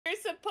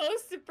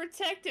supposed to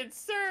protect and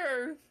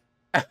serve.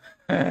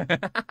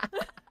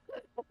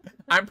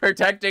 I'm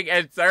protecting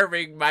and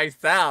serving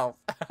myself.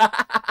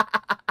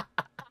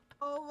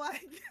 Oh my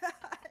god.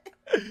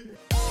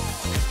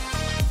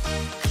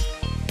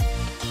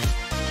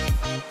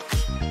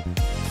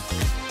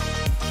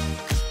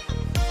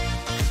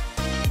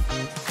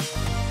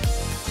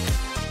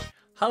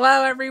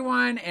 Hello,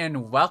 everyone,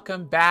 and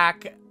welcome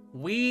back.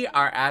 We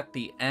are at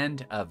the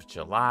end of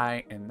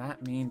July, and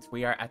that means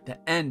we are at the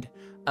end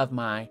of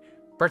my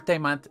birthday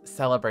month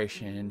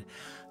celebration.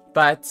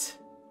 But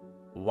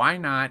why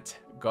not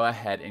go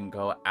ahead and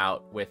go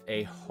out with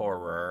a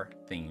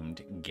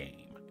horror-themed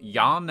game?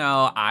 Y'all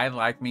know I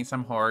like me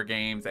some horror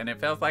games, and it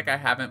feels like I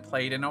haven't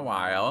played in a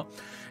while.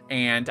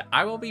 And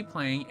I will be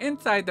playing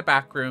Inside the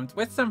Backrooms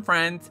with some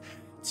friends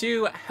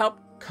to help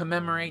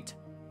commemorate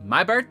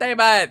my birthday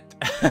month.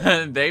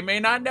 They may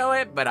not know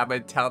it, but I'm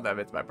gonna tell them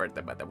it's my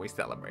birthday month and we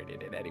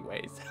celebrated it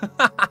anyways.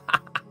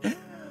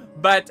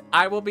 But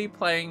I will be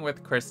playing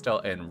with Crystal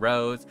and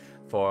Rose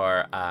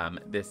for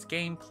this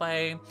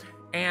gameplay.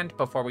 And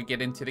before we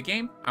get into the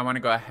game, I want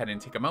to go ahead and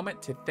take a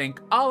moment to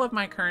thank all of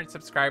my current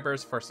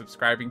subscribers for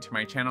subscribing to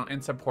my channel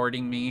and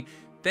supporting me.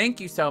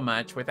 Thank you so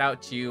much.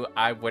 Without you,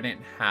 I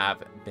wouldn't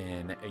have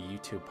been a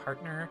YouTube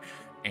partner.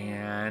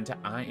 And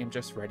I am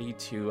just ready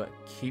to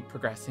keep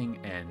progressing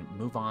and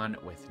move on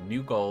with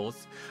new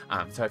goals.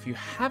 So if you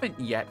haven't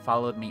yet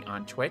followed me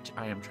on Twitch,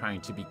 I am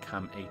trying to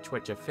become a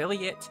Twitch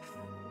affiliate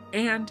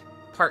and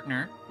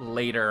partner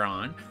later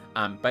on.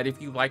 But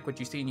if you like what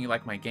you see and you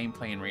like my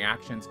gameplay and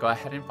reactions, go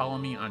ahead and follow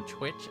me on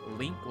Twitch.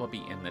 Link will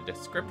be in the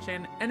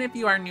description. And if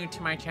you are new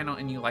to my channel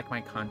and you like my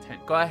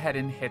content, go ahead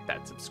and hit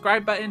that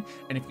subscribe button.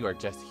 And if you are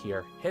just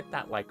here, hit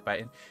that like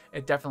button.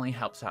 It definitely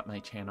helps out my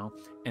channel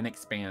and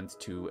expands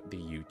to the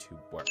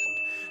YouTube world.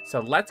 So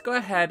let's go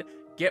ahead,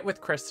 get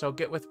with Crystal,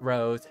 get with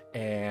Rose,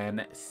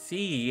 and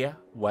see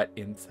what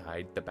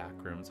Inside the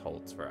Backrooms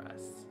holds for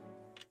us.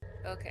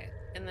 Okay,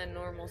 and then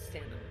normal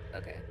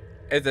stand-up. Okay.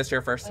 Is this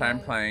your first time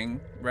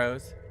playing,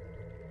 Rose?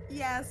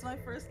 Yes, my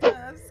first time.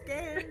 I'm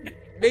scared.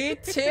 Me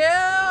too!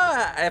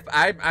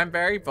 I'm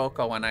very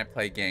vocal when I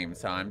play games,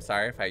 so I'm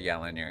sorry if I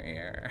yell in your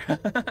ear. No,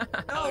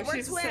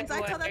 we're twins.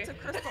 I tell that to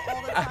Crystal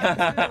all the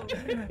time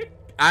too.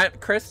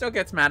 Crystal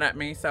gets mad at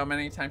me so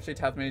many times. She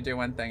tells me to do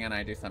one thing and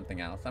I do something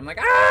else. I'm like,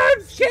 ah,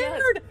 I'm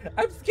scared!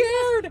 I'm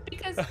scared!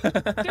 Because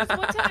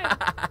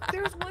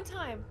there was one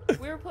time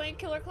we were playing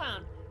Killer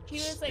Clown. He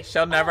was like,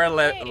 she'll never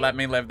hey. let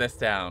me live this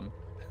down.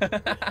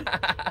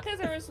 Because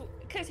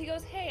he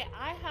goes, hey,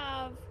 I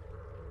have,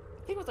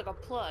 I think it was like a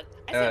plug.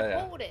 I said,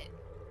 hold it.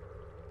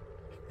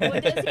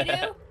 What does he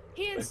do?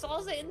 He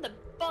installs it in the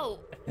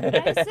boat. And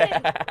I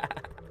said,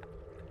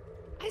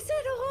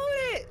 hold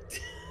it.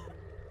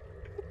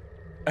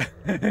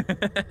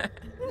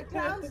 The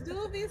clowns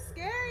do be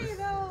scary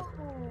though.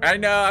 I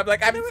know. I'm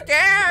like, I'm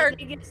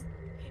scared.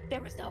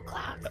 There was no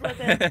clowns with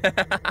it.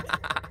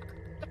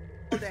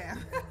 Oh damn.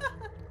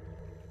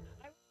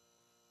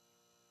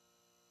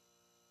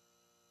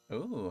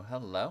 Ooh,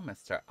 hello,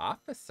 Mr.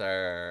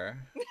 Officer.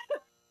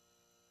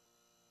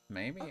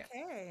 Maybe.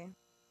 Okay.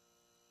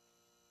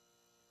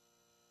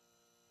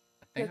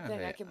 Good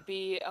thing I can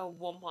be a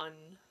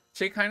woman.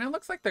 She kind of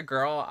looks like the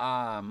girl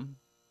on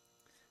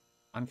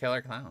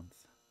Killer Clowns.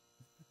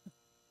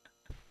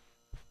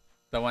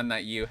 The one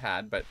that you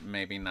had, but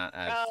maybe not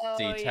as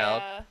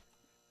detailed.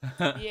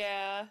 Yeah.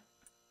 Yeah.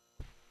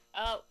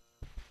 Oh.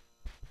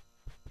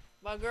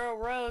 My girl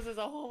Rose is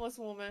a homeless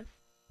woman.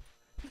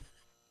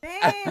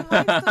 Dang,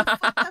 why is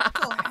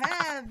so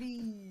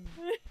heavy?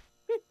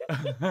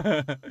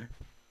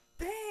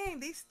 Dang,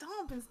 they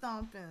stomping.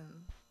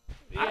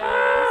 Yeah, they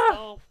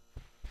stomp.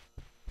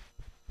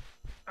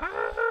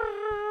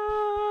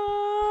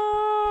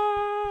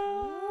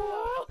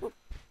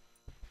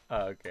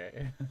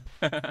 Okay.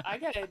 I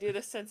gotta do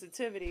the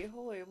sensitivity.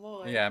 Holy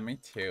moly. Yeah, me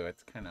too.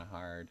 It's kind of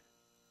hard.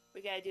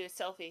 We gotta do a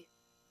selfie.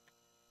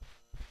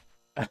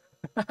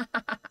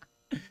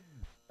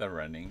 The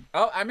running.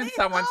 Oh, I'm in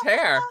someone's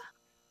hair.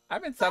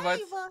 I'm in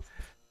someone's.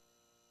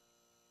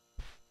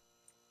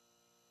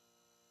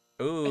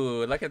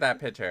 Ooh, look at that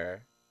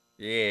picture.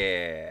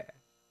 Yeah.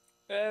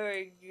 There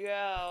we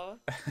go.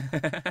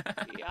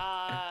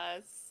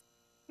 Yes.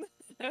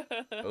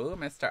 Ooh,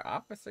 Mr.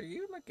 Officer,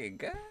 you looking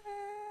good.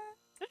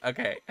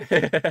 Okay.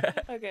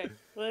 Okay,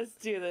 let's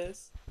do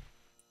this.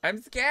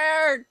 I'm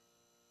scared.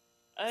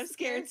 I'm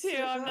scared too,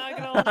 I'm not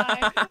gonna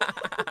lie.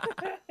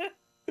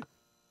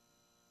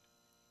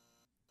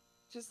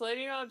 Just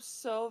letting you know I'm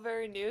so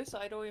very new, so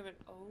I don't even.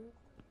 Oh.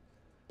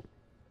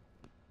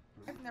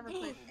 I've never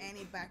played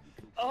any back.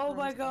 Oh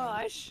my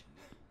gosh.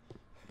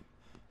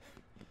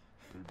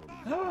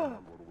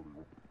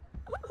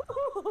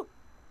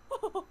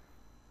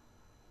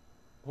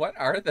 What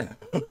are those?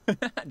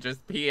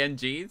 Just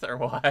PNGs or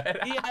what?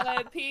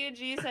 Yeah,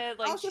 PNGs had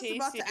like chased you.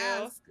 To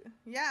ask.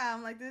 Yeah,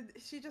 I'm like, did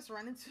she just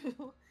run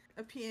into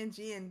a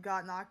PNG and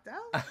got knocked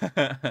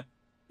out?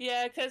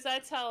 Yeah, because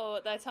that's how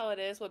it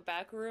is with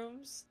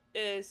Backrooms.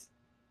 Is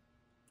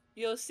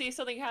you'll see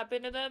something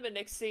happen to them, and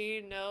next thing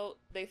you know,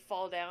 they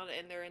fall down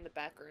and they're in the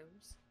back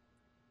rooms.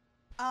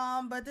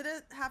 But did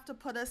it have to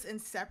put us in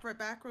separate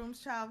back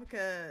rooms, child?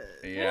 Because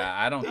Yeah,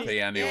 I don't see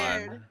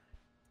anyone.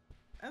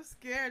 I'm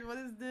scared. What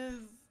is this?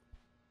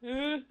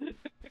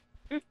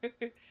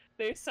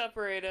 They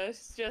separate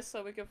us just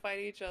so we can fight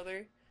each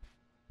other.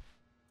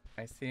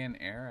 I see an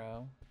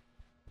arrow.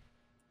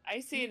 I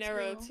see an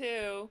arrow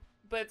too,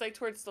 but it's like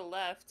towards the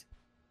left.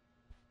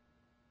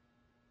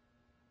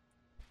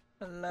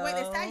 Hello? Wait,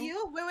 is that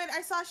you? Wait,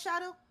 I saw a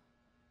shadow.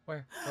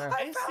 Where?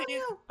 I found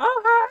you.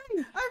 Oh,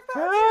 hi! I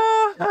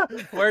found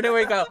you! Where do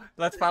we go?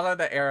 Let's follow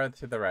the arrow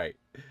to the right.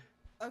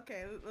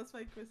 Okay, let's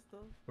find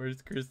Crystal.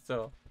 Where's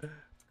Crystal?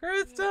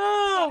 Crystal!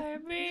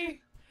 Me.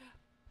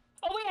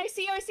 Oh wait, I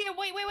see you.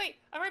 Wait.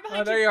 I'm right behind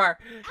you. Oh, there you are.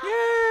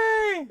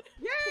 Yay!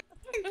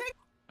 Yay!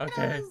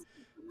 Okay.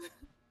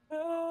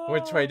 Oh,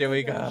 Which way do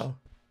we go?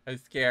 I'm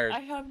scared.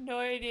 I have no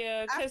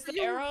idea. Because the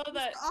arrow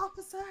that...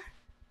 Officer.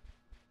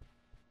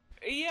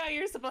 Yeah,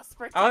 you're supposed to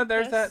protect Oh,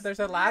 there's us. there's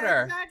a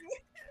ladder. Yeah, exactly.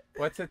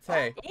 What's it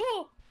say?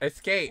 Oh!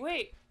 Escape.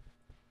 Wait.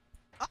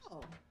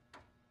 Oh.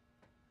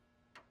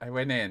 I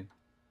went in.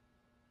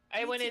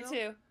 I went in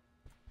too.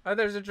 Oh,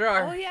 there's a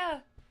drawer. Oh, yeah.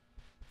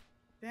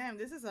 Damn,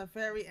 this is a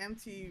very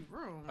empty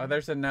room. Oh,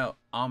 there's a note.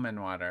 Almond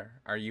water.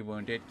 Are you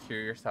wounded? Cure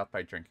yourself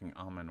by drinking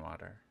almond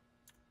water.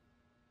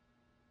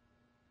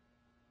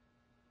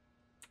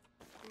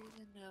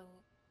 No.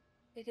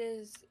 It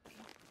is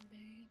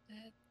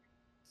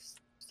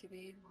to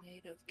be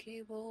made of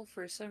cable.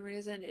 For some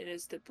reason, it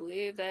is to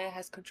believe that it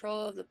has control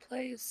of the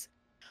place.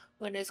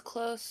 When it's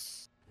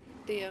close,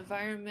 the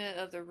environment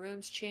of the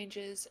rooms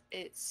changes.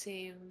 It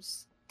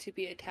seems to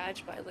be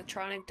attached by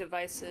electronic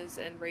devices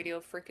and radio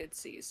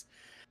frequencies.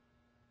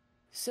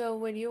 So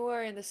when you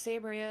are in the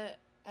same area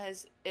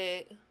as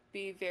it,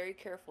 be very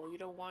careful. You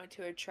don't want it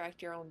to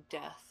attract your own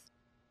death.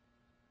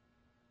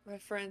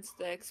 Reference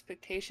the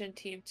expectation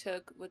team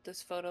took with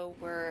this photo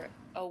where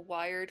a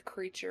wired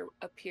creature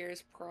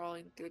appears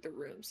crawling through the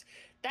rooms.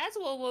 That's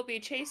what will be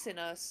chasing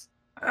us.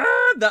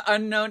 Ah, the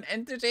unknown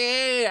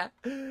entity!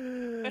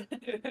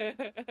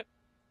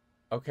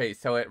 Okay,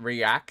 so it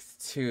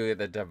reacts to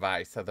the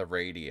device of the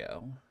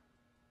radio.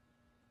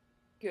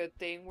 Good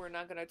thing we're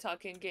not gonna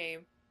talk in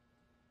game,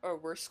 or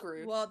we're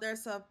screwed. Well,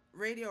 there's a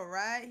radio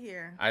right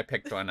here. I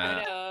picked one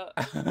up.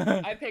 I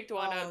know. I picked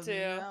one up too.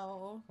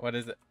 No. What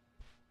is it?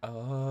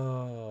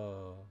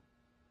 Oh.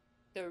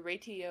 The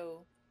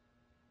radio.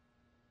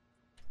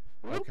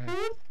 Okay.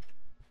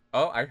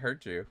 Oh, I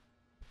heard you.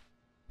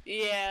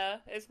 Yeah,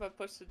 it's my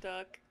push to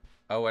duck.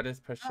 Oh, what is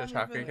push to Oh,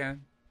 talk really?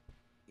 again?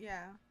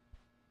 Yeah.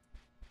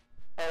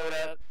 Hold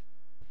up.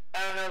 I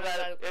don't know if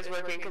that is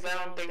working because I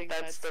don't think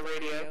that's the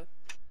radio.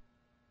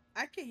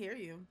 I can hear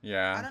you.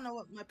 Yeah. I don't know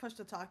what my push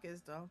to talk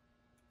is though.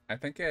 I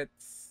think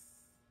it's...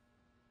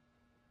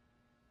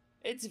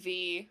 It's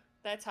V.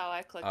 That's how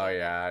I click Oh, it.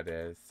 yeah, it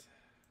is.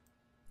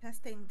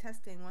 Testing.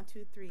 1,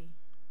 2, 3.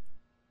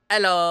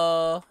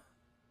 Hello.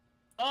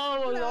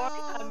 Oh, Hello. Lord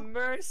have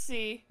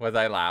mercy. Was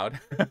I loud?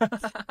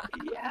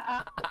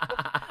 Yeah.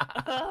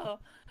 Oh,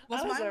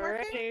 Was I was mine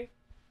working? already.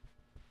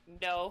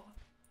 No.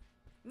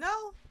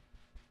 No.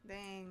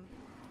 Dang.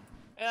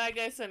 I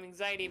got some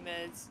anxiety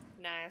meds.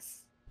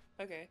 Nice.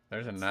 Okay.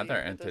 There's let's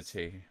another see what this-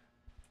 entity.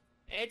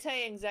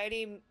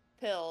 Anti-anxiety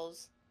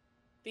pills.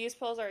 These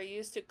pills are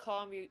used to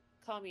calm you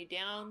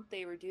down.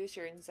 They reduce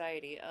your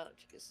anxiety. Oh,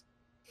 jeez.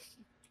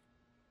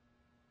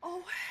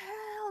 Oh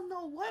hell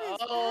no! What is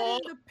Oh.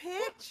 that in the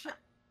pitch?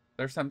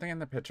 There's something in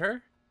the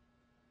picture?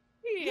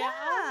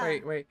 Yeah.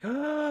 Wait. In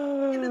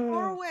the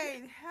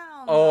doorway.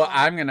 Hell Oh, no.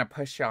 I'm gonna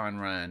push you on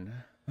run.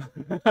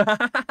 The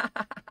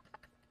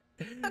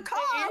Hey,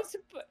 cops.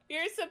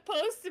 you're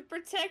supposed to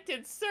protect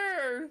and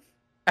serve.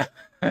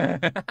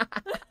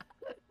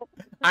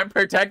 I'm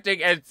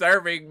protecting and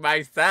serving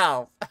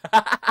myself.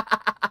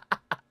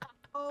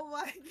 Oh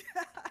my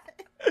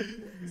god.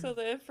 So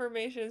the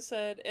information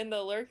said, in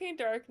the lurking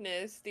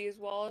darkness, these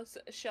walls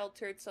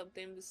sheltered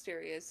something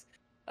mysterious.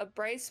 A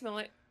bright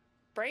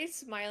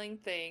smiling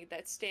thing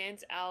that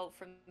stands out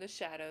from the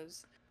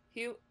shadows.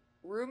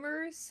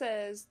 Rumor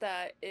says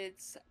that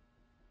it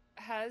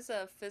has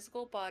a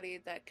physical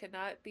body that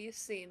cannot be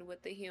seen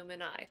with the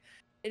human eye.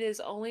 It is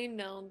only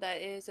known that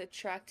it is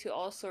attracted to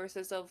all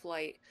sources of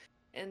light,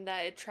 and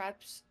that it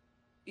traps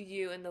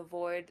you in the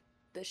void,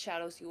 the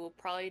shadows. You will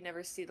probably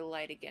never see the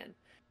light again.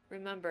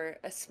 Remember,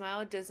 a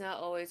smile does not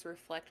always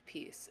reflect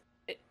peace.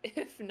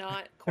 If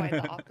not, quite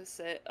the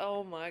opposite.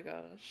 Oh my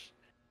gosh.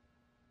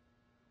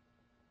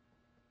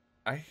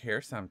 I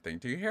hear something.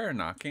 Do you hear a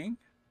knocking?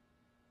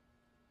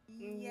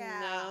 Yeah,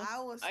 No, I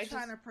was I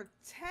trying just- to pretend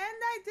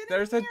I didn't.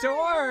 There's a hear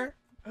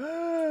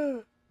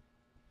door.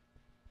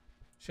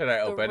 Should I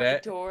The open right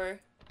it? door.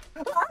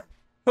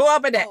 Who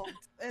opened it? Oh,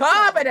 it's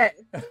Who opened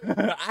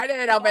not. it? I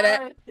didn't open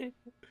it.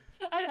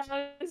 I know,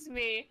 it was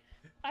me.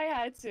 I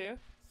had to.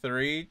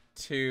 3,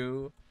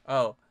 2,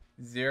 0.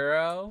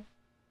 0.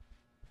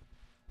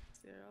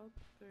 0,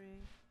 3.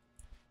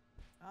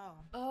 Oh.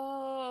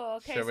 Oh,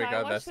 okay. Should so we I go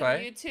watched this some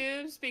way?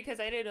 YouTubes because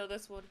I didn't know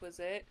this one was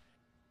it.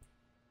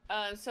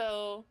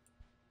 So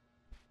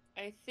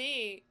I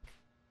think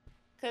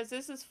because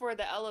this is for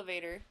the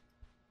elevator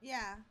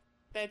Yeah.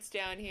 that's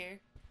down here.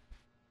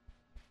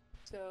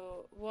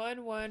 So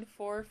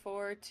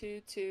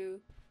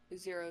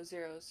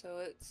 11442200. So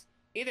it's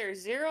either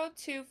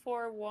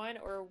 0241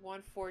 or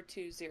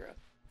 1420.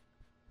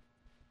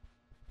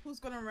 Who's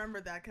gonna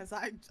remember that? Cause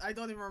I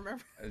don't even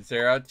remember.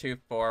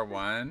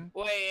 0241.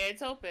 Wait,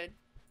 it's open.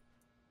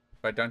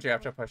 But don't you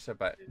have to push the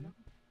button?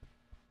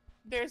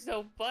 There's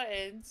no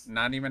buttons.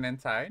 Not even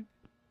inside?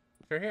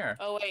 You're here.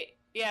 Oh wait,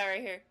 yeah,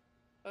 right here.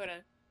 Hold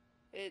on.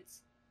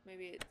 It's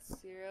maybe it's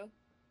 0.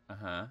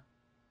 Uh-huh.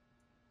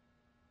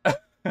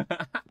 I'm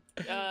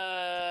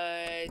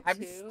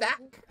 2,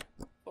 stuck.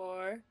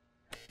 4,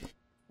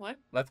 1.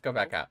 Let's go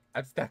back up.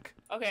 I'm stuck.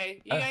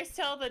 Okay, you guys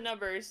tell the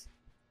numbers.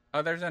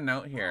 Oh, there's a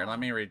note here. Let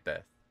me read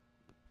this.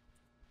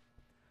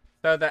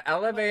 So the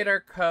elevator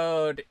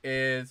code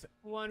is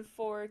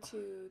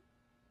 1420.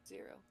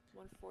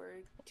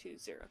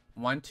 1420.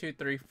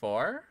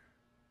 1234.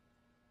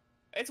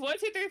 It's 1,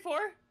 2, 3, 4.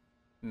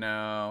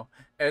 No,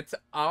 it's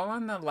all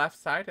on the left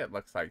side. It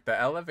looks like the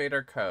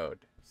elevator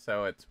code.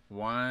 So it's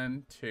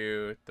 1,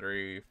 2,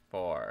 3,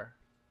 4.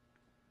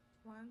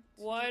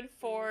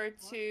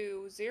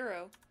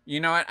 1420. You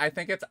know what? I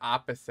think it's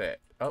opposite.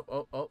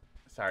 Oh.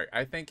 Sorry.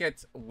 I think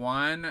it's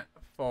 1,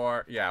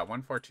 4. Yeah,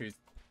 1, 4, 2.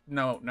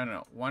 No.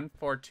 1,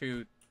 4,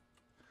 2.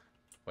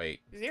 Wait.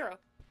 0.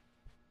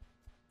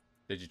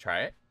 Did you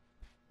try it?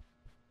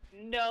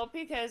 No,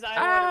 because I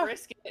don't want to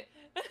risk it.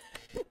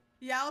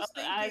 Yeah, I was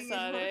I thinking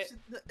saw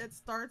it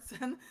starts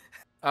and.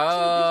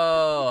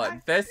 Oh,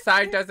 this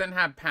side doesn't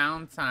have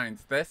pound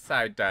signs. This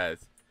side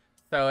does.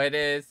 So it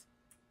is.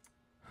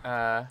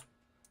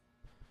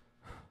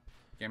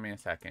 Give me a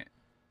second.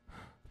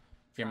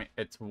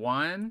 It's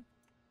 1.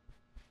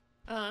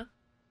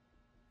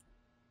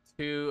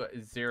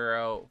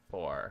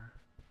 204.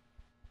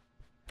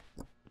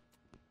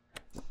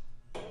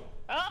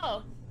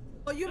 Oh.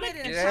 Oh, you made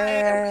it in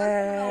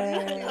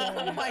Yay!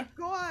 Oh my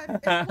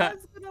god, it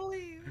was gonna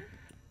leave.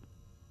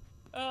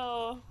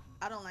 Oh.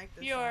 I don't like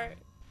this. You're. Song.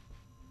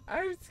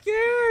 I'm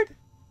scared.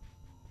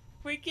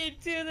 We can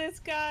do this,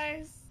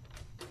 guys.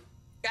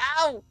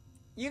 Go!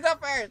 You go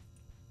first.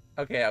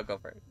 Okay, I'll go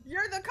first.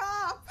 You're the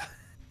cop.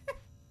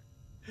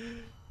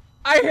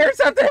 I hear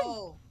something.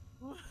 Oh,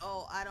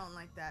 I don't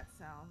like that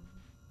sound.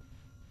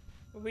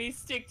 We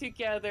stick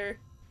together.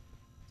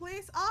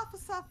 Police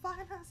officer,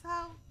 find us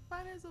out.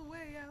 Find us a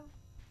way out.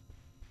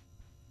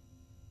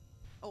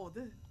 Oh,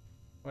 this.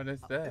 What is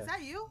this? Is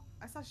that you?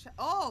 I saw.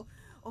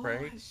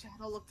 Right? His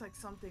shadow looked like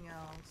something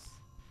else.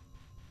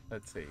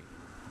 Let's see.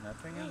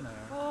 Nothing in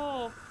there.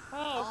 Oh.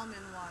 Almond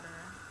water.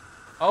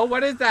 Oh,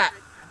 what is that?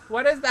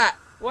 What is that?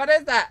 What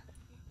is that?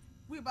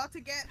 We about to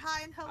get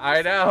high and healthy.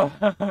 I know.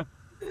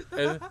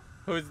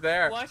 Who's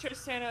there? Watch her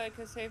stand out. I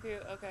can save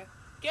you. Okay.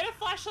 Get a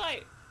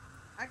flashlight.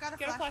 I got a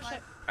Get flashlight. a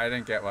flashlight. I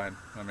didn't get one.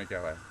 Let me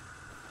get one.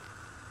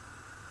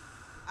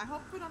 I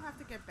hope we don't have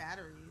to get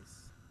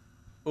batteries.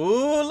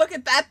 Ooh, look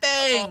at that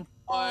thing!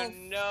 Oh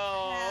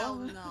no. Hell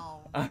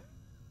no.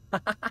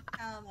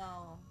 Hell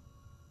no.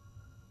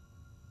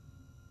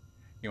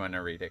 You want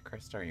to read it,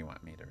 Krista, or you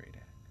want me to read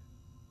it?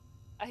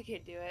 I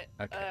can do it.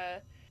 Okay.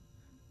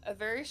 A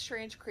very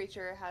strange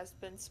creature has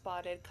been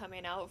spotted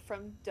coming out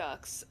from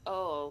ducts.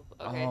 Oh,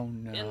 okay. Oh,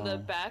 no. In the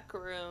back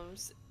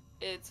rooms,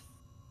 it's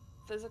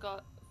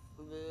physiology.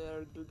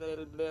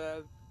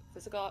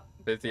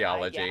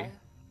 Physiology.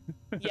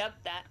 Yep,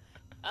 that.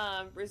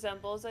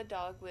 Resembles a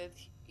dog with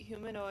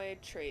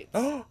humanoid traits.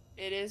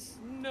 It is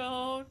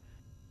known.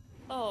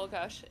 Oh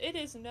gosh, it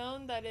is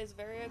known that it is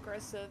very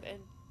aggressive and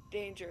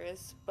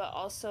dangerous, but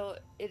also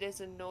it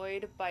is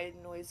annoyed by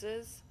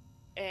noises,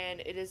 and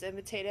it is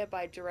imitated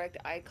by direct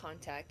eye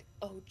contact.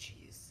 Oh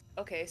jeez.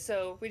 Okay,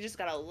 so we just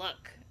gotta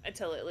look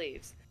until it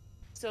leaves.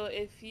 So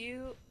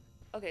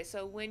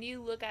so when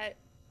you look at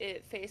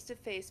it face to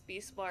face, be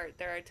smart.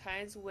 There are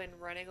times when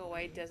running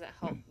away doesn't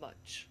help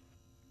much.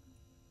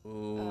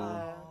 Ooh.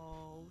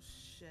 Oh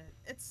shit.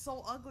 It's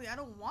so ugly. I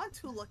don't want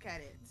to look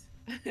at it.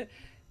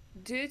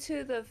 Due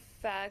to the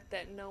fact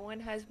that no one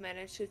has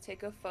managed to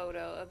take a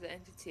photo of the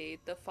entity,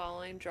 the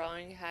following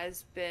drawing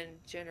has been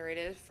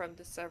generated from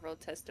the several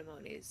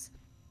testimonies.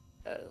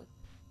 Oh.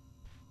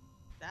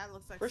 That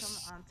looks like We're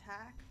some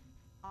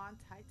on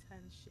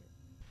Titan shit.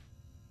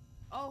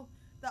 Oh,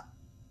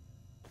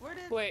 where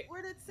did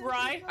Cynthia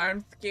Rye? go?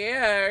 I'm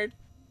scared.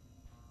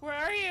 Where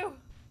are you?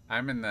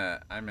 I'm in the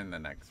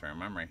next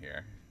room. I'm right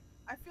here.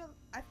 I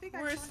think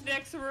I Where's saw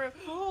next room?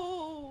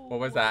 Oh. What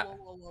was that?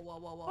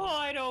 Whoa. Oh,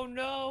 I don't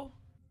know.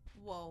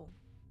 Whoa.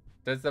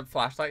 Does the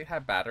flashlight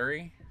have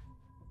battery?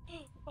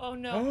 Oh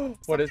no.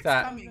 What is Something's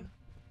that? coming.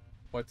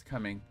 What's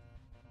coming?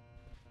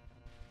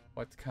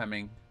 What's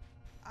coming?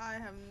 I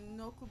have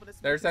no clue, but it's.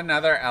 There's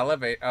another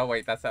elevator. Oh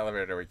wait, that's the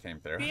elevator we came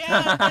through.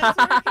 Yeah, that's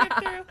where we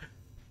came through.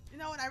 You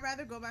know what? I'd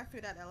rather go back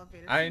through that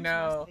elevator. I Seems more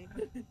know.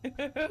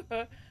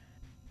 safe.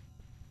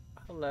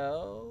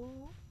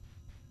 Hello?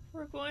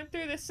 We're going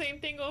through the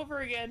same thing over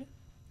again.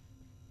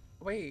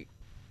 Wait.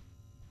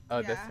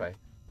 Oh, this Yeah. way.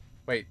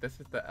 Wait, this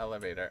is the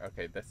elevator.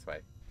 Okay, this way.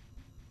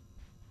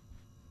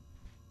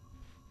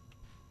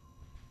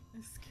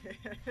 I'm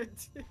scared.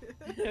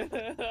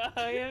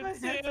 I am My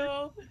hands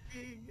are too.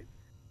 shaking.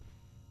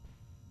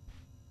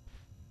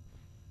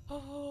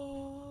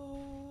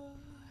 Oh.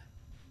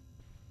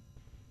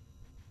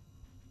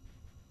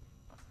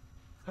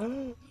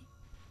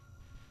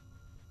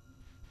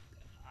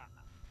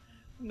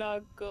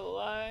 Not gonna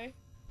lie,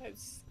 I'm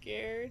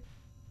scared.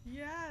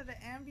 Yeah, the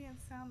ambient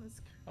sound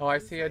is. Oh, I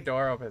is see a like-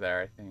 door over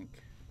there, I think.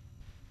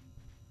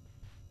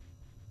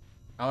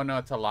 Oh no,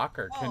 it's a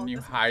locker. Can you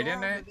there's a hide door in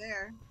over it?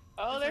 there.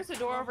 Oh, there's a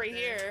door over there.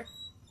 here.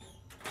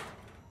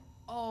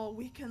 Oh,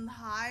 we can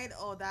hide.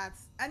 Oh,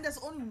 that's and there's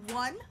only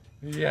one.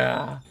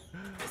 Yeah.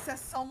 It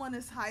says someone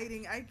is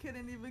hiding. I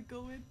couldn't even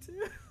go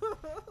into.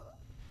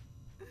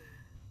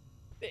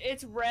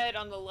 It's red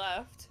on the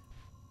left.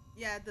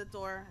 Yeah, the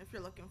door. If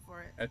you're looking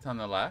for it. It's on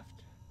the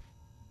left?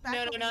 Back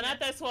No, over not here.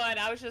 this one.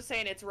 I was just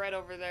saying it's red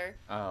over there.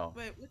 Oh.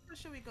 Wait, which one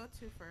should we go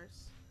to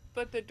first?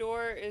 But the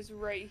door is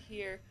right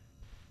here.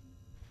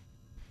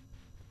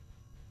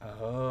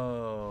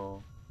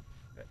 Oh.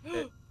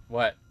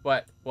 What?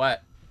 What?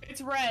 It's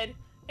red.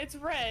 It's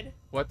red.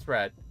 What's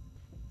red?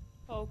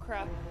 Oh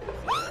crap.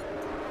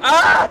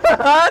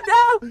 Ah!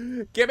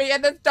 No! Get me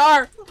in this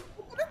door!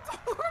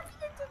 Crystal!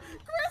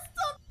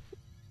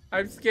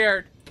 I'm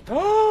scared.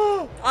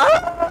 Oh!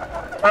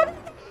 Ah!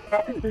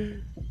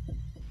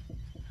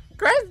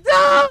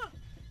 Crystal!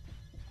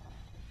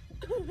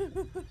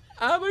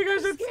 Oh my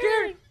gosh, I'm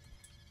scared.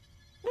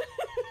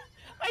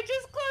 I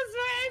just closed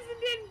my eyes and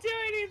didn't do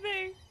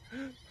anything.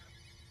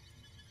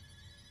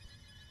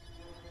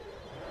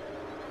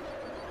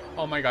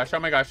 Oh my gosh, oh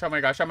my gosh, oh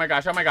my gosh, oh my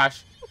gosh, oh my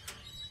gosh.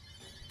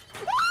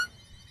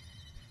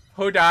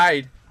 Who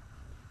died?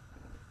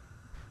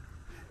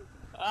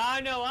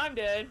 I know I'm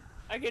dead.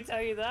 I can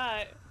tell you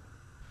that.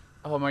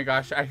 Oh my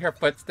gosh, I hear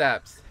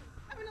footsteps.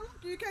 I'm in a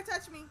locker. You can't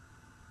touch me.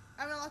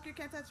 I'm in a locker. You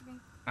can't touch me.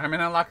 I'm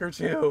in a locker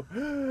too.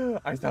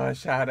 I saw a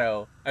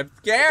shadow. I'm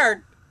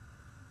scared.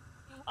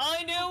 All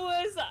I knew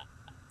was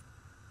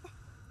Oh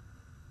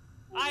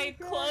my I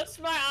God.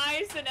 closed my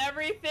eyes and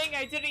everything.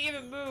 I didn't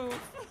even move.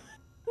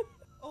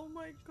 Oh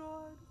my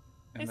god.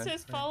 And It this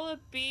says way. follow the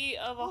beat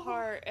of a Oh.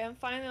 heart and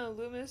find the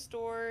luminous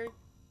door.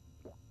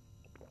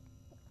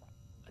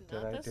 Did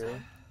Not I this do?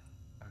 one.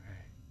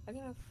 Okay.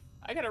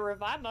 I gotta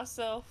revive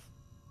myself.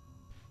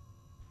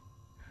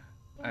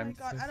 Oh my I'm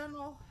god. so- I don't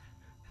know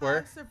how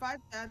Where? I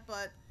survived that,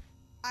 but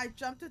I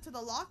jumped into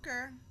the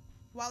locker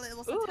while it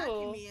was attacking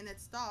Ooh. me and it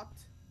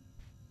stopped.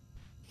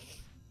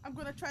 I'm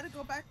gonna try to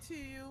go back to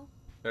you.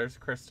 There's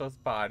Crystal's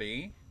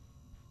body.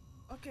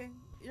 Okay,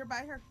 you're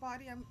by her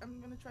body. I'm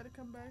gonna try to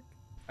come back.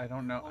 I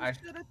don't know. Oh I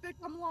shit, I think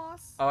I'm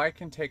lost. Oh, I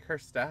can take her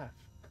stuff.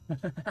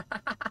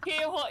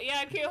 Can you hold?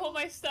 Yeah, can you hold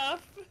my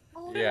stuff?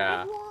 Oh,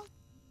 Yeah. I'm lost.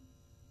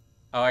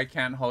 Oh, I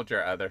can't hold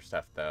your other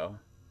stuff though.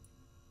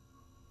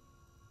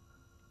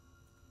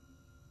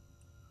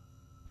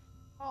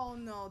 Oh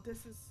no,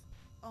 this is.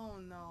 Oh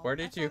no. Where I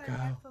did you thought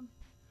I went go?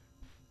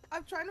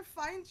 I'm trying to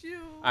find you.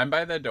 I'm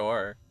by the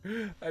door.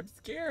 I'm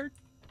scared.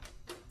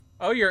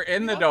 Oh, you're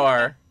in the Okay.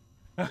 door.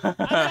 I'm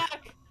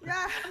back.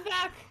 Yeah. I'm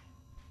back.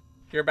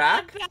 You're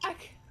back? I'm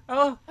back.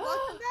 Oh,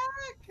 Welcome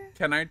back.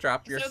 can I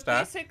drop your so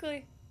stuff?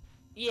 basically,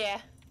 yeah.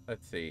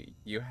 Let's see.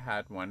 You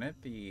had one of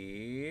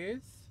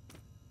these.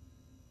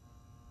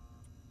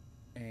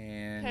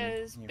 And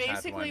Because you had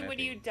basically, one of when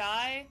you these.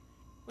 die,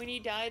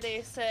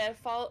 they said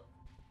follow.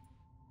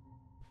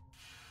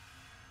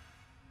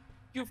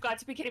 You've got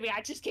to be kidding me!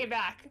 I just came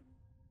back.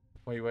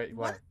 Wait, What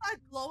what? is that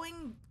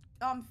glowing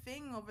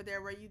thing over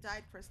there where you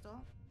died,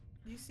 Crystal?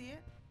 Do you see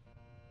it?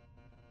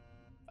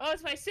 Oh,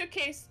 it's my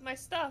suitcase, my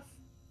stuff.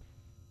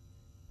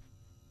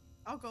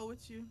 I'll go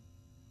with you.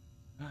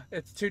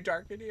 It's too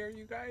dark in here,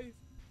 you guys.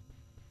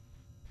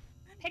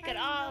 Pick it I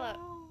all up.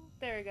 know.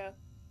 There we go.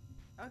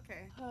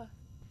 Okay.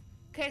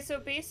 Okay, so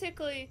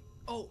basically,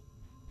 Oh.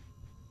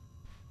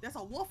 There's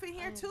a wolf in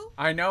here too?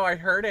 I know, I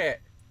heard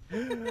it.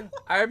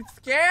 I'm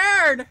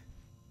scared.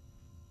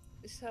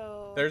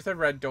 so There's a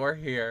red door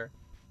here.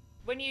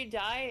 when you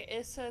die,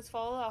 it says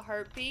follow a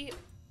heartbeat,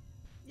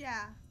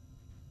 Yeah.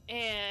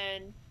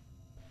 and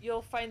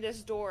you'll find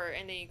this door,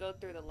 and then you go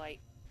through the light.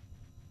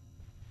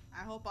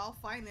 I hope I'll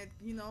find it.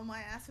 You know, my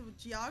ass with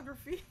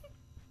geography.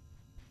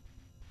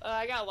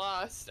 I got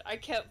lost. I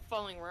kept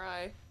falling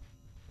right.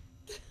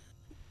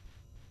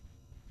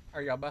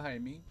 Are y'all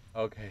behind me?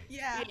 Okay.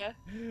 Yeah. Yeah.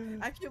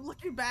 I keep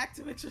looking back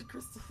to make sure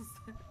Crystal's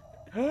there.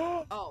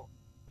 Oh.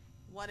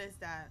 What is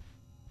that?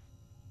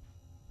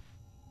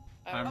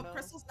 I don't Oh, know.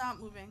 Crystal's not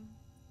moving.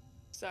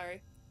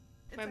 Sorry.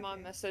 It's My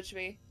mom okay. messaged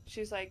me.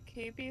 She's like,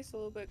 "Can you be a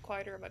little bit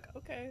quieter?" I'm like,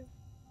 "Okay."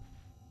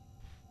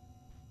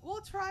 We'll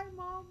try,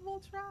 Mom.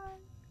 We'll try.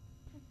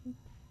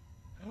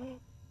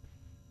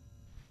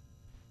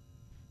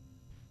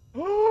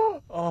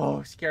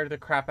 Oh, scared the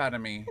crap out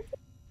of me.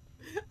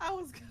 I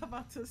was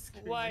about to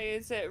scream. Why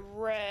is it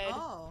red?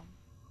 Oh.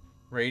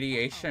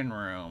 Radiation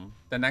room.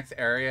 The next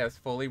area is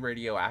fully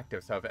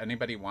radioactive, so if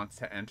anybody wants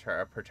to enter,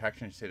 a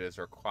protection suit is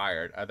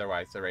required.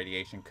 Otherwise, the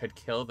radiation could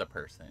kill the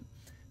person.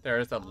 There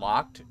is a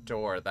locked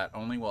door that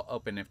only will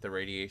open if the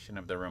radiation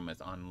of the room is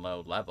on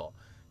low level.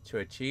 To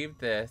achieve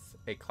this,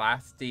 a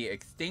Class D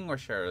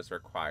extinguisher is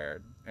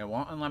required. It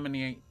won't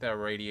eliminate the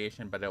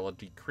radiation, but it will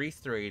decrease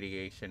the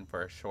radiation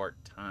for a short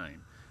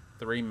time.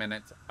 3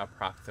 minutes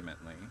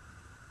approximately.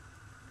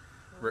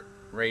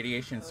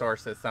 Radiation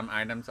sources. Some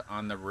items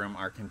on the room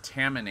are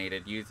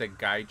contaminated. Use a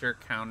Geiger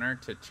counter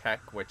to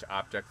check which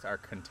objects are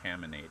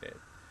contaminated.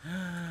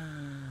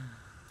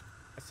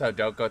 So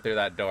don't go through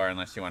that door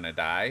unless you want to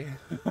die.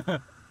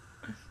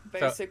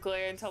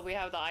 Basically, until we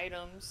have the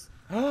items.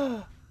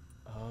 Oh.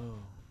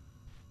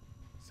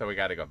 So we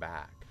gotta go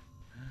back.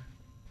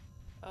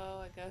 Oh,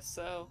 I guess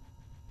so.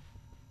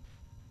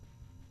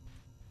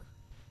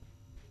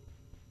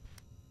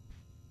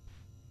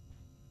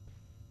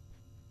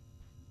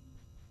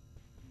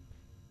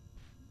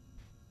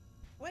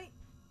 Wait.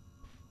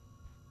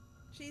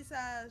 She's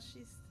not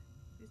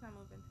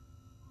moving.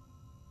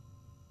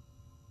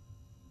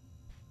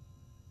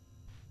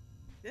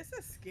 This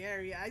is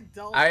scary. I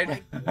don't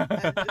like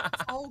that.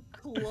 It's so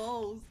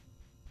close.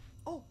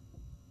 Oh.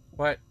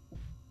 What?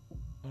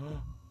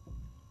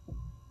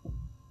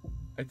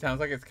 It sounds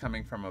like it's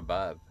coming from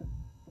above.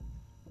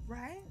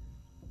 Right?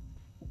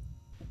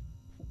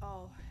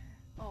 Oh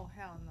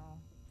hell no.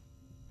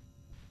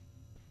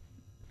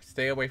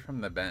 Stay away from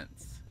the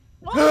vents.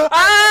 Oh,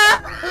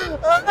 Ah!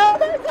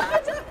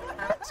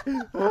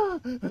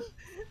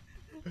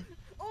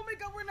 oh my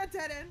god, we're not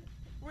dead end.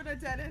 We're not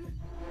dead end.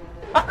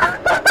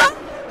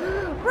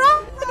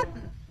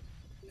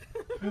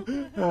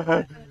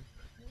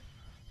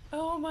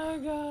 Oh my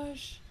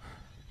gosh.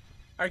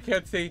 I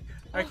can't see.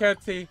 I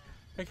can't see.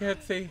 I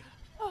can't see.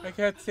 I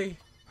can't see.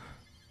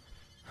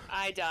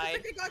 I I died.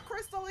 think it got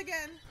Crystal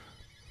again.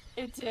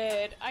 It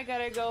did. I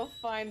gotta go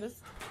find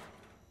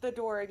the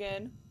door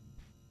again.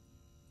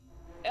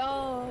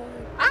 Oh.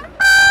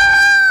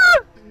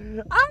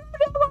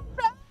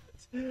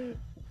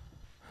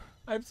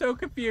 I'm so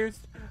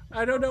confused.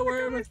 I don't know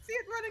where I I'm. see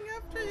it running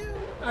after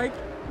you.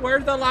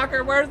 Where's the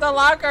locker? Where's the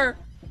locker?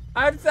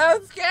 I'm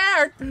so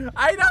scared.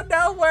 I don't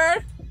know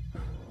where.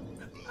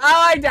 Oh,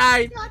 I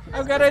died.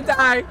 I'm gonna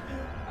die.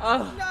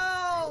 Oh.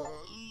 No.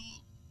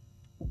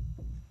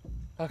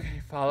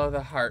 Okay, follow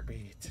the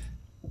heartbeat.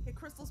 Hey,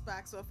 Crystal's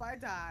back, so if I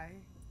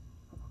die.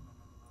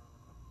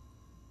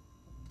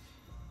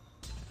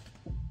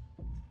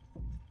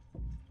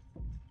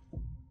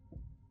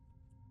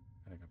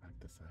 Gotta go back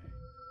this way.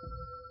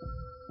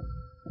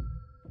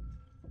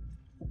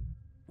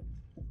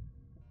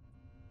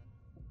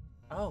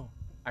 Oh,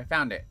 I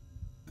found it.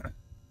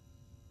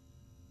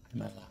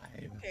 I'm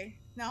alive. Okay,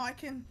 now I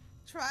can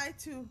try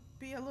to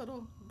be a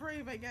little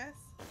brave, I guess.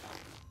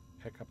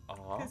 Pick up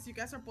all. Because you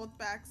guys are both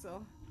back,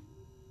 so.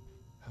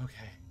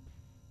 Okay.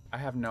 I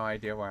have no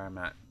idea where I'm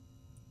at.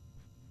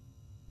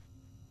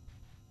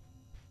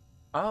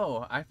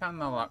 Oh, I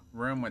found the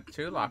room with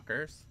 2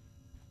 lockers.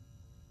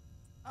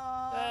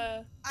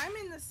 I'm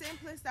in the same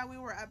place that we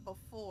were at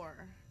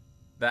before.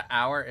 The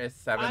hour is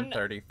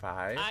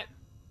 7:35.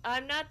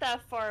 I'm not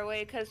that far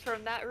away, because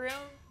from that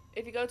room,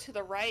 if you go to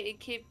the right and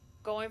keep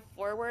going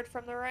forward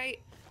from the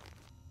right,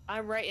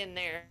 I'm right in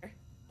there.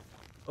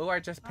 Oh, I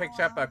just picked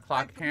up a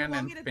clock hand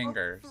and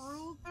fingers. Go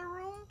through the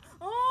room?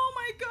 Oh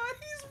my god,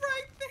 he's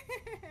right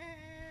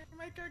there!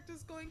 My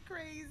character's going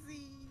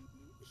crazy.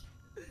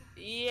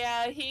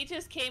 Yeah, he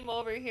just came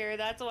over here.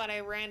 That's when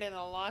I ran in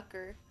the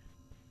locker.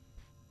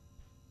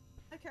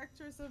 My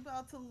character is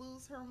about to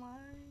lose her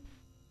mind.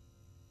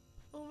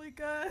 Oh my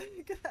god,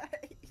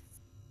 guys.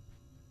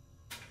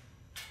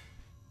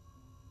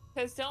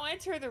 Because don't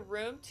enter the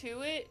room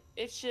to it.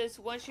 It's just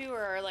once you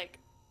are like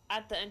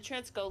at the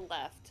entrance, go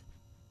left.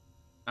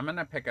 I'm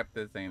gonna pick up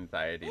this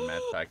anxiety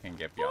med so I can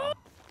give y'all.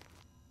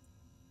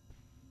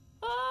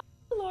 Oh,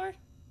 Lord.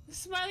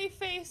 Smiley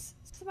face.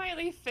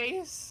 Smiley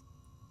face.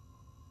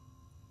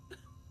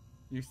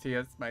 You see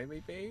a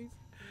smiley face?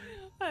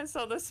 I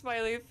saw the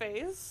smiley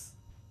face.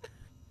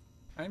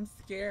 I'm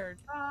scared.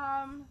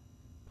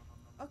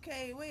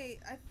 Okay, wait.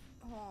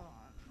 Hold on.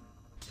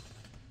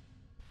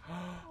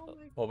 Oh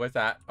What was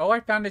that? Oh, I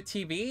found a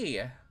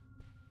TV.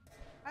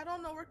 I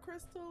don't know where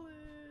Crystal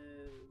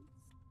is.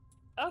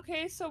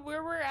 Okay, so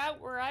where we're at,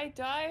 where I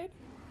died,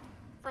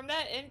 from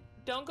that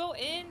don't go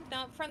in,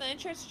 not from the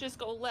entrance, just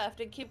go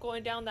left and keep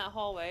going down that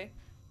hallway.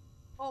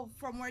 Oh,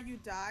 from where you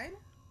died?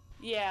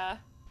 Yeah.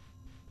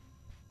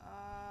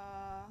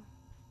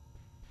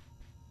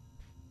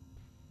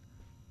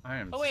 I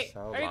am Oh wait,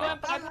 so are you going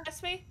lost.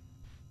 bypass me?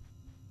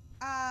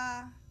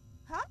 Huh?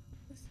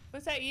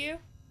 Was that you?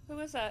 Who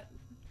was that?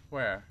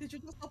 Where? Did you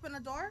just open a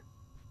door?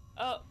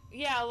 Oh,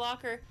 yeah, a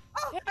locker.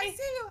 Oh, I Hey.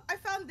 see you. I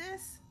found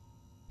this.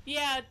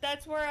 Yeah,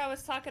 that's where I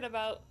was talking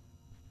about.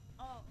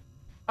 Oh.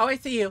 Oh, I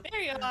see you.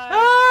 There you are.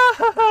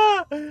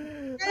 Ah!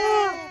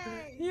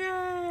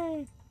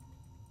 Yay!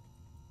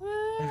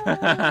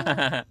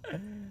 Yay!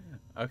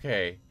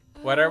 Okay.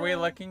 What are we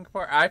looking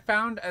for? I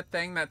found a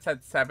thing that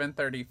said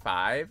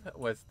 7:35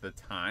 was the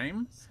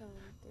time.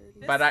 7:30.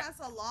 This But I- has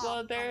a lock. Well,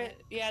 on there.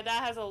 it. Yeah,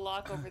 that has a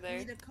lock over there.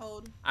 Need a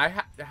code.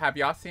 Have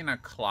y'all seen a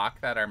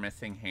clock that are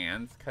missing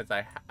hands? Because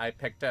I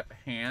picked up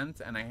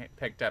hands and I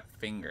picked up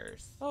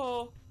fingers.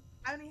 Oh,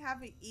 I only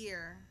have an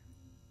ear.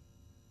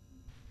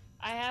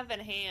 I have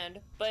a hand,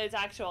 but it's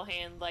actual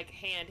hand, like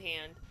hand.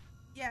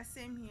 Yeah,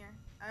 same here.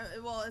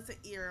 Well, it's an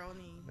ear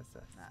only. What's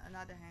this?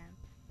 Another hand.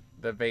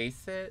 The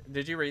vases.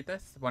 Did you read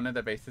this? One of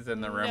the vases in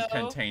the room No.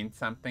 contains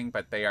something,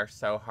 but they are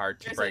so hard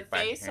to There's break a by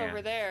vase hand.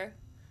 over there.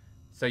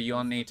 So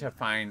you'll need to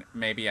find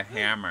maybe a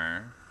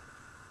hammer.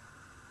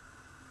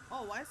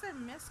 Oh, why is there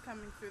mist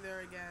coming through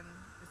there again?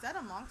 Is that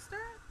a monster?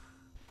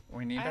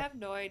 We need I to have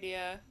no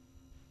idea.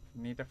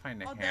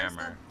 find a Oh,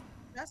 hammer.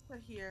 That's the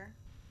here.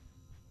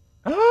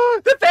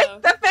 Oh, the face! Oh.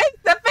 The face!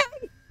 The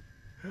face!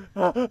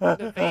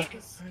 The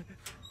vase.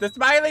 The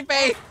smiley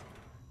face!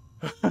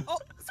 Oh,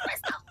 it's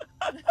Crystal!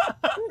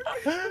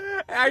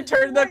 I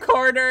turned the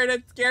corner and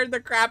it scared the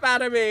crap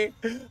out of me.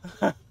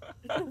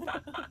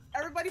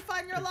 Everybody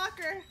find your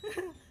locker.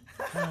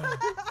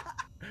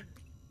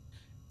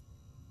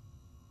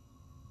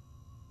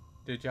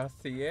 Did y'all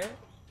see it?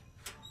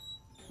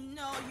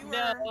 No,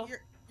 No.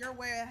 you're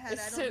way ahead.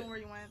 I It's don't too- know where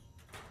you went.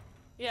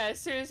 Yeah, as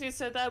soon as you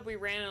said that, we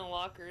ran in the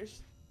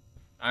lockers.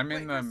 I'm Wait,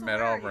 in the Crystal, where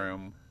middle are you?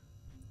 room.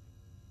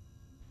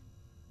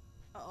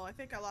 Uh-oh, I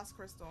think I lost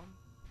Crystal.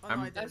 Oh I'm-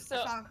 no, I didn't.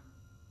 still-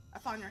 I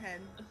found your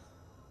head.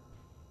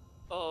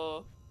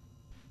 Oh,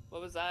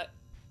 what was that?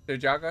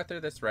 Did y'all go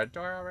through this red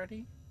door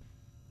already?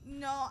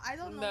 No, I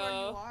don't know where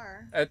you No.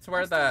 are. It's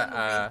where I'm still in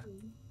the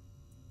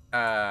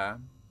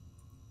basement.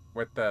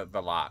 with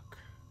the lock.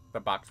 The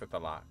box with the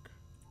lock.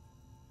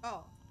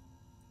 Oh.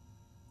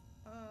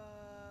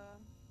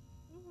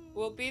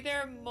 We'll be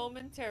there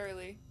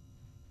momentarily.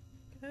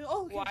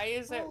 Oh, okay. Why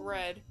is it Oh.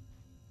 red?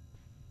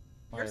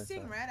 Why You're is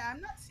seeing that? red. I'm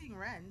not seeing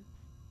red.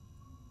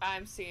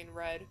 I'm seeing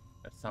red.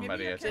 Is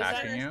somebody your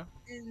attacking character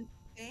you?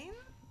 Insane?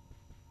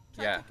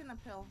 Try Yeah. taking a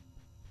pill.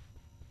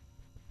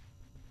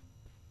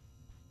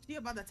 She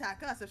about to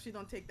attack us if she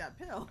don't take that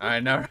pill.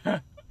 I know.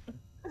 How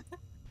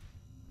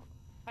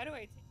do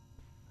I?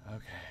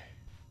 Okay.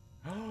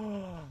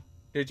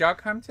 Did y'all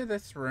come to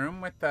this room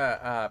with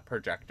the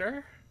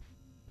projector?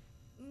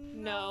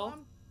 No.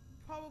 I'm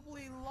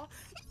probably lost.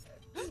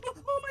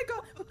 Oh my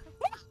god!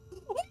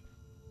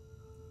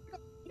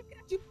 Look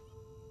at you.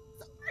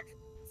 So dark.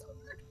 So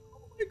dark. Oh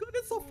my god,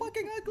 it's so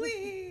fucking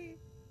ugly.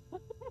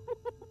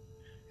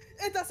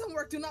 It doesn't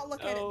work. Do not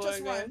look at Oh it.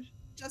 Just my run. gosh.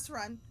 Just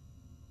run.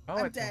 Oh,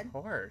 I'm it's dead.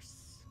 a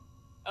horse.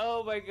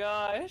 Oh my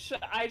gosh!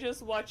 I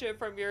just watch it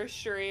from your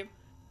stream.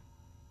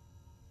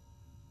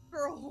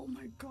 Girl, oh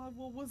my god,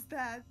 what was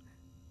that?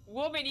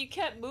 Woman, you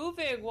kept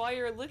moving while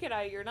you're looking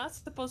at it. You're not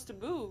supposed to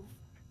move.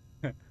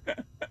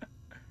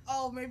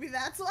 Oh, maybe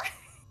that's why.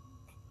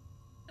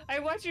 I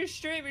watch your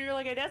stream and you're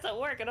like, it doesn't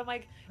work. And I'm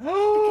like,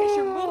 because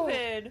you're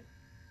moving.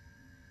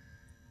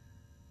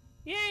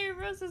 Yay,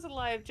 Rose is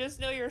alive. Just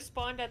know you're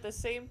spawned at the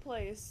same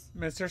place.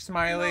 Mr.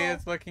 Smiley No.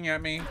 is looking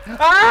at me.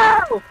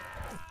 Oh!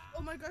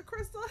 Oh my god,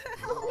 Crystal,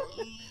 help!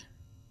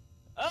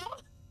 Oh!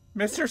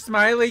 Mr.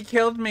 Smiley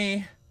killed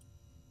me.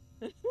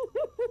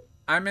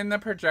 I'm in the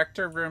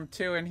projector room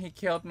too, and he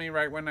killed me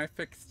right when I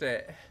fixed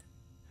it.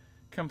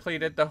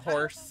 Completed the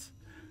horse.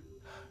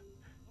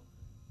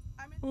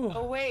 I'm in. Ooh.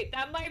 Oh wait,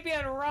 that might be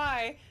on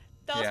Rye.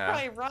 That was Yeah.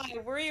 probably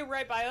Rye. Were you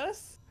right by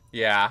us?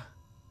 Yeah.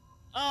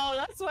 Oh,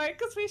 that's why,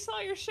 because we saw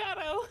your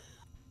shadow.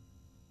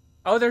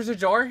 Oh, there's a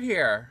door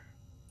here.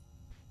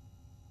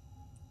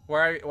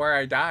 Where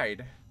I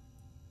died.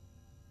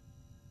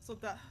 So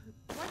why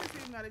does it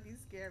even gotta be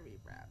scary,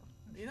 bro?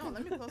 You know,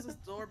 let me close this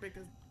door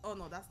because oh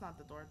no, that's not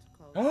the door to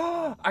close.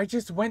 Oh, I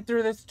just went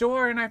through this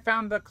door and I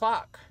found the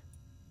clock.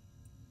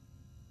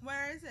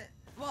 Where is it?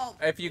 Well,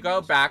 If you maybe go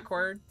we should-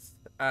 backwards,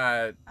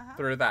 Uh-huh.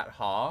 through that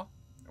hall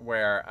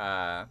where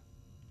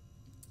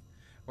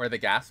the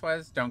gas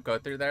was, don't go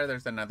through there.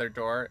 There's another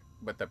door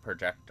with the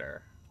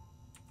projector.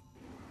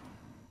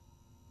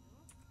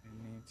 I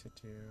need to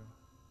do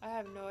I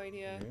have no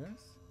idea.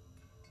 use.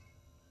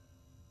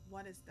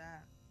 What is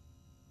that?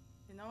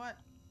 You know what?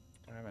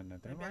 Do I have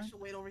another Maybe I one? should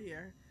wait over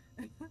here.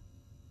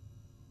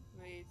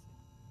 Wait.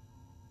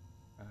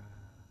 I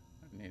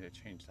need to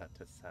change that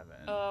to 7.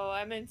 Oh,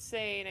 I'm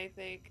insane, I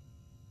think.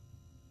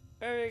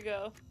 There we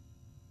go.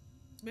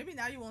 Maybe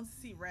now you won't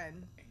see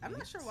red. I'm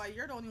not sure why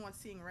you're the only one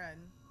seeing red.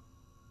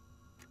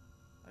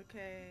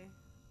 Okay.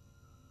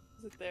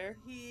 Is it there?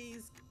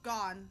 He's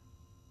gone.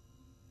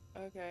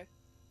 Okay.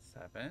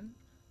 7.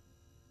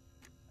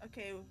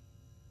 Okay.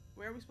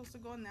 Where are we supposed to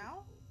go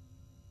now?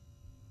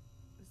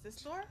 Is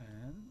this door?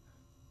 10.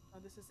 Oh,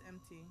 this is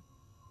empty.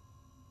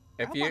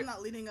 I If hope you I'm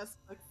not leading us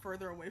like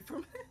further away from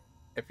it.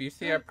 if you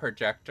see a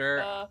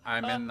projector,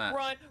 I'm in the.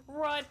 Run,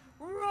 run,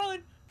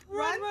 run,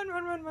 run, run,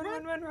 run, run, run,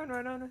 run, run, run,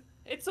 run, run.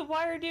 It's the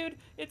wire dude.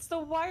 It's the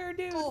wire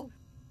dude. Oh,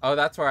 Oh,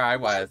 that's where I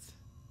was.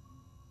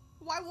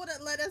 why would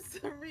it let us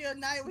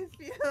reunite with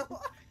you?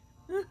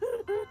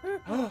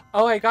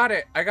 Oh, I got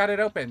it. I got it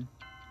open.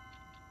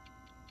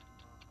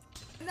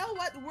 You know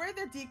what? We're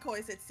the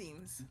decoys, it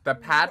seems. The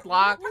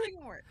padlock,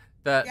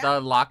 Yeah.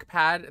 the lock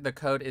pad, the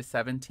code is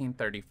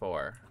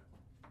 1734.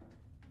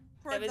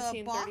 For the box?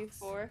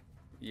 1734.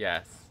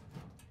 Yes.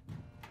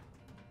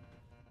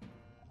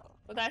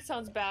 Well, that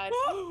sounds bad.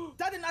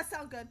 That did not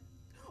sound good.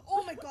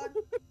 Oh my god.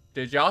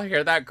 Did y'all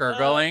hear that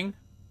gurgling?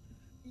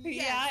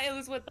 Yes. Yeah, it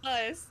was with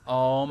us.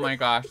 Oh my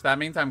gosh, that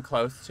means I'm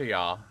close to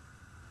y'all.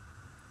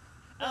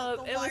 The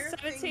It was wire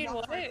 17 thing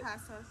walked what? right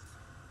past us.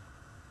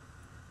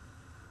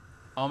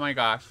 Oh my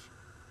gosh.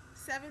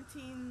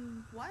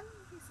 17 what?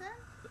 He said?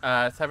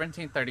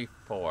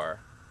 1734.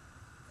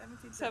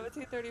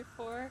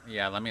 1734.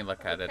 Yeah, let me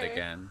look at it Okay.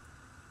 again.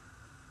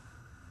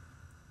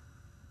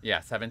 Yeah,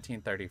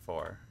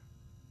 1734.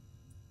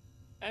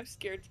 I'm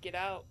scared to get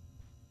out.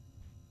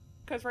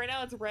 Because right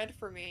now it's red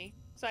for me.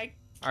 So I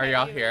Are can't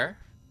y'all even- here?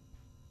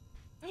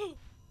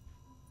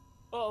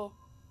 Oh.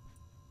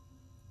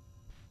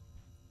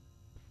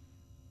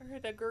 I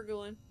heard that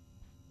gurgling.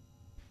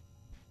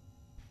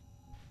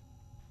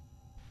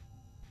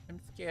 I'm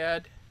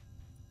scared.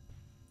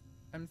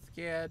 I'm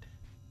scared.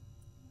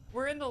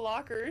 We're in the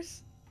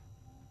lockers.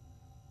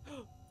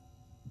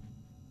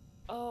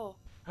 Oh.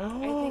 I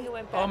think it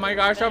went back Oh my to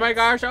the gosh, oh my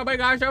vents. gosh, oh my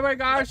gosh, oh my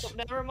gosh.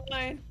 Never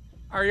mind.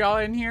 Are y'all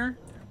in here?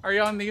 Are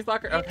y'all in these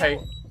lockers? Okay,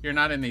 you're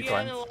not in these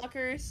Yeah, in ones. the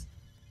lockers.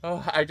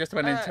 Oh, I just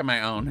went into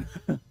my own.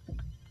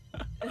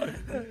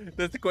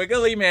 The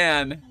squiggly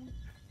man.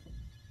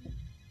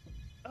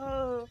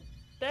 Oh,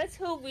 that's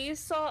who we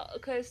saw.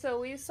 Okay, so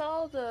we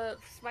saw the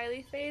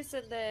smiley face,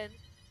 and then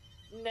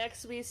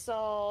next we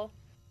saw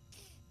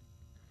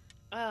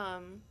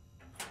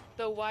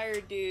the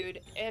wire dude,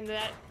 and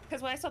that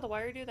because when I saw the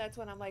wire dude, that's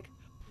when I'm like,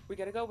 we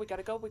gotta go, we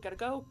gotta go, we gotta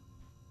go.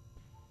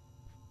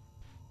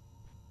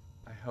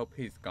 I hope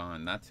he's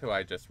gone. That's who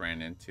I just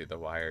ran into, the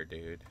wire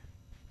dude.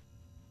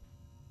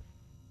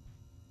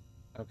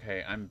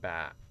 Okay, I'm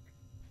back.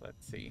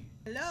 Let's see.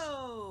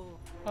 Hello.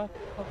 Oh,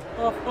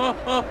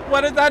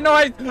 what is that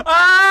noise?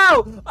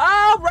 Oh!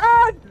 Oh,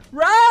 run!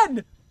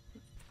 Run!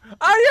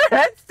 Oh, your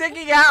head's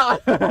sticking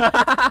out!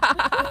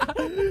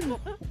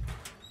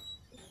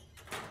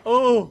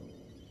 Oh!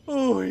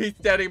 Oh, he's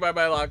standing by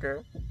my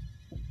locker.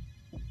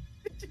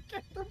 Did you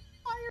get the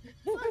fire?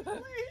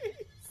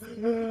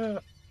 Please.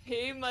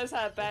 He must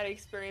have bad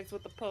experience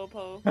with the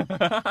popo.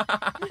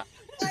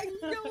 I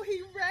know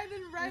he ran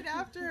and right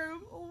after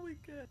him. Oh my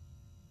god.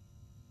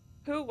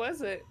 Who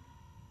was it?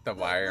 The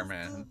wire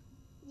man.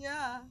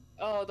 Yeah.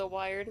 Oh, the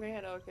wired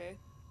man. Okay,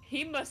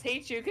 he must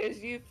hate you because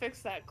you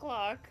fixed that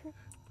clock.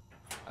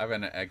 I'm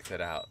gonna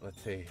exit out.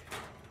 Let's see.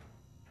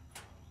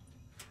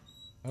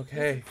 Is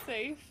Okay. it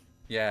safe?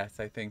 Yes,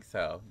 I think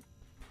so.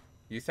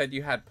 You said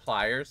you had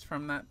pliers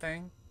from that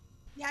thing?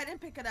 Yeah, I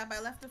didn't pick it up. I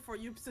left it for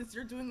you since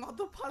you're doing all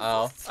the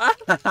Oh. puzzles.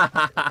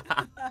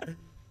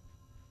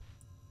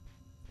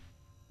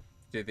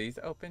 Do these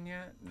open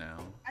yet? No.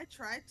 I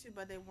tried to,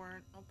 but they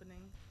weren't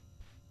opening.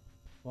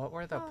 What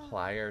were the Oh.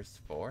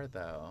 pliers for,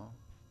 though?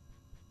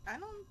 I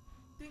don't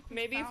think we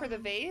Maybe for the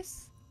found-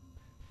 vase?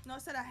 No,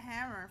 it said a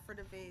hammer for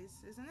the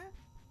vase, isn't it?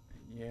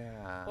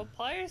 Yeah. Well,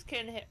 pliers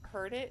can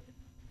hurt it,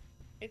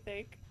 I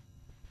think.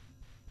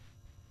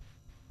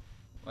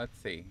 Let's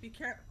see. Be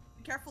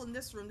careful in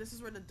this room. This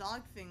is where the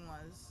dog thing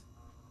was.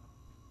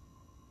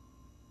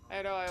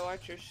 I know, I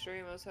watched your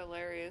stream, it was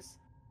hilarious.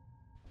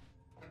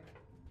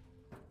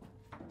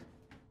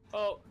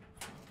 Oh,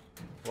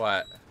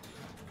 What?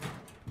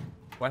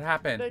 What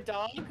happened? the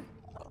dog?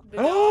 The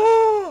dog?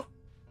 Oh!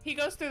 He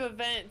goes through the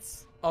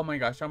vents. Oh my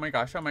gosh, oh my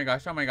gosh, oh my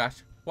gosh, oh my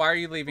gosh. Why are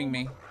you leaving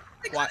me? Oh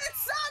my What? god, it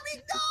saw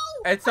me!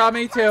 No! It saw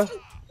me too.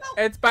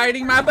 No! It's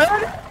biting my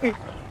booty!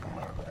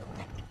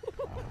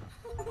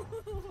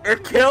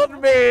 It killed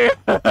me!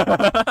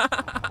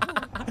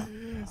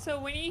 So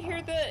when you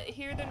hear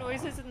the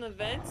noises in the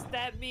vents,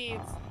 that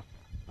means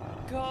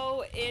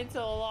go into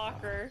a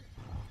locker.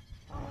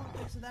 Oh,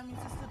 okay, so that means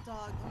it's the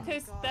dog. Oh my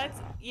Cause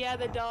god.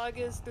 the dog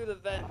is through the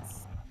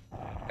vents.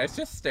 It's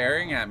just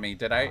staring at me.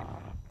 Did I?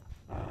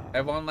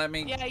 It won't let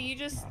me. Yeah, you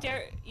just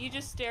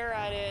stare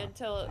at it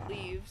until it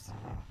leaves.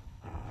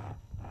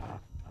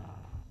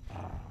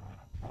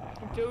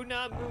 Do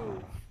not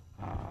move.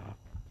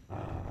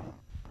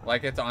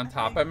 Like it's on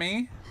top of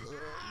me?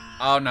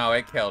 Oh no,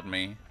 it killed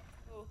me.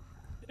 Oh,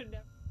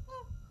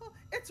 Oh,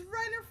 it's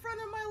right in front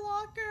of my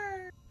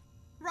locker.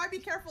 Ryan, be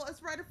careful.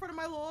 It's right in front of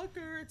my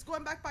locker. It's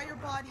going back by your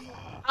body.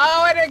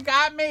 Oh, and it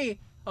got me!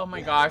 Oh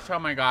my gosh, oh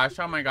my gosh,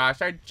 oh my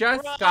gosh. I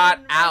just Run, got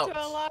run out.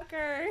 to a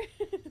locker.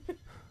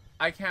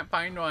 I can't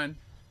find one.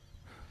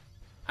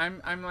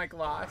 I'm like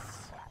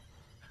lost.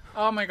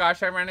 Oh my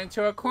gosh, I ran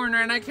into a corner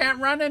and I can't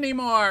run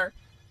anymore.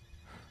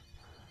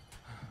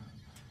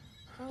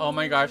 Oh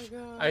my gosh,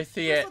 I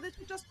see it. So did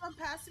you just run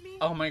past me?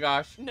 Oh my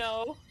gosh.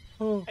 No,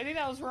 Oh, I think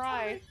that was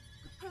Rye.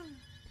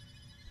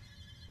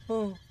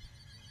 oh,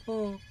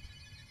 oh.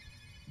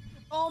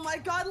 Oh my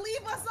god,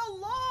 leave us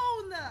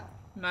alone!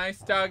 Nice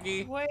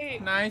doggy.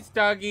 Wait. Nice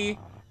doggy.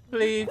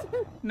 Please.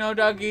 No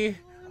doggy.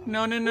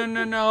 No, no, no,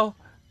 no, no.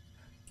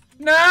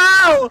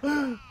 No!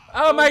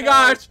 Oh my no.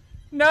 gosh.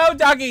 No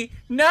doggy.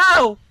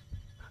 No!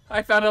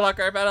 I found a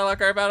locker. I found a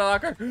locker. I found a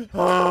locker.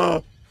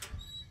 Oh,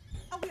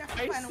 Oh, we have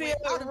to I find a see way it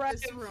out of right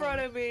this in room.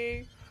 front of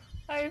me.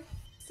 I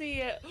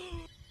see it.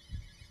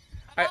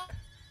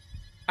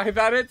 I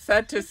thought it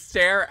said to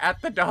stare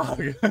at the dog.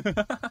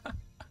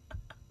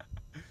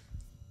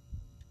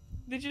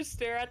 Did you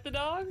stare at the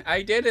dog?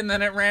 I did, and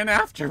then it ran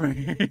after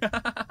me.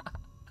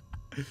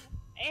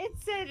 It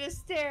said to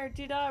stare,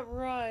 do not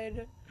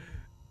run.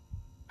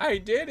 I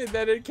did, and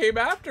then it came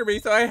after me,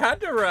 so I had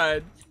to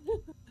run.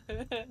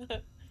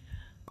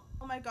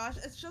 Oh my gosh,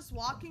 it's just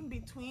walking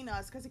between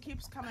us because it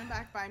keeps coming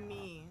back by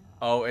me.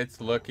 Oh, it's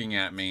looking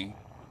at me.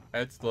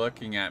 It's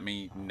looking at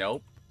me.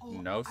 Nope. Oh,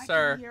 No, I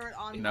sir. can hear it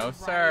on No, my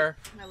sir.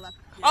 Right, my left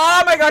ear.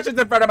 Oh my gosh, it's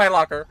in front of my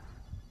locker.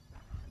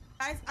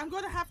 Guys, I'm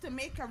going to have to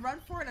make a run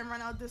for it and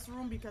run out this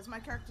room because my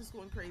character's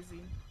going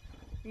crazy.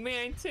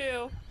 Mine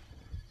too.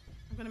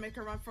 I'm going to make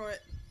a run for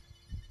it.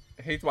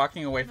 He's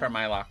walking away from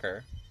my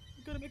locker.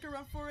 I'm going to make a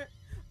run for it.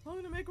 I'm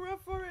going to make a run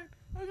for it.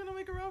 I'm going to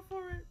make a run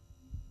for it.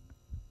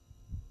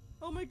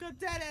 Oh my god,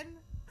 dead end.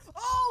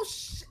 Oh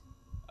shit.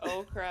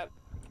 Oh crap.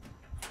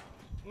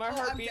 My I'm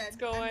heartbeat's dead.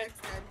 going. I'm next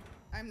dead.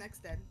 I'm next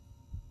dead.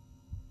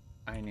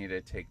 I need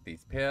to take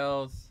these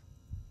pills.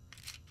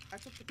 I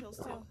took the pills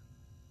too.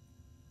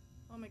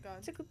 Oh my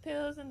god. Took the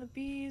pills and the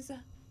bees.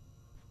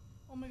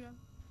 Oh my god.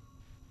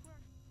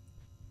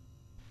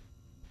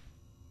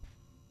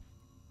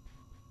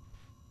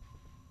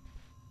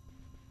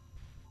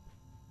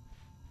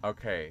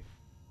 Okay.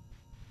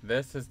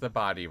 This is the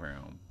body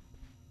room.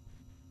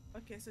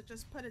 Okay, so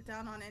just put it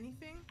down on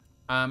anything.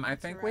 I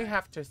think we right.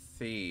 have to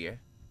see.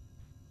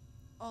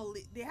 Oh,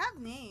 they have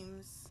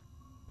names.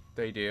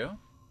 They do?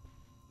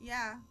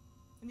 Yeah.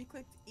 When you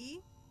clicked E.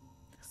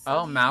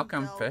 Oh, Celine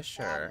Malcolm Del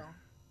Fisher. Prado.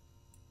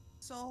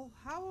 So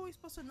how are we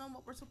supposed to know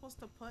what we're supposed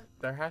to put?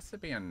 There has to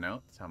be a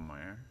note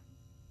somewhere.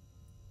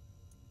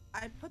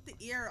 I put the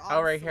ear on.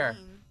 Oh, right here.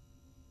 Celine.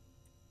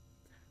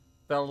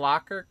 The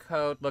locker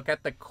code. Look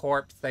at the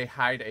corpse. They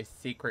hide a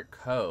secret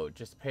code.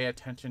 Just pay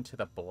attention to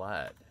the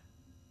blood.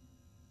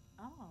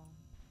 Oh.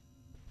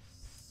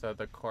 So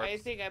the corpse. I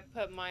think I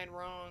put mine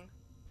wrong.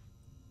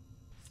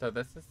 So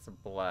this is the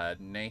blood.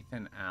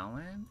 Nathan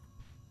Allen?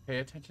 Pay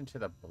attention to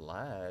the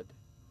blood.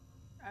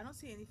 I don't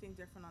see anything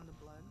different on the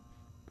blood.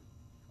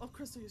 Oh,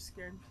 Crystal, you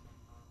scared me.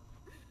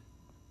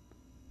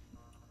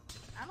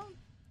 I don't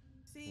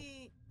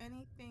see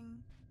anything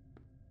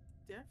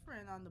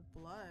different on the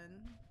blood.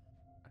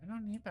 I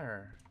don't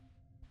either.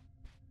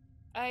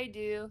 I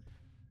do.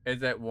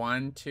 Is it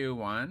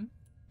 121?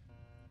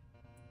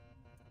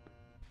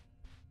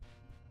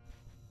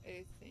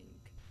 I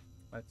think.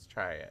 Let's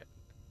try it.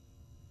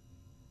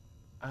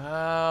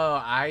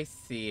 Oh, I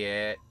see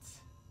it.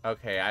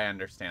 Okay, I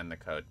understand the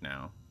code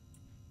now.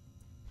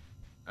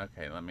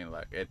 Okay, let me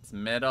look. It's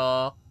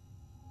middle,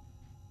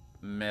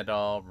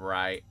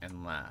 right,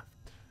 and left.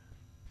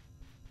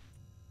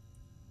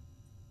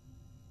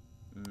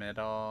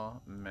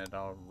 Middle,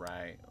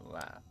 right,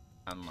 left.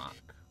 Unlock.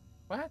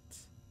 What?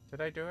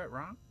 Did I do it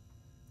wrong?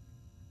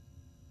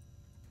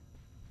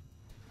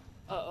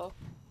 Uh-oh.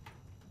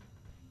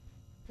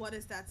 What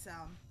is that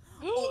sound?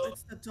 Oh,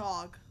 it's the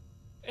dog.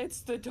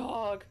 It's the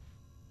dog.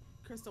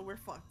 Crystal, we're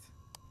fucked.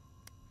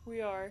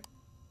 We are.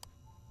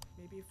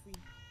 Maybe if we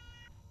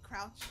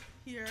crouch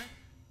here.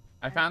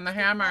 I found the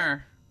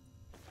hammer.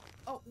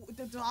 Oh,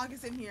 the dog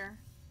is in here.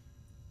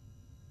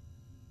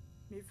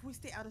 Maybe if we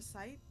stay out of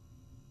sight.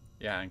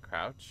 Yeah, and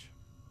crouch.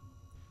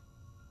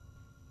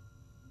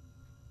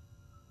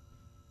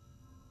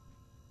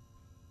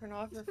 Turn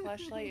off your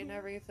flashlight and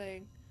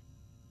everything.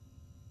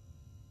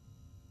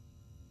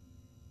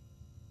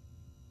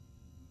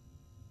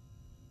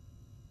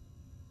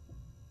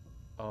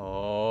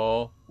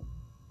 Oh.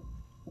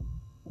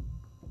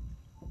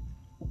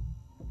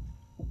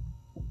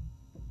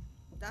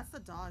 That's the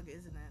dog,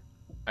 isn't it?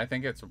 I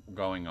think it's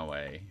going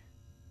away.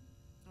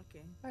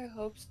 Okay. I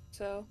hope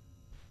so.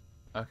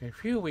 Okay,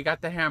 phew, we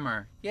got the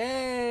hammer.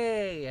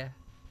 Yay!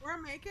 We're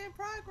making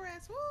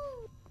progress.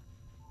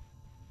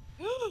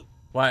 Woo!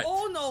 What?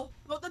 Oh no!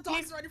 No, the dog's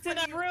He's right in in front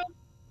that of you. room.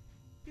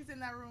 He's in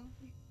that room.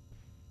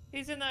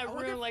 He's in that I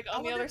wonder room, if- like I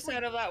on the wonder other if we-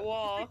 side of that If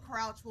wall. we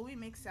crouch, will we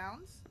make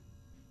sounds?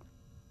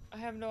 I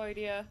have no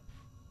idea.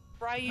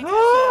 Right, you just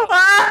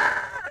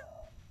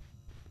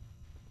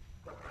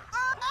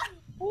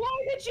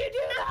Why did you do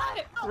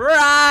that?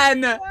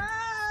 Run! Run,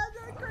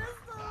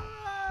 Crystal,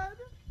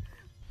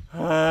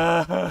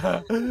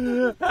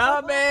 run!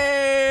 Help me!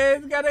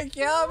 It's gonna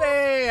kill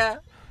me!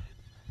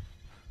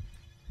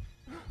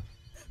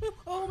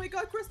 Oh my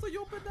god, Crystal,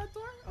 you opened that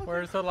door? Okay.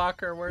 Where's the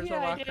locker? Where's Yeah,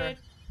 the I locker? did.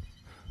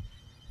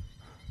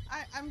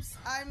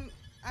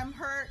 I'm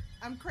hurt.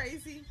 I'm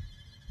crazy.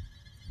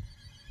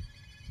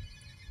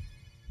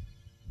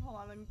 Hold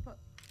on, let me put.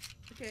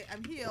 Okay,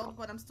 I'm healed,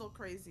 but I'm still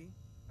crazy.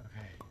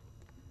 Okay.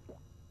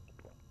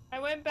 I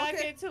went back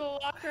Okay. into the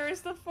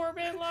lockers, the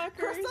 4-man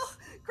lockers.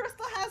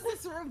 Crystal has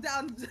this room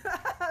down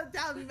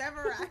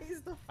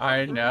memorized.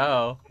 I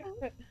know.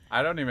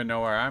 I don't even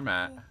know where I'm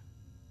at.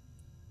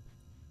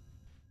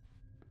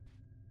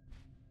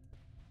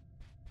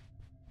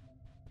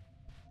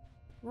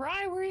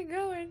 Rye, where are you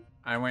going?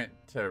 I went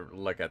to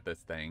look at this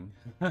thing.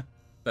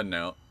 The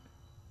note.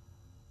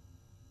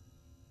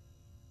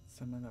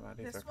 Some of the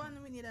bodies This are one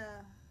we need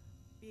a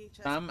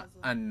VHS some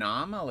puzzle.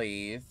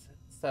 anomalies.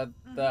 So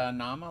the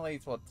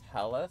anomalies will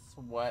tell us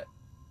what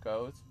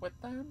goes with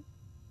them.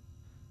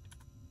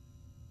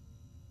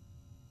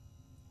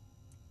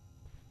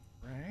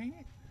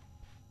 Right?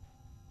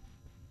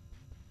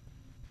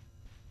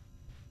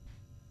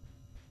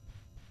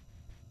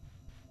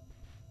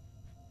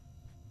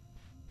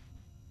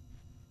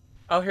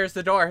 Oh, here's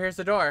the door. Here's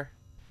the door.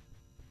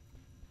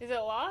 Is it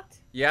locked?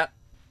 Yep.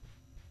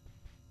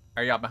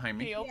 Are y'all behind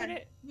Can me? you open Yeah,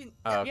 it?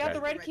 Oh, You have okay.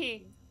 the red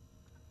key.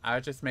 I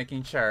was just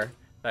making sure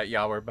that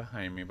y'all were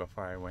behind me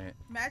before I went.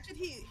 Imagine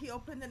he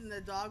opened it and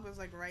the dog was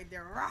like right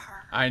there.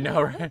 I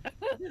know, right?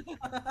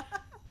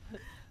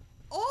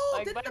 Oh,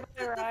 Like, did bye,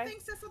 the Rye. thing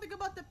say something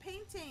about the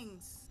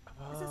paintings?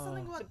 It says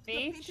something Oh. about The the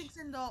beach? paintings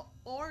in the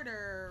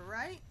order,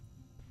 right?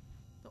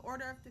 The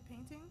order of the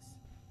paintings?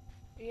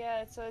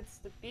 Yeah, so it's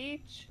the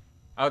beach.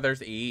 Oh,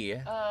 there's E.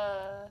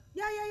 Yeah.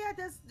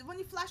 There's when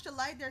you flash the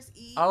light, there's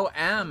E. Oh, So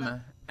M.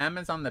 that- M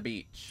is on the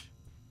beach.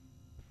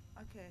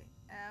 okay,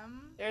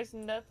 M. There's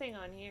nothing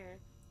on here.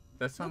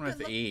 This one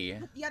was E.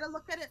 You gotta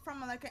look at it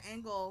from like an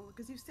angle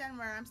because you stand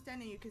where I'm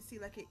standing, you can see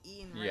like an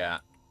E in red. Yeah.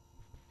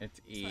 It's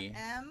So E.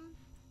 M,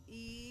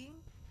 E.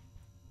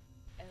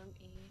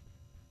 M-E.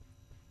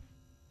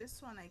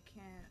 This one I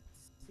can't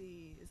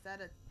see. Is that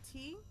a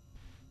T?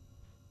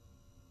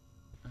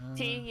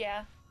 T,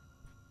 yeah.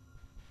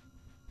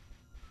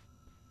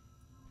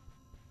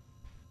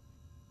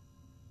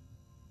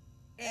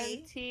 A.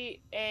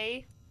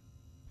 M-T-A.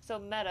 So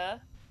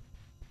meta.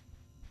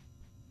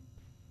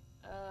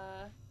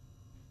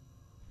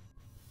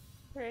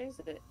 Where is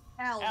it?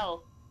 L.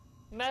 L.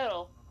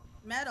 Metal.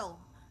 Metal.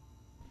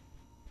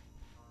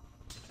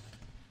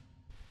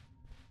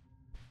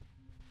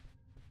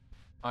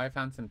 Oh, I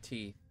found some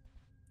teeth.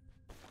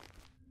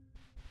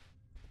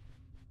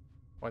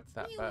 What's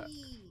that book?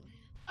 Wee-wee.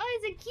 Oh,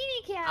 it's a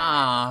kitty cat.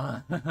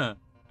 Ah.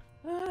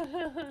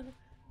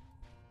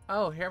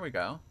 Oh, here we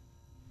go.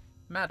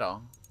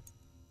 Metal.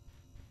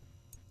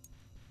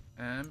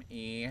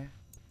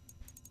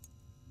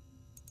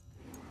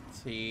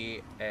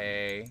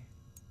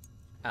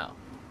 M-E-T-A-L.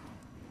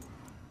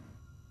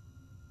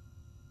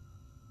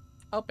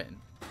 Open.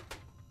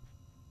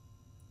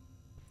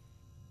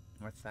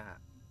 What's that?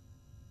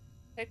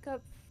 Pick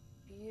up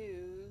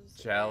fuse.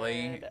 Jelly?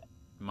 and-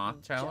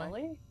 Moth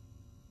jelly?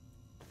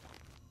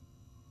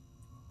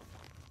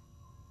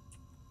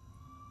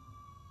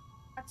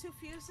 Got 2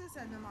 fuses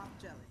and a moth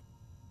jelly.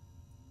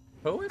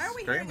 Who is Are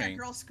we hearing a screaming?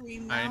 girl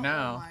scream now? I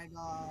know. Oh my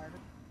god.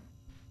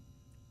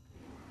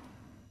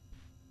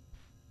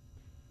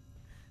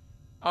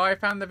 Oh, I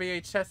found the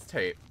VHS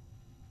tape.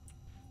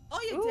 Oh,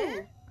 you Ooh.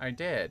 did? I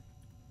did.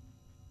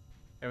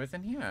 It was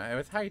in here. It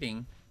was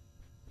hiding.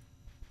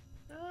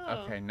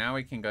 Oh. Okay, now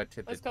we can go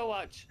to the... Let's go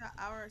watch.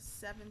 Hour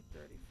 7:30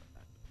 for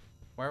that.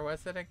 Where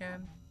was it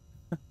again?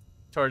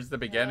 Towards the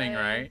beginning,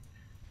 right?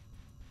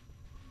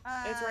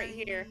 It's right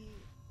here.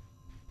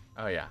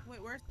 Oh, yeah.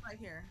 Wait, where's right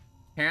here?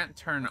 Can't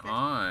turn Okay.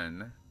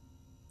 on.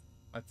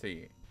 Let's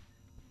see.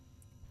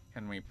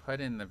 Can we put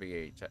in the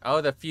VHS?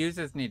 Oh, the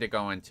fuses need to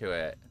go into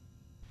it.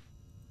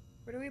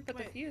 Where do we put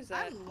Wait, the fuse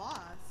at? I'm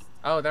lost.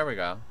 Oh, there we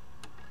go.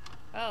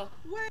 Oh.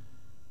 Where?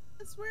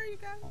 That's where you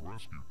guys? A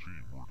rescue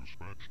team were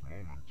dispatched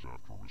moments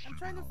after receiving I'm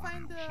trying to a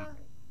find radio the. signal.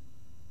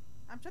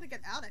 I'm trying to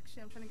get out.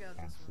 Actually, I'm trying to get out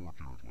this one.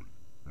 Unfortunately,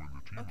 when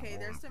the team Okay,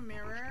 there's arrived the at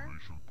mirror.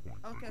 destination point,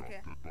 Okay, they okay.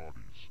 got dead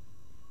bodies.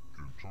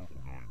 In total,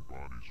 9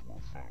 bodies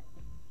were found.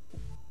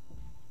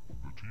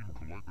 The team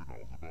collected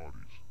all the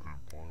bodies and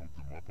piled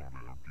them up on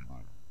an empty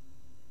room.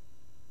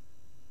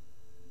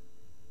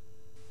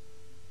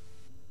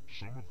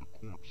 Some of the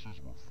corpses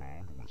were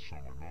found with some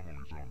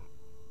anomalies on it.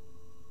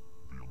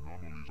 The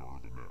anomalies are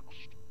the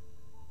next.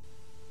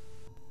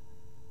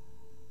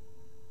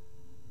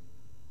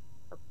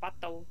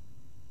 Pato.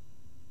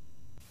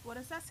 What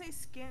does that say?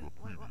 Skin.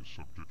 The Wait, what? previous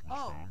subject was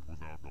Oh. found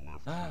without the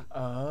left foot.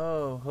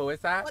 Oh, who is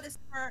that? What is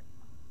her?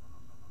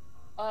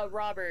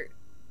 Robert.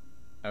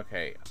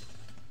 Okay.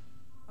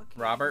 Okay.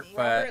 Robert Nathan.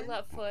 Foot. Robert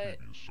left The foot.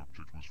 previous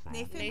subject was found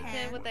Nathan without Nathan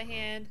hand. with the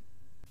hand.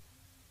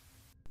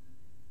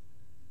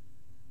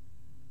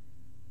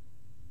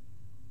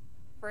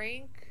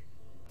 Frank.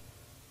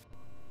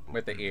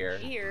 With the ear.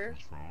 Ear.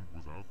 Was found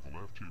without the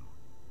left ear.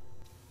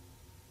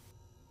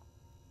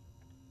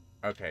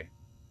 Okay.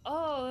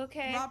 Oh,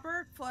 okay.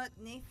 Robert Foot,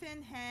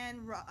 Nathan Hand,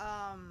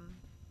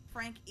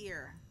 Frank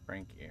Ear.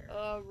 Frank ear.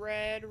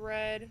 Red.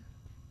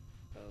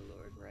 Oh,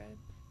 Lord, red.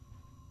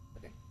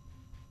 Okay.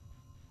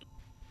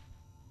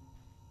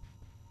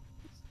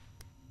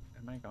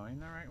 Am I going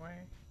the right way?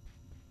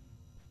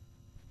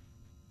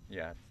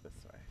 Yeah, it's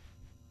this way.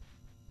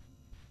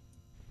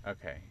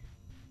 Okay.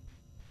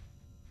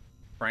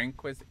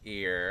 Frank was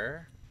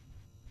ear.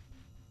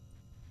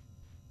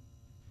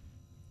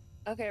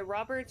 Okay,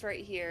 Robert's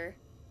right here.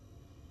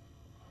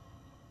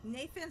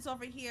 Nathan's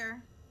over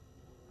here.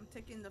 I'm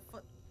taking the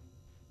foot.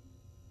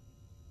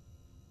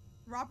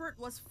 Robert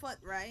was foot,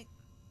 right?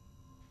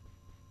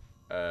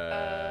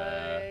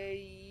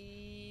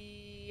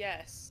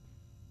 Yes.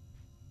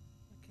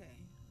 Okay.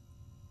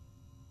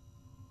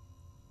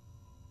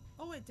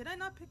 Oh wait, did I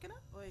not pick it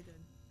up? Oh, I did.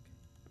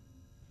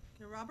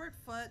 Okay, Robert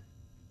Foot,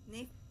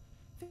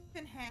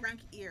 Nathan Hand, Frank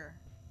Ear.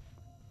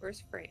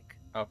 Where's Frank?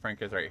 Oh,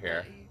 Frank is right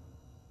here.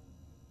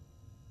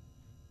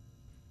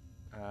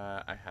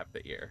 Uh, I have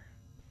the ear.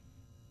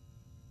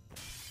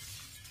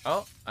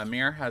 Oh, a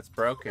mirror has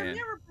broken. The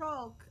mirror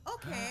broke.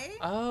 Okay.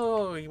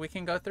 Oh, we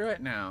can go through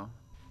it now.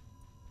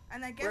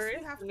 And I guess Where we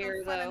is have the to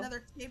mirror, find though?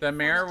 another tape. The for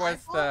mirror was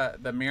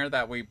iPhone? the mirror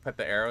that we put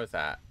the arrows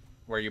at,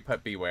 where you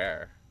put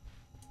beware.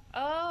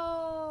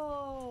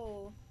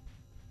 Oh.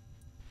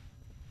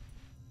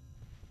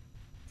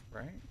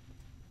 Right?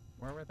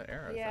 Where were the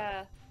arrows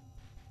Yeah.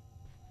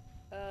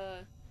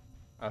 at?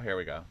 Oh, here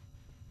we go.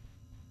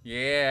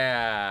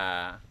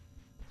 Yeah.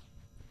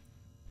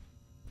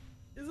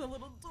 It's a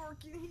little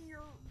dark in here.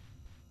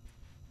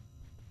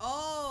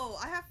 Oh,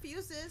 I have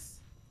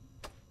fuses.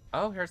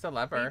 Oh, here's a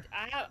lever.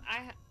 I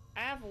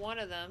have one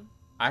of them.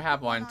 I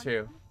have one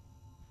too.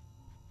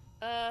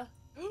 Uh.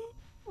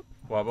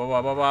 Whoa, whoa,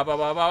 whoa, whoa, whoa, whoa,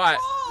 whoa, whoa.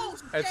 Oh,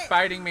 It's shit.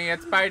 biting me,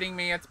 it's biting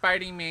me, it's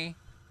biting me.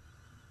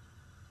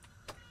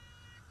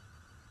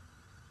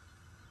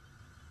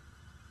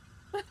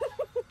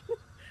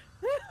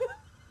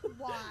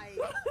 Why?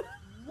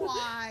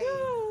 Why?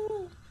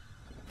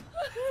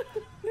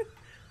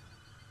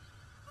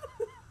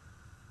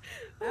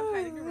 I'm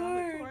hiding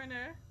around the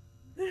corner.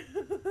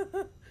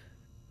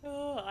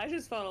 Oh, I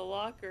just found a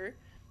locker.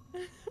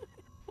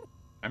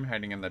 I'm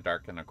hiding in the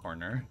dark in a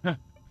corner. Oh,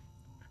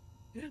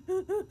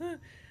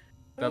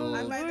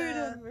 I'm by Lord the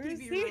have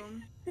TV mercy.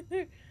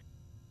 room.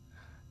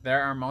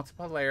 There are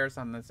multiple layers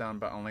on the zone,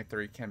 but only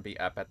 3 can be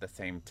up at the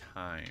same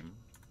time.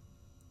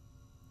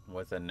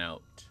 Was a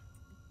note.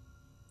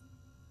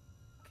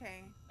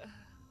 Okay.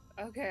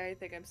 Okay, I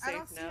think I'm safe I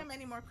don't see now. him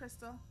anymore,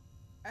 Crystal.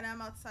 And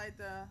I'm outside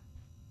the...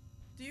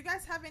 Do you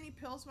guys have any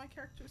pills? My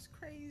character's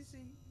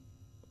crazy.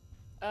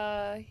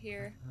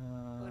 Here.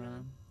 Hold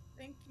on.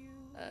 Thank you.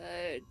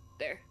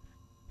 There.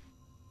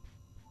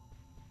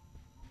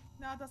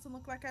 Now it doesn't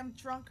look like I'm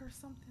drunk or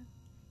something.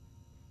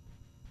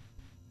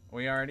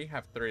 We already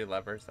have 3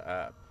 levers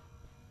up.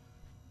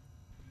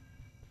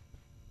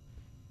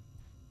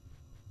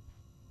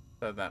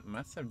 So that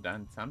must have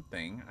done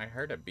something. I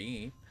heard a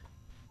beep.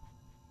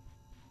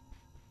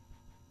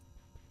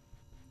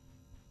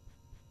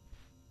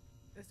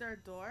 Is there a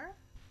door?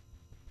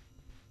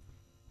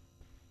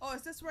 Oh,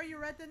 is this where you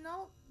read the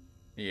note?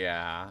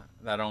 Yeah,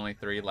 that only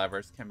 3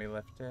 levers can be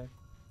lifted.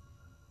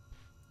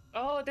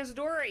 Oh, there's a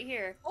door right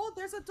here. Oh,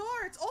 there's a door.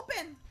 It's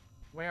open.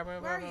 Where? Where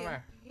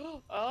are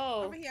you?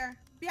 Oh. Over here.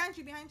 Behind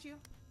you, behind you.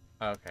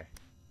 Okay.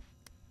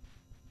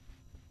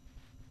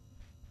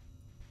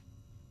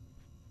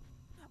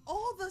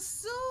 Oh, the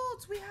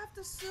suits. We have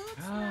the suits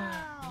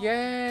now.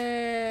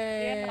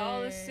 Yay! Yeah,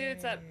 all the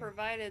suits that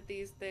provided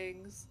these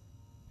things.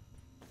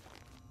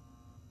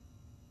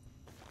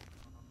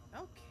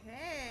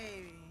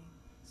 Okay.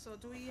 So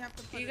do we have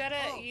to put You it... gotta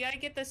Oh, you gotta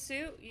get the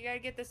suit. You gotta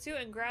get the suit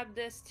and grab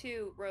this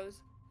too,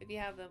 Rose, if you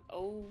have them.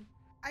 Oh.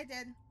 I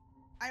did.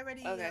 I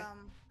already Okay.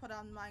 put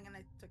on mine and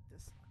I took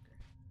this.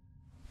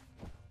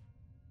 Okay.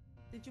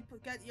 Did you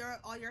get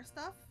all your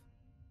stuff?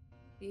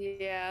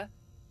 Yeah.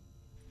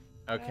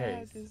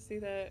 Okay. I can see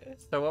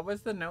that. So what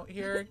was the note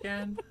here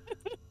again?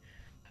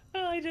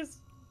 Oh, I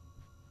just.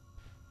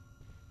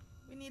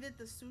 We needed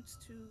the suits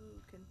to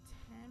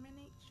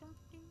contaminate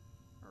something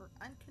or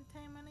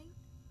uncontaminate.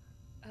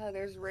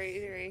 There's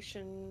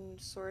radiation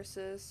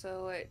sources,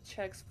 so it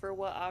checks for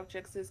what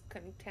objects is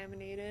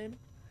contaminated.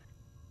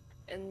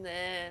 And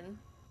then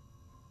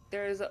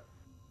there's a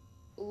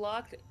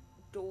locked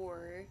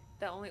door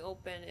that only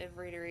open if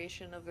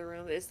radiation of the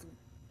room is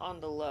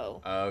on the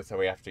low. Oh, so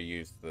we have to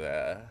use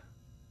the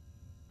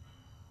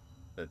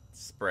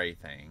spray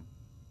thing.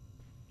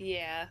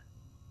 Yeah.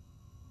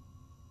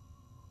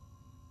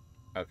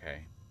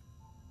 Okay.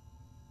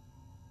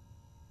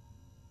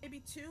 Maybe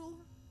 2.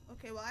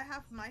 Okay, well I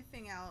have my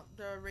thing out,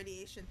 the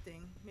radiation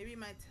thing. Maybe it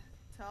might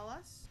tell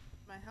us.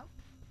 Might help.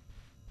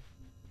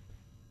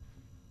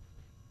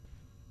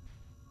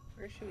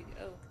 Where should we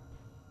go?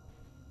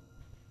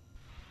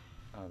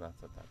 Oh,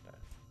 that's what that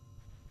does.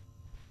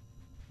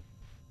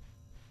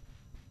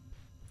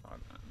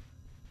 Hold on.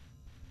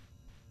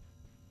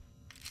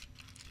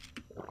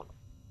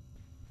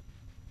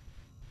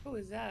 Who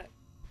is that?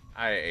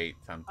 I ate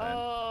something.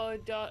 Oh,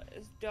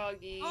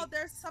 doggy. Oh,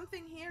 there's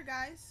something here,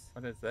 guys.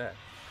 What is this?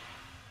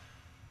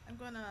 I'm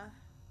gonna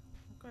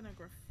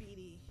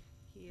graffiti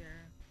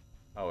here.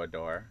 Oh, a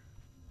door.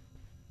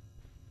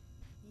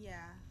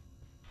 Yeah.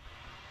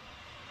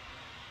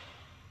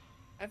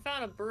 I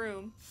found a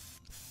broom.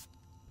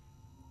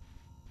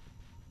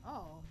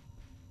 Oh.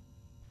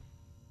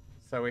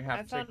 So we have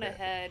I to found a get...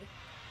 head.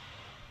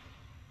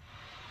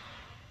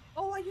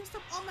 Oh, I used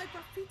up all my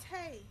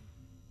graffiti.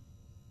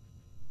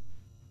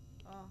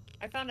 Oh.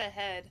 I found a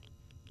head.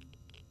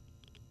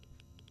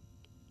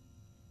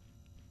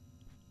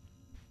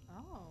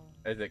 Oh.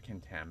 Is it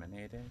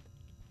contaminated?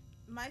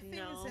 My thing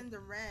No. is in the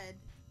red.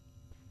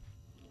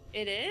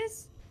 It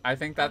is? I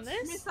think On that's.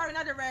 I mean, this? sorry,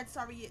 not the red.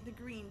 Sorry, the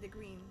green. The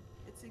green.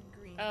 It's a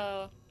green.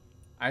 Oh.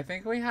 I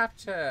think we have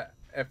to.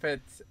 If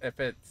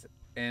it's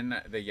in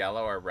the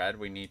yellow or red,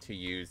 we need to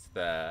use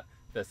the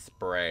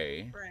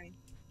spray. Right.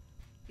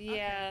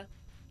 Yeah.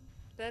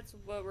 That's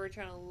what we're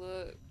trying to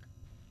look.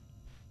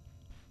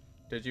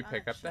 Did you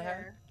pick up the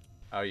head?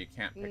 Oh, you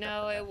can't pick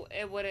No, up the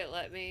head. it wouldn't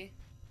let me.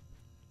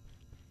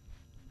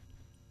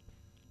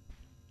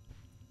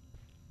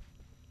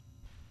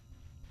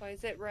 Why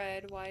is it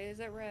red? Why is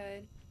it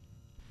red?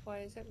 Why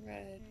is it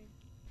red?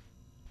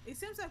 It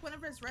seems like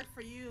whenever it's red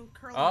for you,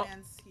 Curly Oh,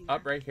 Man's here.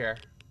 Up right here.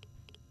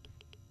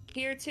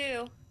 Here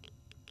too.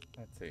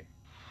 Let's see.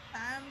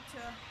 Time to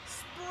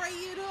spray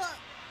it up.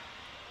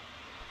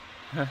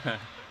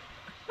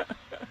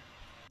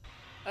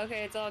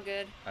 Okay, it's all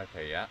good.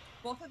 Okay, yeah.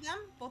 Both of them?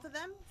 Both of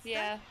them?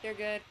 Yeah, they're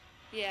good.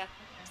 Yeah.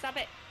 Okay. Stop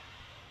it.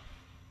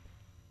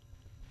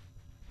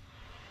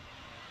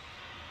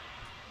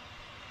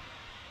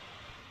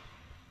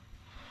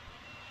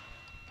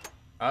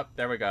 Up,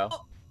 there we go.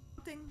 Oh,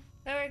 something.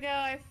 There we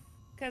go.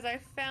 Because I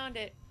found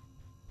it.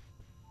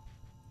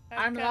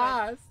 I'm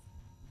got it. lost.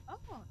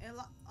 Oh, it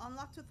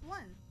unlocked with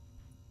one.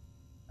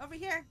 Over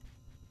here.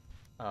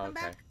 Oh, Come okay.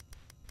 back.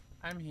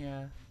 I'm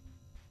here.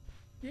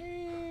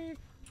 Yay!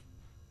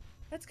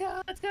 Let's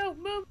go. Let's go.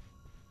 Move.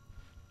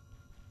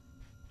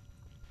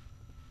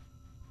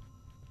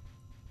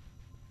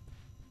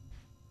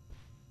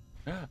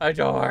 A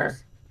door.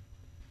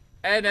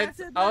 And That's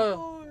it's it, oh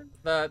door.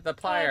 the Oh,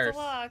 pliers. it's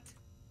locked.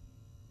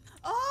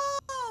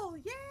 Oh,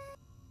 yay!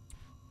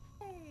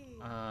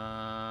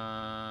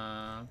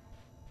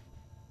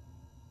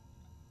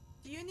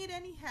 Do you need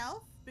any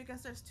help?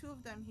 Because there's two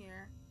of them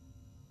here.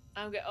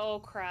 I'm good. Oh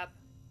crap.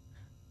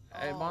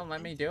 It won't let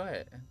and me do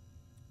it.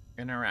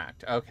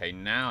 Interact. Okay,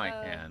 now I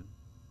can.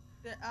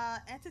 The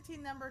entity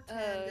number 10.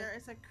 There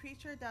is a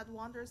creature that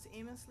wanders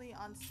aimlessly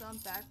on some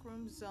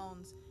backroom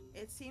zones.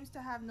 It seems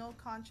to have no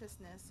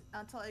consciousness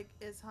until it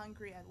is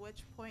hungry, at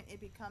which point it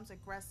becomes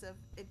aggressive.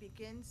 It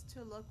begins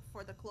to look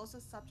for the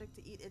closest subject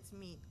to eat its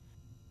meat.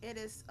 It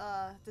is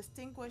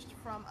distinguished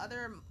from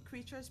other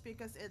creatures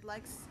because it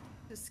likes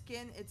to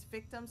skin its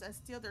victims and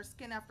steal their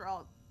skin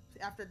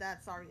after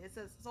that, sorry. It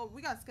says, so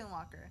we got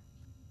Skinwalker.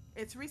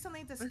 It's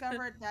recently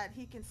discovered that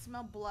he can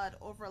smell blood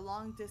over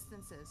long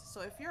distances. So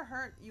if you're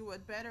hurt, you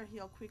would better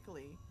heal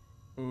quickly.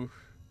 Oof.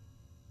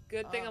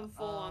 Good thing I'm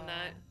full on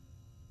that.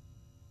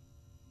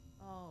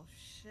 Oh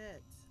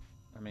shit.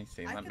 Let me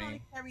see.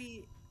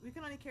 We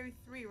can only carry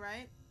 3,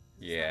 right?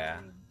 Yeah.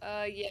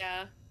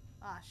 Yeah.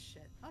 Ah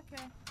shit.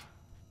 Okay.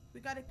 We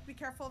gotta be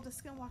careful of the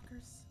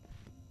skinwalkers.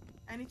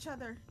 And each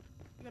other.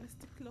 We gotta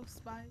stick close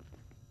by.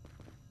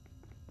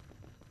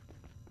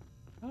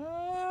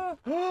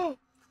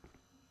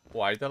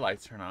 Why did the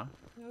lights turn off?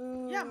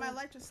 Yeah, my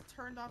light just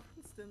turned off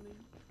instantly.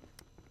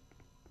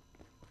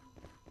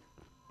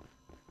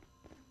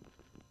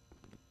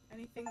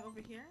 Anything over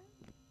here?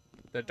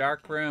 The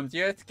dark rooms.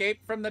 You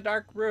escaped from the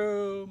dark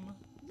room.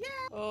 Yeah.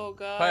 Oh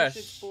gosh, Push.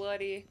 it's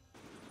bloody.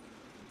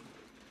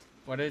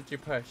 What did you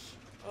push?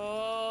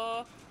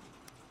 Oh.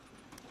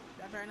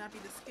 That better not be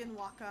the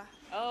skinwalker.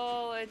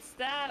 Oh, it's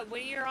that.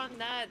 When you're on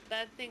that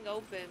thing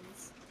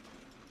opens.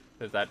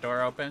 Does that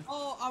door open?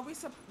 Oh, are we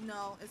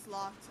no, it's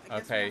locked. I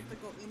guess Okay. we have to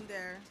go in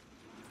there.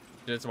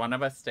 Does one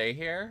of us stay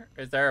here?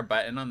 Is there a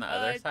button on the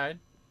other side?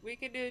 We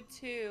could do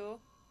 2.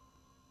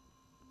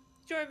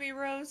 Join me,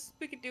 Rose.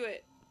 We could do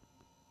it.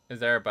 Is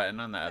there a button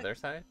on the other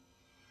side?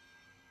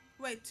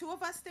 Wait, 2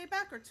 of us stay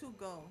back or 2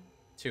 go?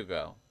 2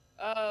 go.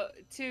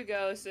 2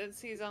 go since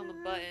he's on the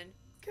button.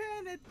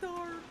 Can it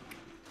door?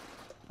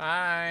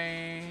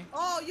 Bye.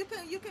 Oh, you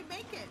can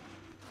make it.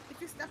 If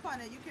you step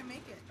on it, you can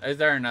make it. Is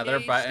there another Yeah,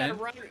 you just button?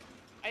 gotta run.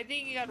 I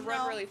think you gotta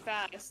run really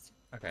fast.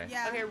 Okay.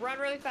 Yeah. Okay, run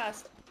really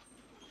fast.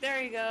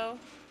 There you go.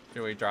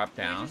 Do we drop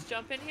Can we down? just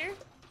jump in here?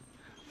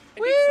 I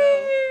Whee!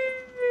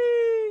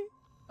 think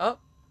Oh. so.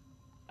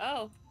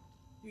 Oh.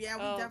 Yeah,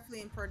 we Oh.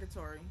 definitely in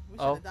purgatory. We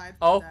should Oh. have died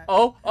Oh. for that.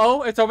 Oh.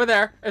 Oh. It's over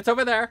there. It's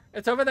over there.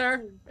 It's over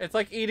there. It's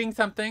like eating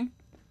something.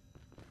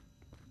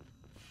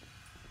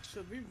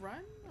 Should we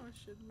run or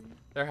should we?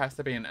 There has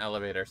to be an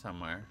elevator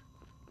somewhere.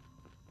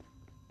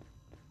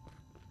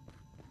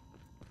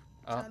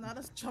 Oh. Not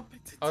us jump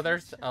into Oh,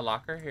 there's teacher. a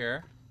locker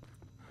here.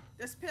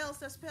 There's pills.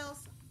 There's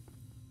pills.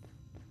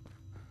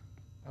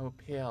 Oh,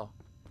 pill.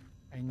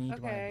 I need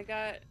Okay, I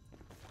got.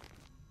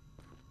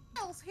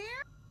 Pills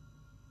here.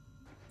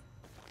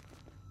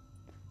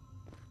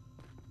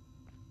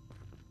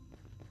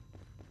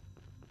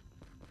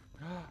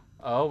 one.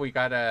 Oh, we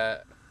got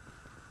a.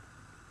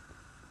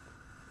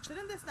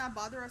 Shouldn't this not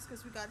bother us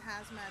because we got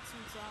hazmat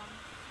suits on?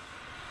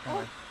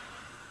 Oh.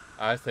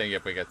 I was thinking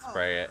if we could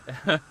spray it.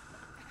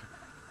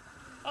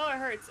 Oh, it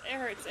hurts. It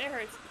hurts. It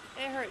hurts.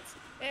 It hurts.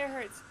 It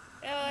hurts.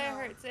 Oh, it No.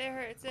 hurts. It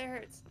hurts. It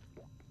hurts.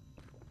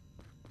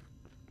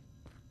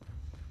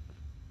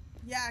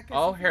 Yeah. 'cause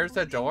Oh, if we're here's a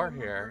bleeding, door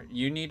remember- here.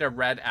 You need a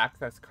red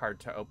access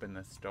card to open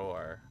this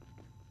door.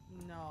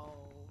 No.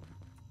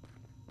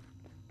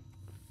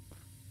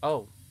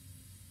 Oh.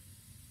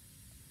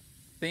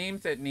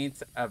 seems it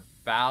needs a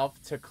valve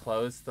to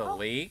close the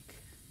leak.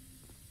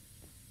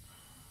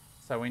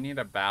 So we need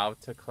a valve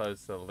to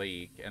close the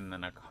leak and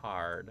then a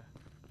card.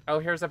 Oh,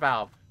 here's a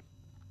valve.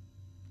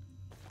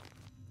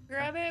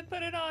 Grab it,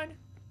 put it on.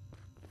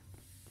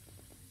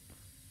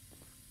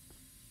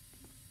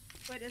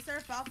 Wait, is there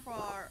a valve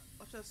for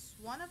just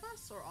one of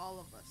us or all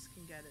of us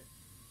can get it?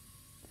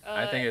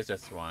 I think it's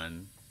just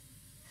one.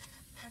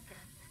 Okay.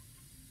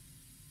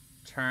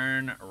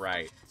 Turn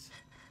right.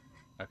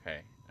 Okay,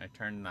 I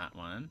turned that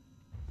one.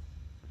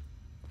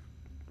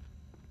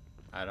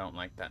 I don't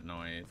like that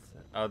noise.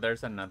 Oh,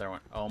 there's another one.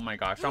 Oh my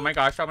gosh, oh my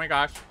gosh, oh my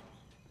gosh.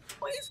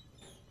 Please.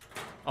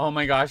 Oh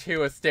my gosh, he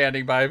was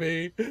standing by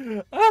me.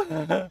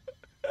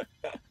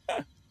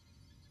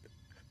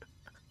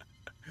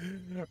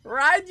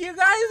 Run, you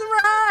guys,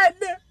 run!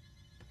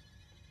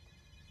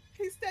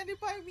 He's standing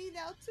by me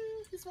now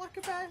too. He's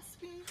walking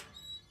past me.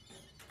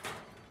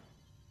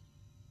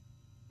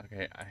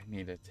 Okay, I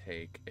need to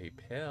take a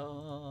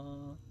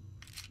pill.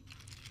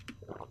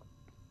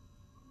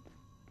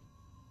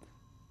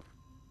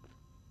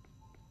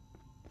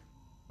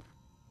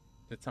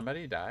 Did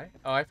somebody die?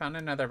 Oh, I found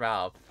another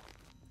valve.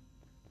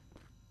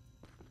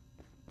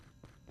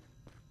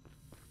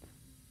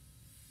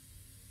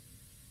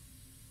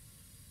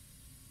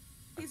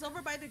 He's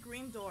over by the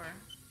green door.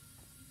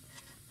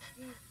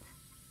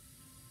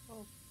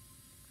 Oh,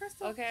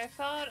 Crystal. Okay,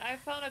 I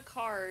found a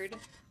card.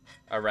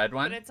 A red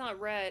one? But it's not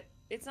red.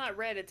 It's not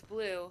red, it's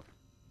blue.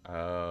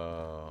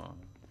 Oh.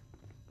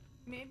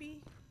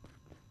 Maybe.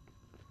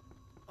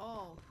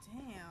 Oh,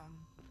 damn.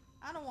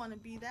 I don't want to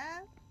be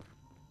that.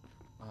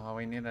 Oh,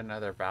 we need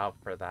another valve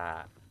for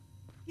that.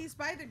 He's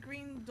by the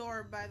green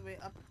door, by the way,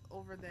 up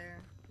over there.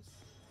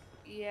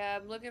 Yeah,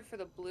 I'm looking for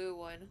the blue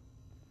one.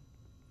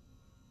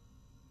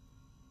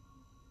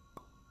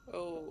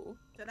 Oh.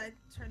 Did I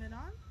turn it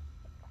on?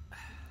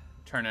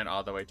 Turn it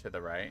all the way to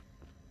the right.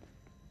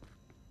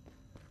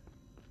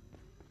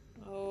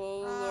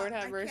 Oh, Lord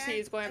have mercy,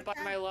 he's going by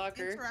my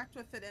locker. Interact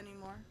with it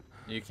anymore.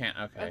 You can't,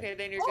 okay. Okay,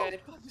 then you're good.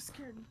 Oh, God, you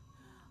scared me.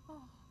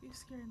 Oh, you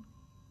scared me.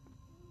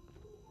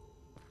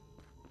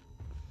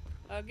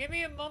 Give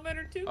me a moment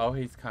or two. Oh,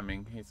 he's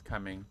coming, he's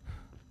coming.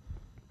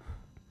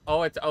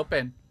 Oh, it's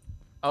open.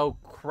 Oh,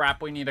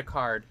 crap, we need a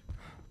card.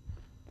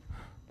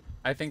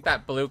 I think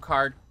that blue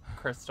card,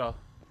 Crystal.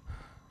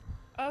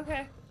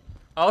 Okay.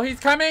 Oh, he's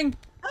coming!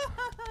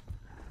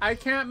 I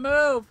can't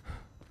move!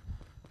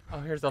 Oh,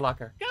 here's the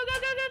locker. Go, go,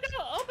 go, go,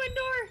 go! Open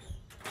door!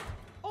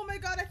 Oh my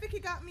God, I think he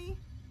got me.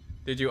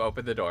 Did you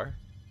open the door?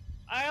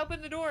 I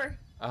opened the door.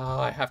 Oh,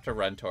 I have to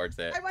run towards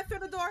it. I went through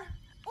the door.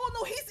 Oh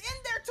no, he's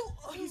in there too!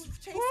 Oh, he's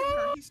chasing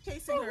her. He's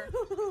chasing her.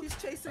 He's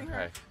chasing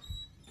her. Okay.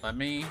 Let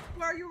me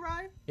Where are you,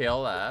 Ryan?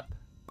 heal up.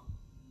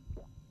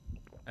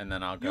 And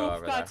then I'll go over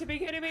You've there. got to be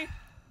kidding me.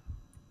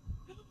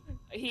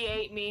 He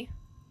ate me.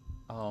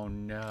 Oh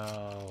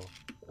no.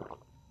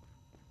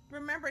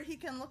 Remember, he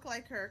can look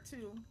like her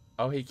too.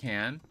 Oh, he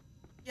can?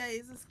 Yeah,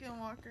 he's a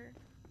skinwalker.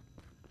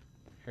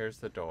 Here's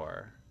the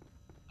door.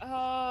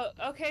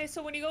 Okay,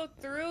 so when you go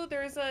through,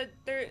 there's a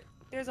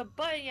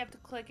button you have to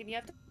click and you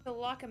have to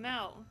lock him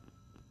out.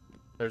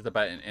 There's a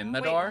button in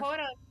the Wait, door? Hold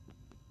up.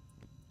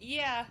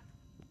 Yeah.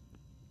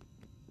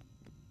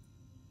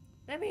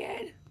 Let me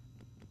in.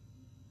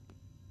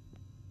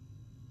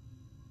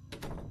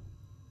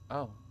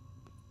 Oh.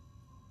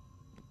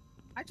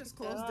 I just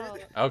closed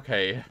it.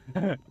 Okay.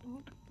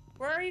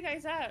 Where are you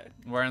guys at?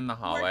 We're in the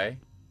hallway.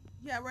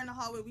 Yeah, we're in the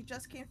hallway. We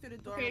just came through the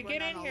door. Okay, We're get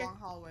going in down here. a long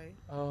hallway.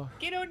 Oh.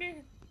 Get in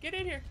here. Get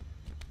in here.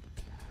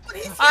 But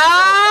he's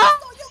Ah!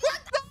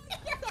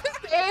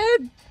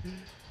 In!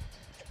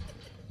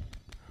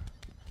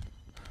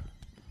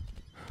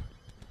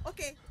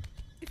 Okay,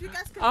 if you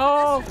guys can.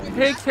 Oh, finish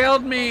he it,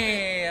 killed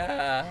me!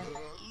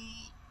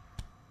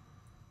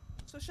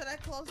 So should I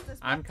close this?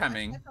 I'm back?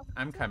 coming. Should I close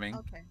I'm it? coming.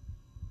 Okay.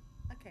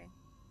 Okay.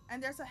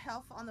 And there's a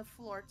health on the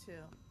floor too.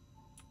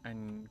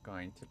 I'm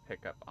going to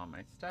pick up all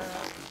my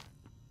stuff.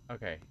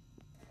 Okay.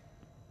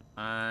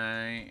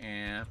 I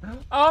am...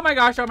 Oh my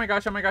gosh, oh my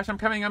gosh, oh my gosh, I'm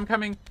coming, I'm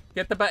coming.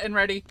 Get the button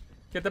ready.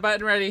 Get the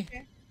button ready.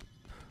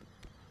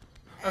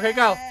 Okay,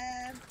 go.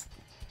 And...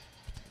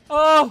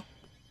 Oh!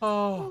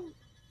 Oh.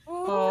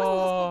 Crystal's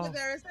Oh. over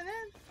there, isn't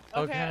it?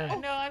 Okay. Okay.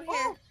 No, I'm here.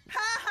 Oh,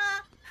 ha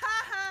ha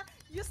ha ha!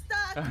 You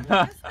stuck!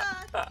 You're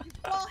stuck! You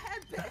bald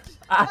head bitch!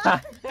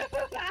 Bye!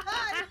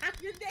 Bye!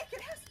 You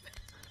naked ass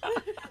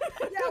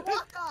bitch! Yeah,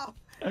 walk off!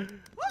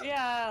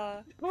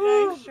 Yeah.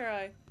 Woo. Nice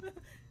try.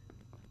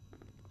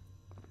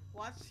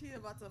 Watch, he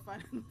about to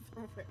find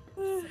another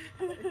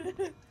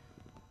way.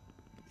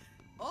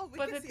 Oh, we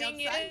But can the see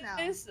thing outside now.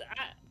 is,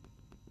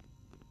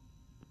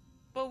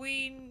 but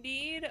we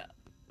need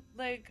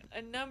like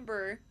a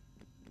number.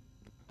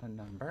 A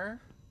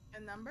number? A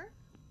number?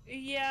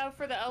 Yeah,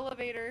 for the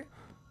elevator.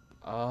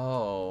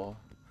 Oh.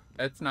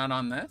 It's not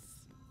on this?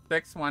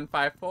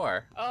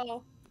 6154.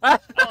 Oh. I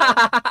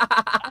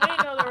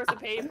didn't know there was a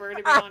paper, to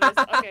be honest.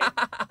 Okay.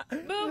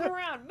 Move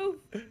around. Move.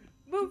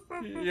 Move.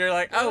 You're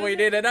like, oh, What we is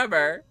need it? a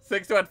number.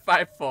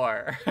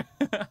 6154.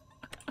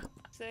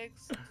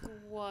 6,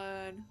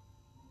 1.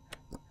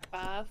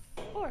 5,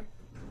 4.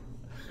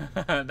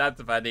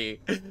 That's funny.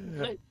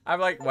 I'm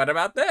like, what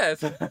about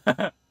this?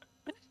 Oh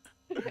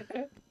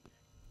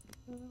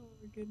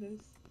my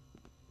goodness.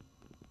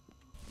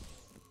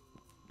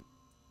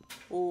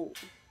 Oh.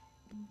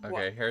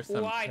 Okay, here's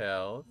some Why?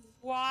 pills.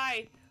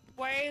 Why?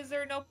 Why is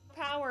there no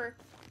power?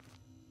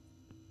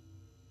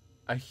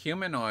 A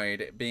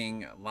humanoid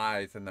being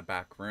lies in the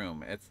back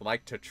room. It's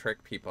like to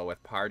trick people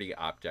with party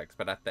objects,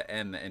 but at the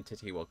end, the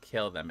entity will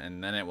kill them,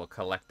 and then it will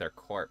collect their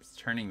corpse,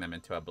 turning them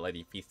into a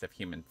bloody feast of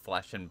human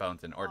flesh and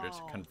bones in order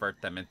to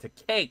convert them into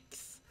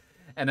cakes.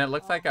 And it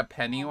looks like a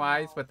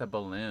Pennywise with a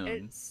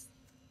balloon.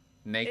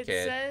 Naked.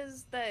 It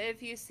says that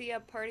if you see a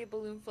party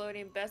balloon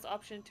floating, best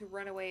option to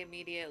run away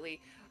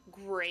immediately.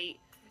 Great.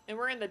 And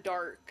we're in the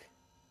dark.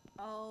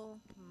 Oh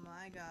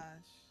my gosh.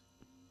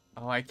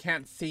 Oh, I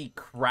can't see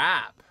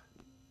crap.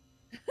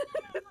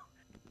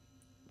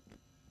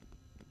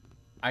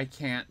 I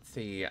can't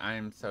see.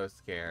 I'm so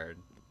scared.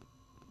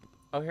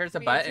 Oh, here's a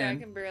button. I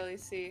can barely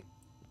see.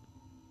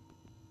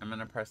 I'm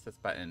gonna press this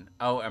button.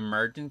 Oh,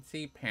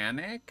 emergency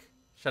panic?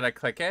 Should I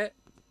click it?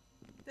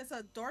 There's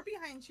a door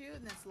behind you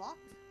and it's locked.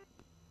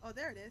 Oh,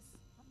 there it is.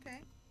 Okay.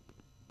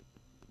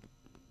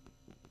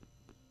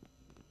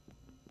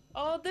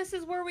 Oh, this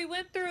is where we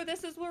went through.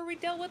 This is where we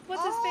dealt with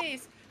what's his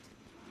face.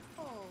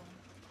 Oh.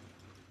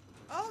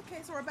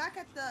 Okay, so we're back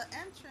at the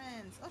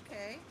entrance.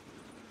 Okay.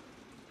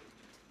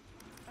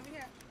 Over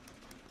here.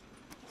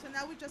 So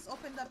now we just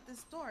opened up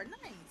this door.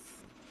 Nice.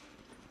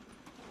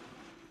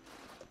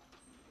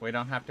 We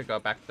don't have to go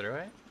back through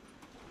it?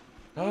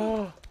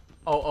 Oh,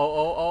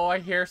 I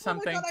hear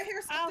something. Oh my god, I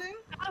hear something.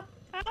 Ow,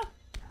 ow.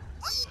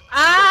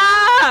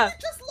 Ah! You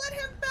just let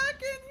him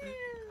back in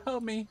here.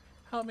 Help me,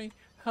 help me,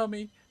 help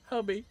me,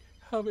 help me,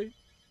 help me.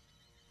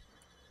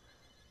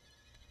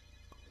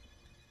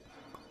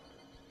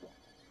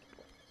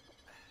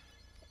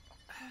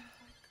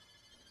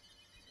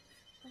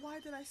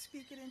 Why did I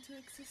speak it into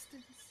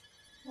existence?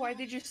 Why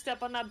did you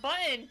step on that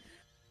button?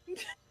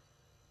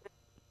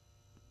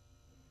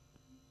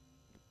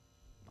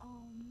 Oh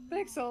no.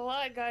 Thanks a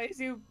lot, guys.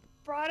 You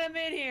brought him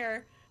in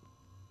here.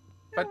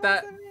 But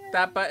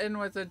that button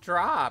was a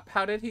drop.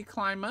 How did he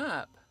climb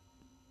up?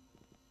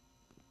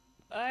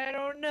 I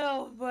don't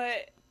know,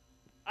 but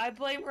I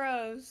blame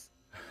Rose.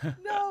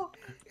 No,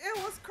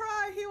 it was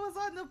Cry. He was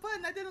on the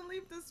button. I didn't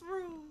leave this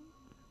room.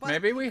 But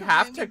Maybe we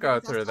have to go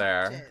through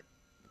there.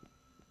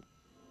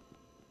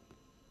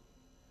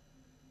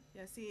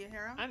 Yeah, see, you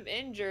hear him? I'm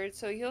injured,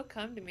 so he'll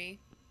come to me.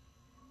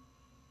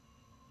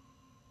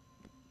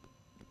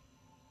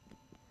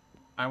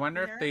 I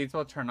wonder if these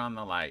will turn on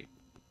the light.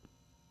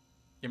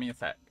 Give me a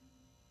sec.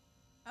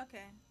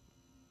 Okay.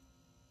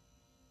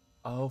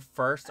 Oh,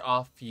 first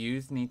all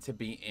fuse need to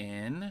be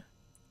in?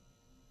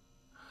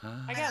 Huh?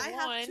 I got I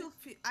one.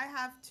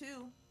 have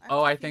two.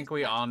 Oh, I think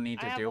we all need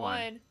to do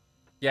one.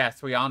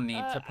 Yes, we all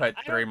need to put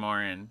 3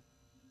 more in.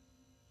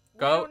 I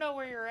don't know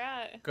where you're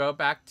at. Go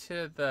back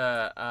to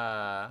the,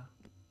 I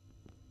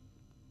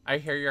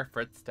hear your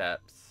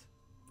footsteps.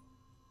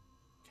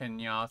 Can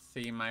y'all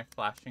see my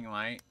flashing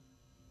light?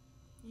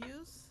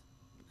 Use?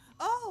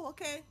 Oh,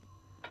 okay.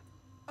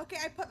 Okay,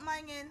 I put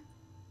mine in.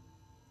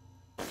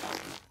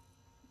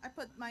 I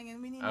put mine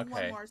in. We need one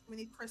more. So we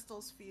need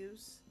Crystal's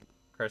fuse.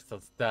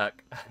 Crystal's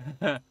stuck.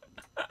 I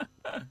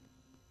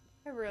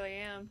really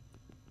am.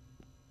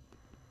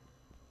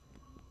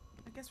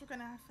 I guess I'm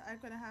gonna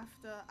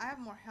have to. I have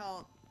more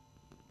help.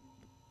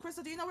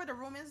 Crystal, do you know where the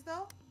room is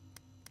though?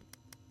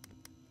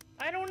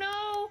 I don't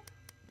know.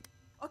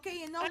 Okay,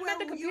 you know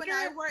where you and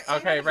I were.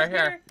 Okay, right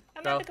here.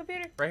 I'm at the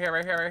computer. Right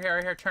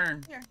here.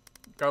 Turn. Here.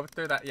 Go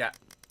through that. Yeah.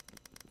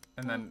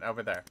 And then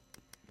over there.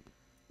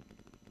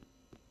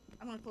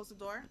 I'm gonna close the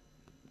door.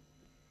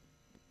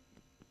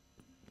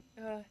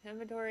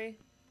 Inventory.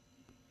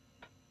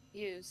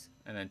 Use.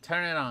 And then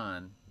turn it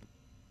on.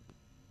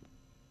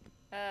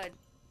 On.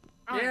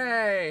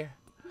 Yay!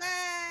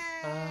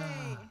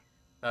 Yay!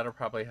 That'll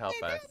probably help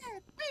us. We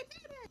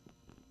did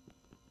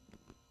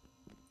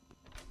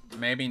it!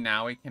 Maybe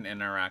now we can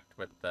interact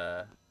with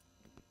the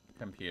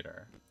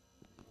computer.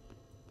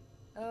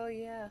 Oh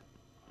yeah.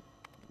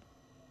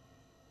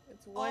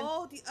 It's one.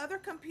 Oh, the other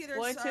computers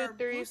One, two, are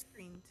three. blue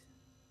screened.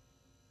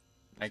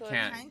 I So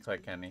can't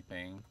click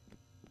anything.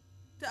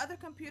 The other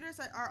computers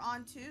are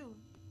on too.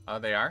 Oh,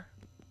 they are?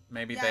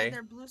 Maybe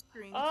they're blue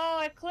screened. Oh,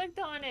 I clicked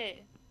on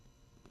it.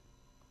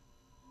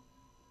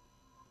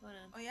 Hold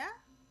on. Oh yeah?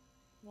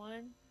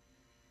 One.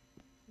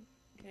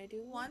 Can I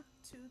do 1,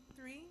 2,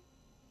 3,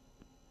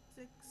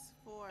 6,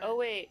 4. Oh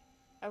wait.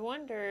 I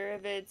wonder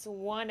if it's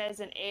 1 as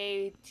an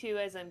A, 2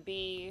 as in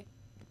B.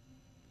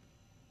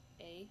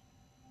 A.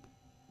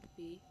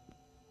 B.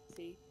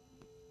 C.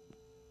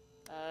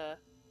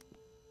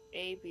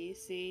 A, B,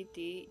 C,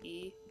 D,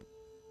 E.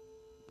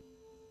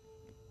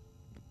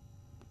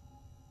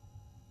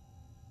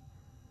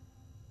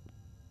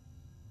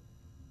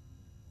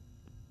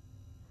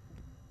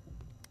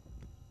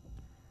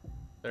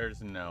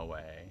 There's no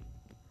way.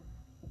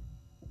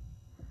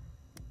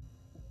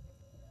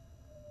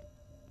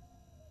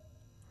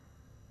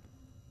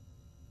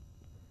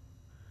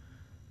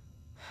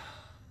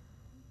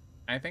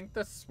 I think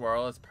the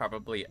swirl is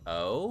probably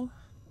O.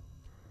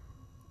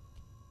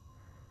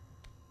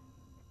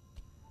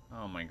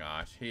 Oh my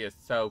gosh, he is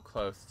so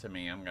close to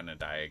me. I'm gonna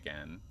die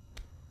again.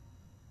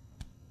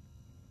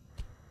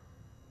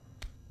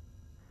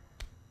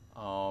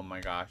 Oh my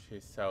gosh,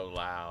 he's so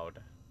loud.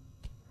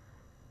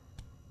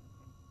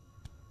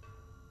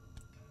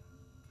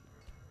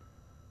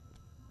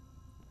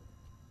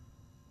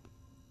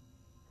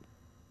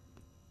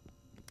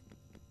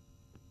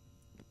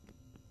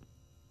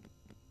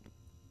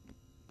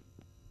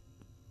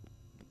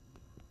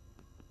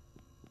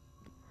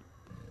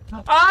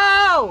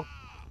 Oh!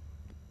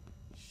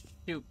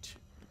 Shoot.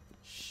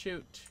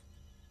 Shoot.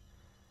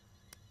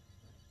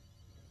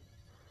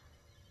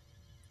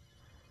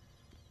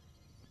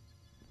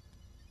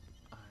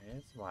 Eye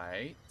is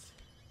white.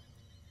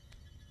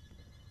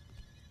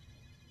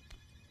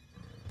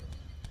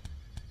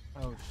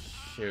 Oh,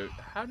 shoot.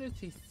 How does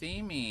he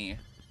see me?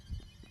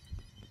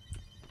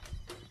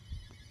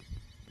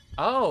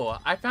 Oh,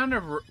 I found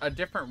a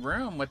different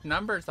room with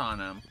numbers on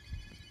them.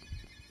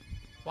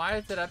 Why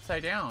is it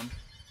upside down?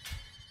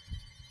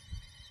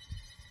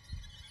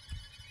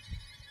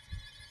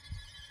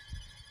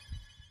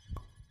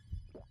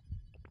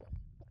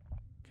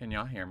 Can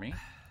y'all hear me?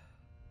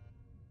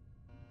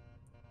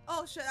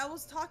 Oh shit, I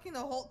was talking the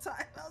whole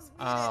time. I was muted.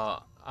 Oh,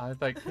 I was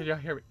like, can y'all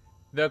hear me?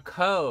 The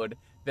code.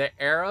 The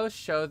arrows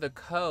show the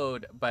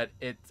code, but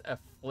it's a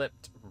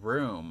flipped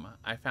room.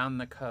 I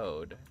found the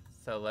code.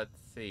 So let's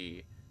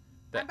see.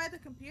 I'm by the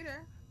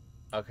computer.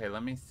 Okay,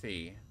 let me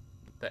see.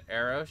 The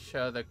arrows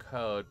show the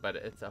code, but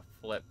it's a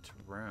flipped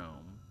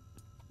room.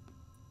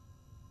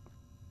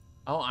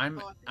 Oh,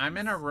 I'm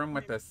in a room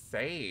with a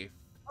safe.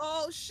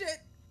 Oh shit!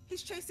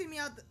 He's chasing me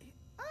out.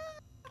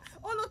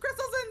 Oh no,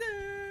 Crystal's in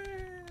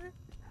there!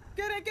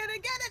 Get it, get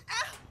it, get it!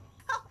 Ow!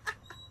 Ow, ow,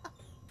 ow.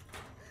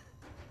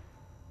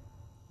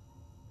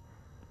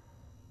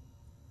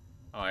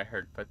 Oh, I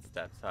heard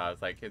footsteps, so I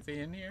was like, is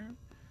he in here?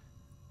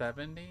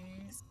 70?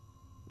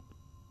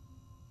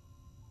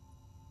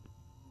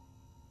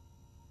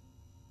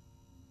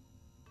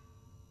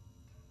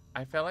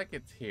 I feel like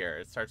it's here.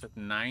 It starts with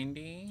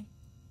 90,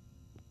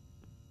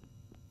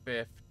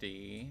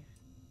 50,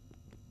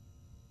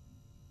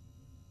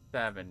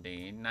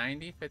 70,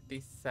 90,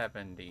 50,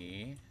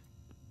 70,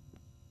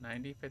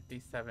 90, 50,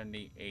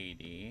 70,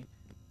 80,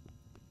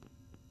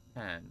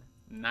 10,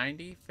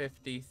 90,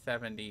 50,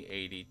 70,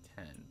 80,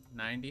 10,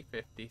 90,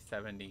 50,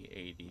 70,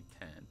 80,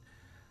 10,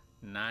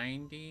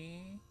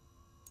 90,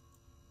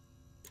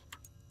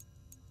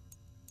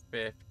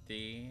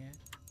 50,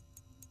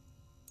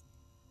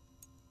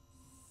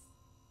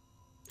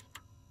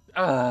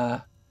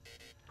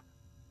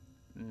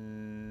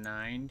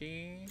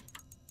 90,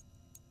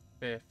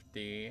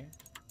 50,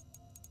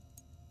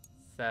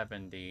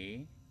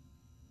 70,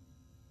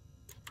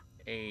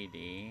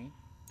 80,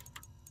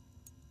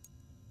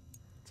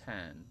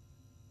 10.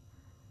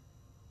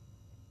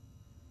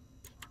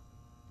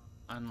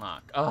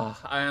 Unlock. Oh,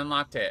 I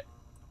unlocked it.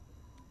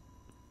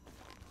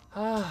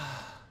 So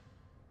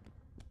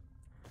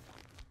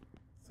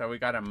we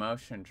got a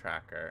motion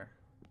tracker.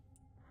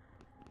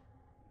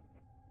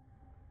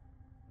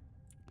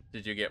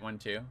 Did you get one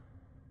too?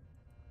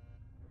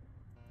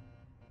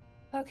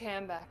 Okay,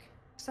 I'm back.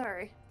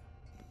 Sorry.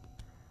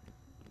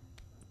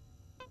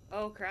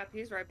 Oh crap,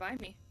 he's right by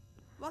me.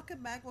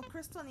 Welcome back. Well,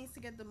 Crystal needs to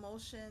get the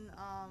motion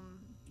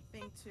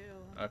thing too.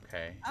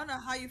 Okay. I don't know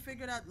how you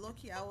figured out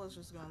Loki. I was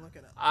just gonna look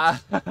it up.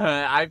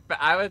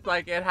 I was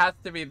like, it has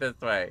to be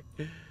this way.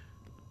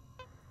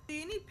 Do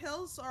you need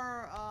pills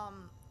or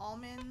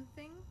almond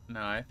thing?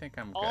 No, I think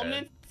I'm good.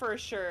 Almond for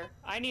sure.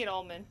 I need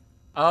almond.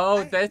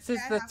 Oh, this is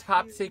I the have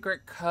top to.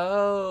 secret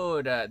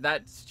code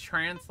that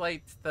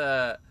translates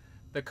the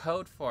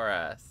code for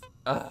us.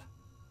 Ugh.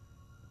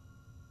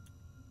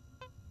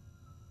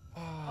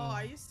 Oh,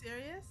 are you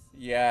serious?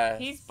 Yes.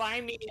 He's by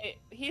me.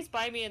 He's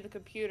by me in the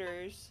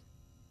computers.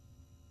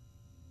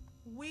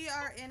 We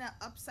are in an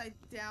upside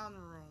down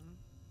room.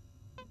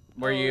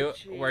 Were you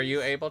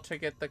jeez. able to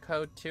get the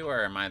code too,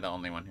 or am I the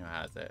only one who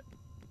has it?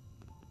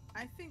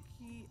 I think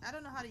I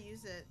don't know how to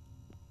use it.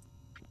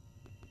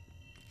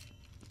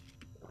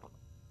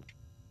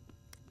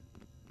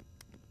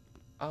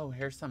 Oh,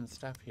 here's some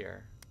stuff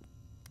here.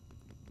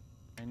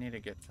 I need to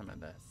get some of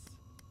this.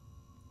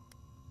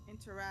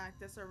 Interact.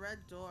 There's a red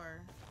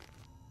door.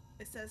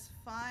 It says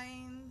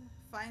find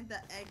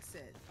the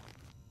exit.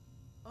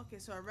 Okay,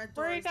 so a red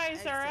door. Where you is guys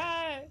exit. are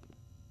at?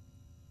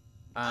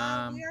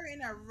 We are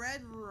in a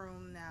red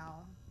room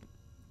now.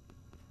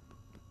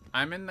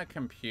 I'm in the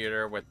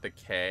computer with the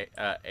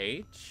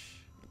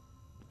H.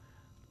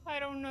 I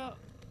don't know.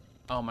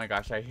 Oh my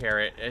gosh, I hear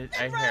it.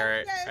 I hear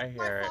it. I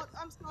hear it. Fault.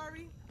 I'm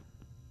sorry.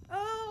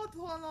 Oh,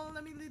 hold on.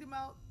 Let me lead him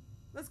out.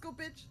 Let's go,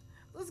 bitch.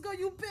 Let's go,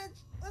 you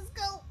bitch. Let's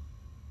go.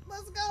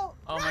 Let's go.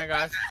 Oh my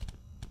gosh.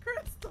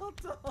 Crystal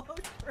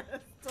dog.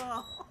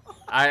 Crystal.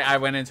 I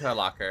went into a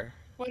locker.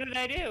 What did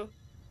I do?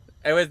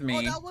 It was Oh,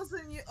 me. that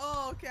wasn't you.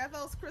 Oh, okay. I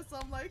thought it was Crystal.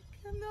 I'm like,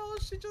 no,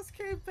 she just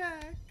came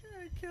back.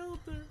 I killed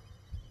her.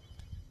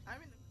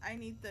 I'm in the I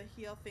need the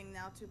heal thing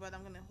now too, but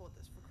I'm gonna hold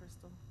this for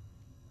Crystal.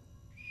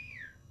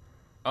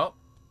 Oh,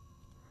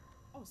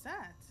 Oh, what's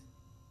that?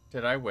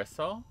 did I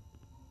whistle?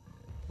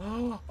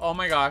 Oh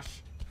my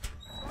gosh.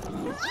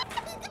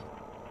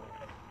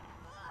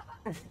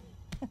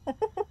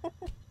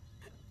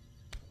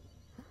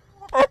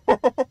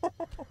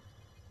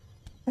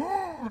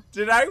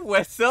 Did I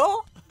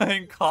whistle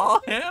and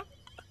call him?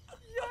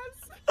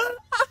 Yes.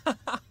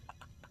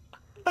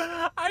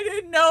 I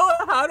didn't know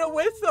how to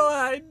whistle.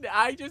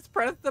 I just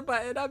pressed the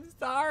button. I'm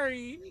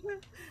sorry.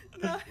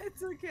 No,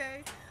 it's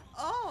okay.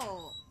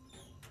 Oh.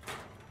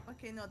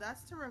 Okay, no,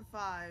 that's to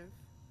revive.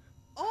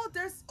 Oh,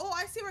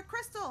 I see where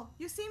Crystal.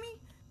 You see me?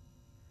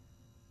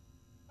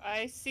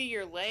 I see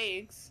your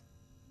legs.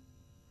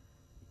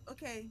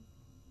 Okay.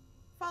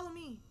 Follow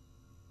me.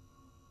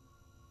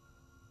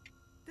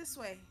 This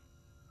way.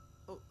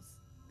 Oh,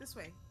 this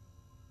way.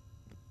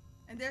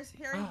 And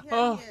here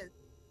Oh. he is.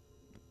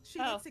 She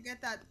Oh. needs to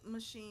get that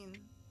machine.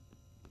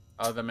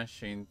 Oh, the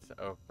machine's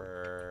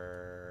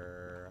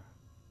over.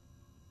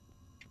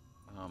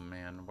 Oh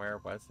man, where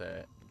was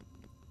it?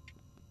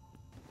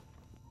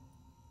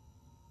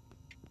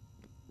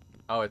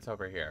 Oh, it's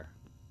over here.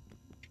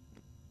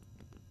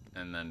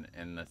 And then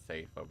in the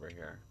safe over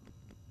here.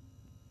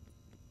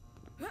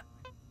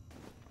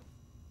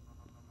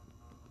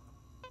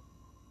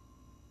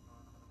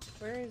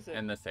 Where is it?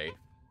 In the safe.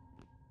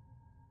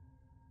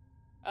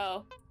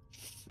 Oh.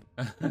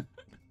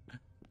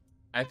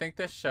 I think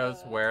this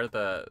shows where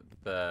the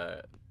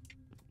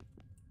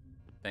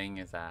thing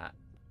is at.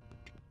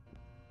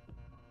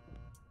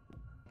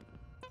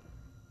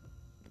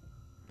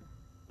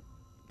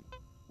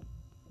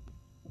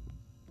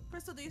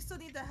 Crystal, do you still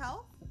need the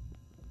help?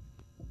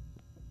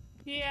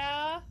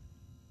 Yeah.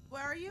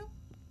 Where are you?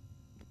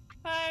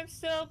 I'm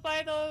still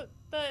by the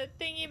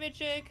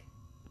thingy-majig.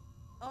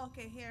 Oh,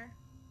 okay, here.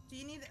 Do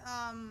you need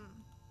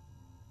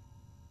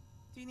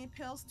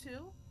pills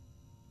too?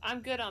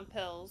 I'm good on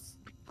pills.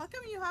 How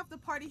come you have the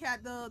party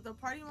hat? The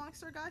party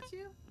monster got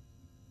you?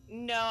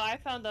 No, I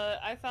found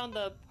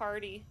the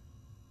party.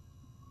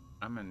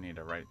 I'm gonna need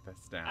to write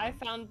this down. I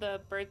found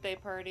the birthday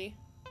party.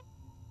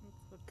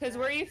 Cause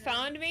where you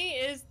found me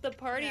is the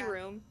party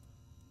room.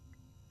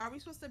 Are we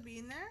supposed to be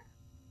in there?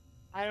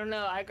 I don't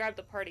know. I grabbed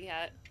the party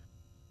hat.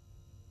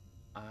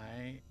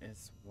 I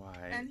is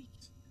white.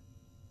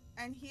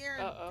 And here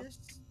this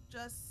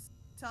just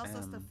tells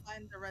us to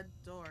find the red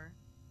door.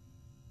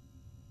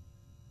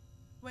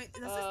 Wait,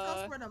 does this tell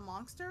us where the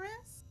monster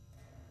is?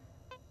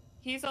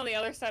 He's on the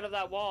other side of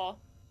that wall.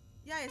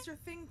 Yeah, is your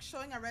thing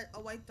showing a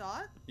white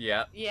dot?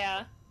 Yep.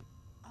 Yeah.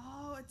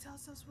 Oh, it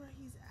tells us where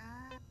he's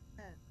at.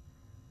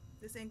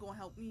 This ain't gonna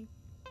help me.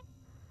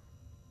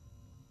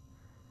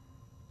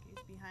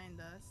 He's behind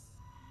us.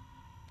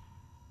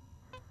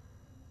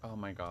 Oh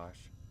my gosh.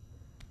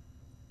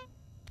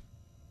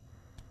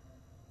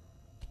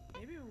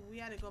 Maybe we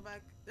had to go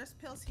back. There's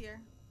pills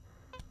here.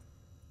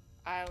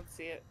 I don't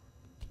see it.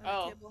 On the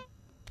Oh. table.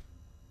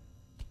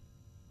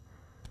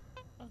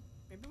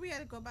 Maybe we had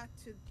to go back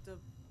to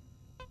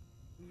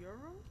your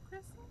room,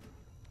 Crystal?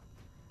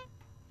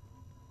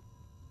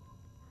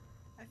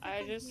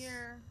 I think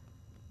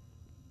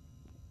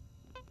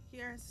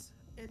here's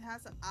it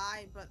has an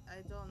eye, but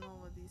I don't know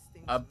what these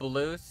things A are.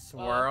 blue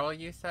swirl,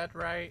 you said,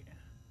 right?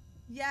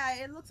 Yeah,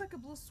 it looks like a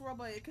blue swirl,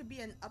 but it could be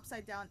an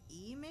upside down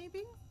E,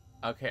 maybe?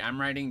 Okay, I'm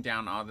writing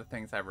down all the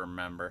things I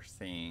remember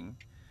seeing.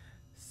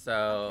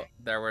 So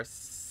there were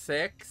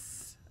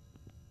 6.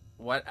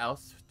 What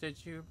else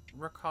did you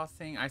recall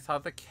seeing? I saw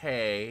the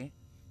K,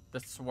 the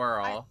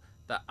swirl,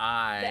 the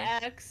I.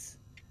 The X.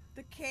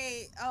 The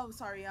K. Oh,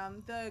 sorry.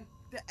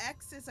 The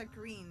X is a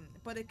green,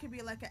 but it could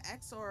be like an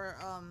X or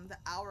the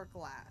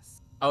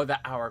hourglass. Oh, the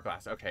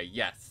hourglass. Okay,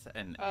 yes,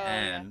 and Oh,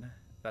 N. yeah.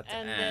 That's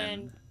And N.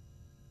 then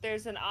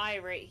there's an I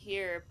right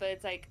here, but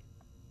it's like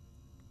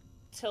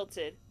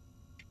tilted.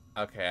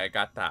 Okay, I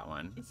got that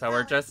one. So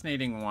we're just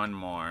needing one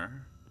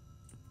more.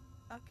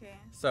 Okay.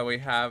 So we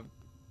have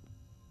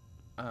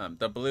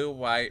the blue,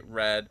 white,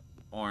 red,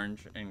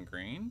 orange, and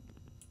green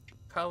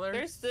colors.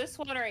 There's this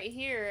one right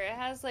here. It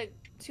has like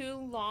 2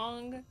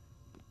 long,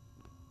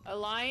 a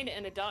line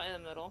and a dot in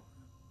the middle.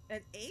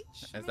 An H?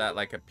 Is that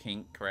like a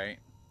pink, right?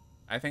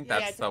 I think Yeah,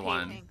 that's it's the a pink.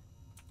 one.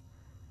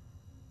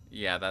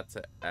 Yeah, that's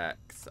an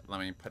X. Let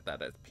me put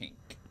that as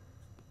pink.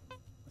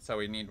 So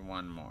we need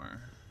one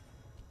more.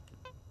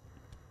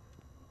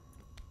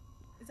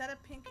 Is that a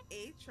pink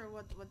H or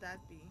what would that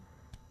be?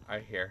 I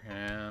hear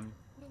him.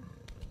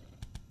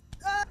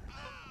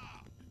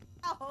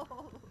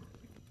 Oh,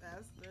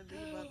 bastard.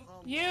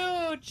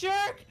 You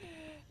jerk!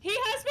 He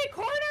has me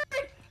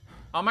cornered!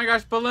 Oh my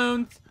gosh,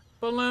 balloons!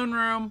 Balloon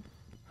room!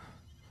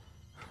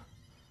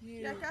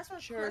 Yeah, that's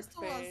what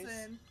Crystal was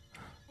in.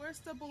 Where's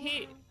the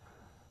balloon?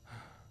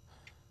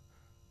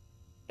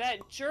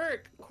 That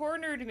jerk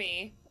cornered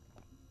me.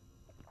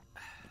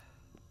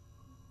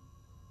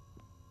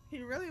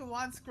 He really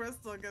wants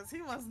Crystal because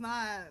he was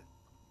not.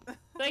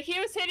 Like, he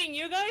was hitting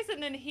you guys,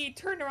 and then he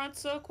turned around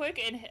so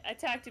quick and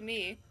attacked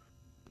me.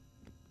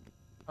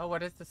 Oh,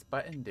 what does this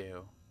button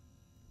do?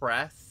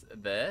 press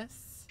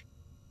this.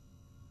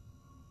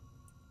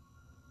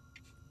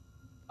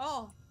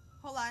 Oh,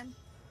 hold on.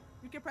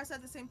 We can press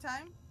at the same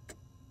time.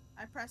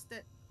 I pressed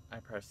it. I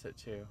pressed it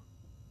too.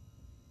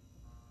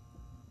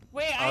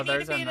 Wait, Oh, I need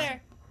there's to be another-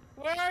 there.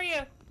 Where are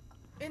you?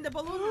 In the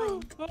balloon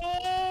room.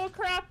 Oh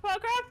crap! Oh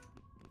crap!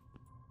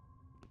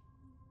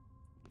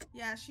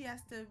 Yeah, she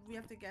has to. We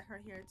have to get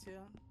her here too.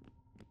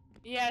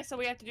 Yeah, so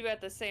we have to do it at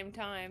the same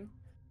time.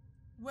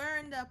 We're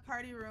in the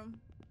party room.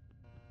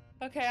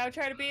 Okay, I'll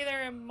try to be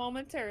there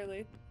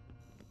momentarily.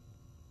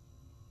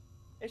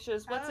 It's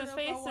just I what's don't his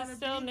know if I face wanna is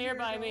still be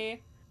nearby here, though.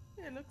 me.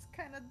 It looks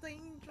kind of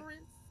dangerous.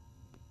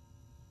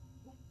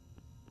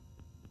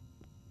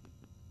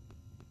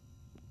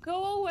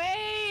 Go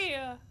away!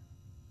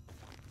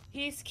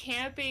 He's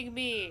camping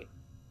me.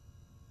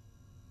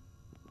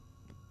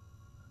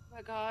 Oh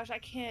my gosh, I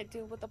can't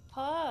deal with the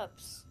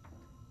pups.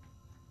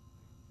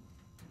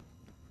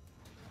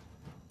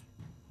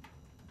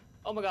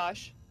 Oh my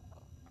gosh.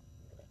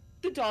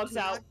 The dog's Do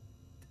out. not-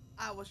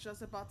 I was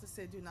just about to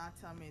say, do not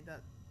tell me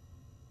that.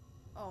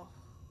 Oh.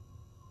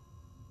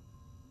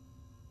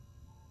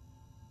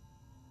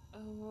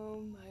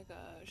 Oh my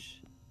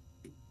gosh.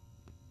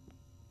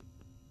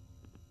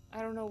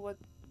 I don't know what.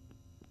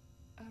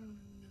 I don't know.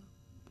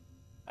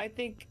 I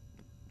think.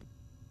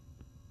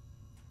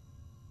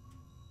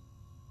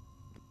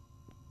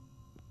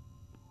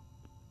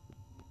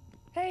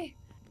 Hey!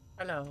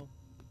 Hello.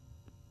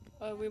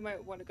 We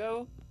might want to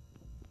go.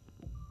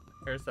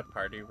 Here's the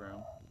party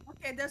room.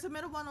 Okay, there's a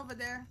middle one over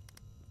there.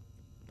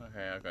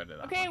 Okay, I'll go to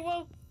that Okay, one.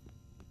 well.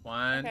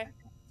 One, Okay.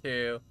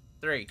 2,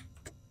 3.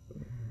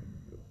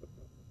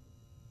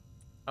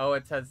 Oh,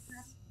 it says...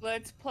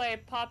 Let's play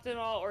Pop Them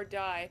All or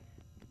Die.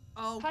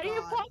 Oh, How do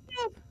you God. pop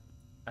them?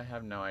 I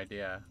have no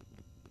idea.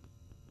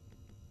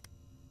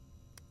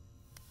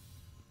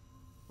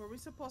 Were we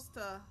supposed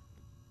to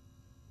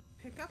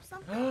pick up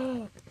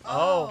something?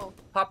 Oh,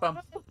 pop 'em.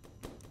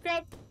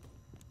 Grab.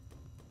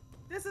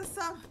 This is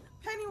some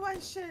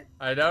Pennywise shit.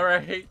 I know,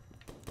 right?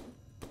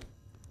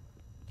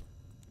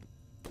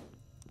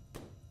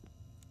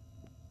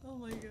 Oh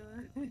my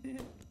god.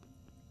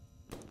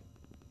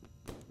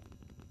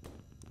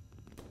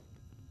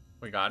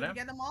 We got Did him? we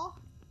get them all?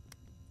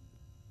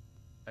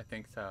 I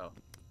think so.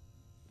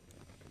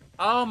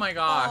 Oh my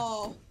gosh.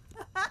 Oh.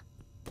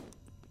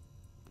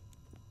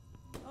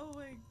 Oh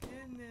my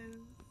goodness.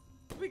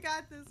 We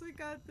got this. We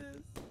got this.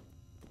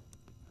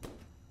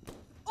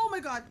 Oh my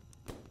god.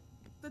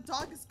 The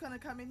dog is gonna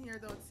come in here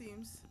though, it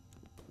seems.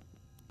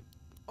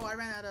 Oh, I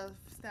ran out of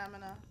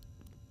stamina.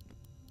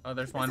 Oh,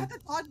 there's Is one. that the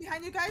dog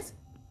behind you guys?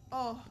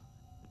 Oh.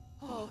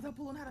 Oh, the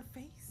balloon had a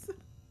face.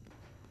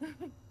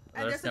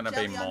 And There's a gonna be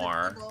jelly on the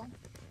more. table.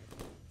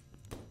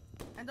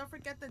 And don't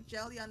forget the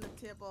jelly on the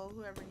table,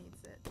 whoever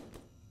needs it.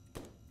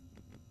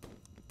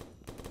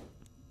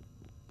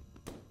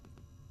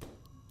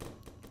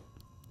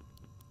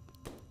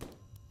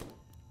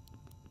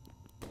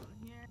 On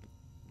here.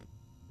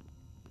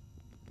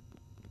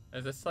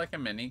 Is this like a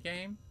mini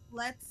game?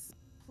 Let's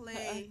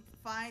play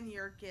Find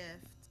Your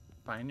Gift.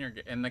 Find your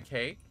in the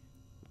cake.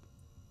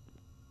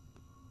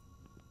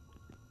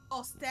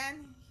 Oh,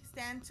 stand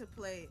to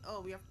play.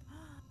 Oh, we have.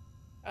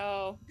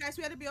 Oh, Guys,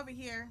 we had to be over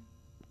here.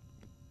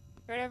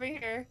 right over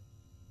here.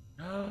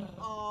 Oh.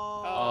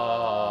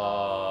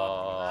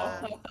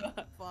 Oh.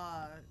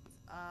 Fucked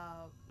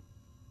up.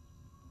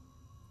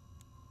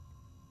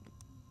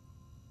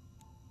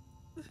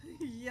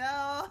 Yo.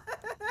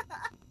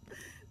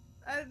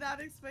 I did not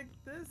expect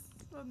this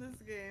from this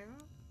game.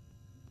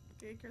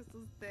 Okay,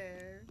 Crystal's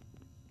there.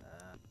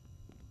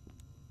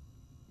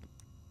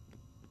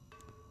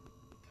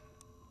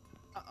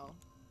 Uh-oh.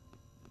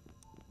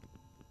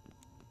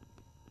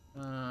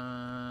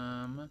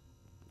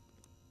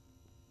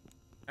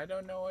 I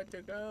don't know where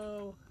to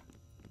go.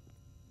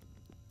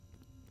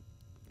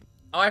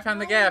 Oh, I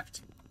found the No.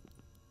 gift.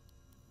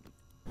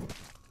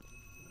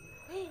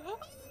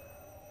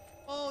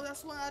 Oh,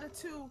 that's 1 out of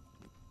 2.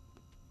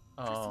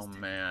 Oh Crystal's dead.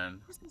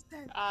 man. Crystal's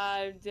dead.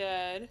 I'm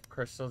dead.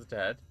 Crystal's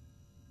dead.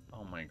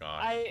 Oh my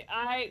gosh.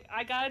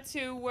 I got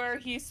to where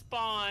he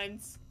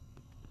spawns.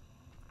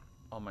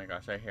 Oh my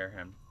gosh, I hear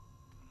him.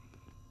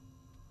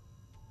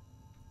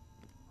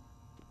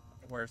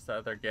 Where's the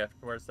other gift?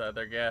 Where's the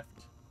other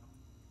gift?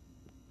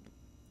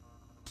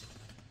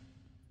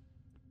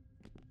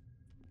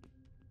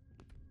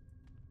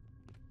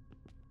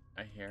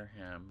 I hear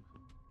him.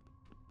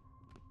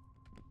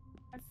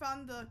 I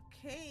found the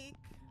cake.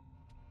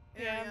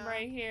 Yeah, I'm area.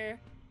 right here.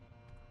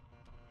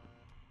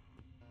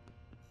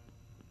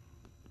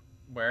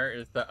 Where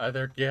is the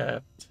other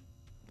gift?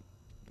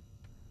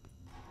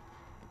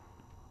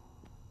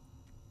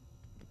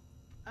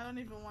 I don't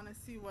even want to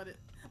see what it.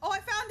 Oh, I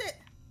found it!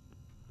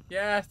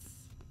 Yes.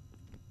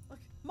 Look,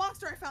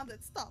 monster! I found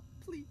it. Stop,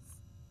 please.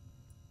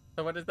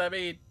 So what does that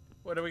mean?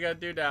 What do we gotta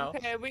do now?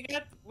 Okay,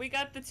 we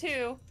got the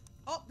 2.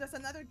 Oh, there's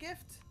another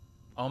gift.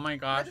 Oh my I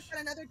gosh. just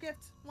got another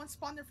gift. One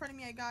spawned in front of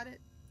me. I got it.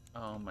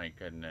 Oh my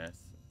goodness.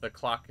 The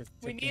clock is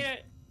We ticking. need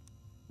it.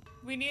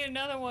 We need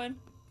another one.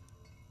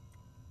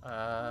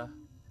 Oh.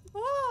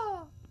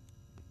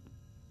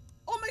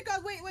 Oh my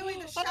god, wait.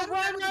 The Oh, shadow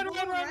run, guy with the run, balloon,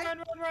 run, run, right? run,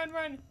 run, run,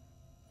 run.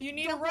 You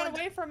need to Don't run run.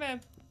 away from him.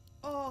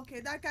 Oh,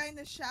 okay. That guy in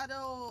the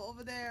shadow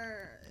over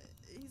there.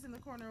 He's in the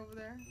corner over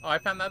there. Oh, I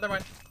found the other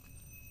one.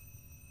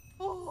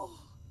 Oh.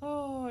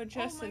 Oh,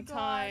 just my in God.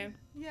 time.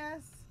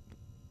 Yes.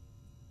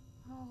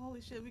 Oh, holy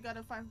shit. We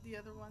gotta find the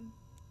other one.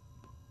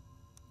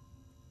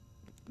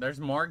 There's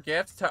more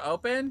gifts to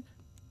open?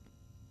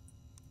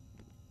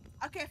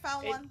 Okay,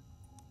 found one.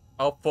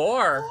 Oh,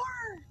 4. 4.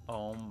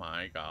 Oh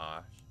my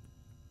gosh.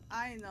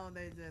 I know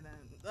they didn't.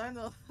 I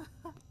know.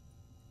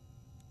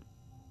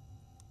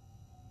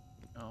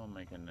 Oh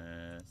my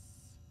goodness.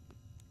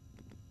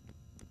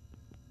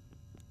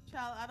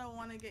 Child, I don't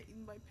want to get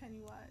eaten by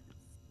Pennywise.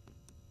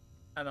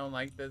 I don't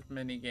like this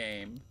mini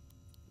game.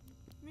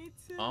 Me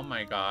too. Oh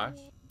my gosh.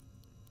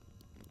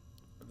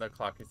 The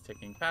clock is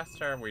ticking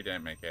faster. We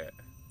didn't make it.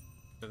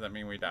 Does that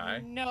mean we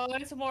die? No,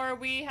 it's more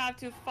we have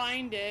to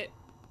find it.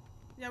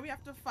 Yeah, we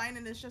have to find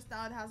it. It's just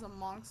now it has a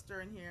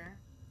monster in here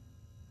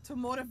to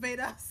motivate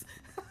us.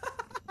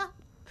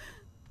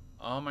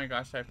 Oh my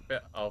gosh, I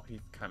feel. Oh,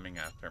 he's coming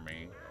after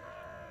me.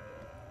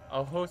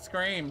 Oh, who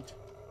screamed?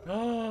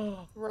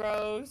 Oh,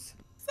 Rose.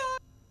 Sorry,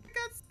 I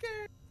got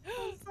scared.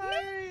 I'm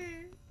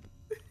sorry.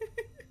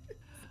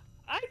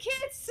 I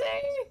can't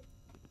see.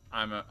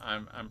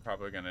 I'm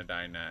probably gonna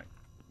die next.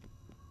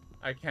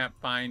 I can't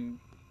find.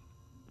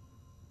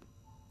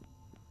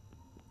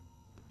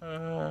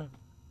 I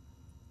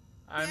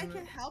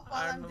can help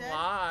while I'm dead.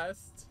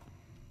 lost.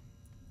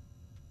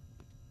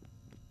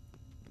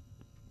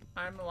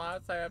 I'm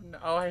lost. I have no.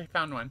 Oh, I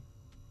found one.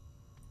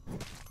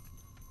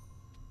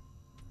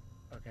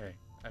 Okay,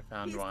 I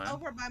found one. He's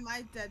over by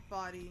my dead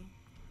body.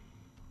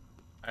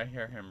 I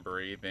hear him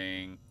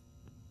breathing.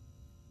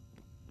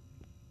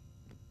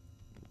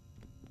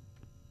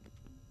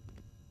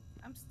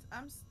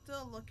 I'm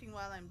still looking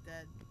while I'm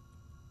dead.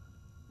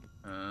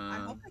 I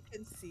hope I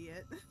can see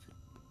it.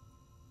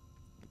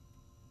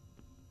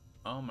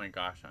 Oh my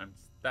gosh, I'm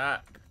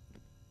stuck.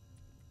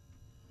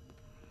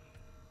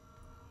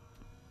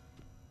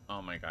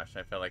 Oh my gosh,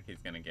 I feel like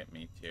he's gonna get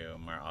me too,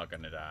 and we're all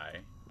gonna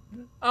die.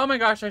 Oh my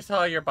gosh, I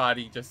saw your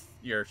body, just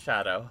your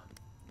shadow.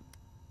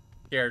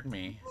 Scared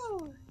me.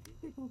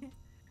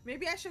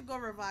 Maybe I should go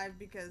revive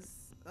because,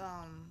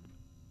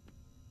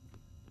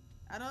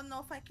 I don't know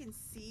if I can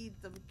see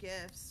the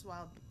gifts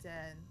while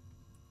dead.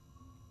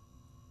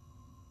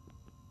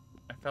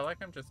 I feel like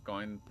I'm just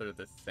going through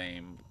the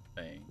same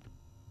thing.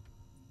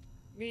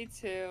 Me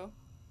too.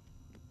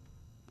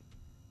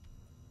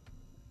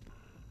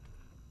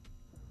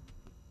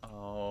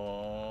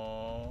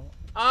 Oh.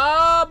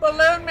 Oh,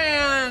 Balloon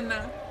Man!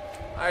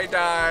 I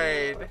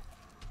died.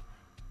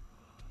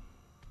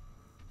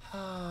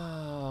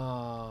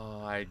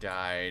 Oh, I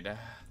died.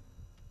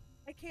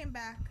 I came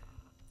back.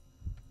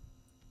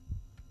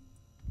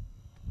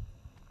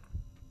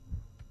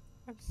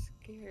 I'm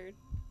scared.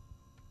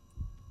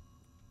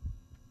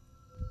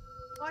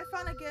 Oh, I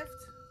found a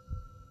gift.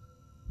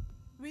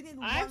 We need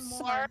I'm one more.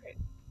 sorry.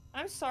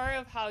 I'm sorry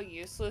of how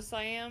useless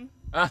I am.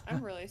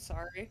 I'm really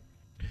sorry.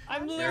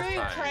 I'm literally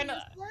fine. trying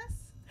to. Useless?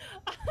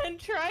 I'm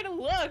trying to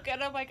look,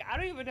 and I'm like, I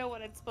don't even know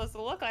what it's supposed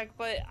to look like,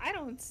 but I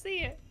don't see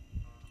it.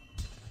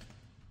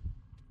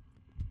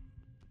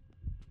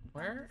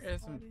 Where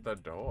isn't the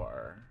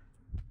door?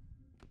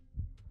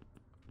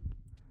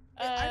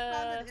 I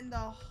found it in the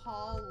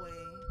hallway.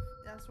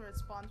 That's where it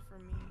spawned for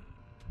me.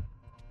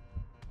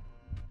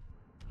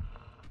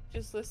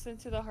 Just listen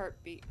to the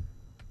heartbeat.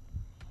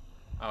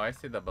 Oh, I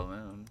see the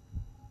balloon.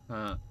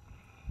 Huh.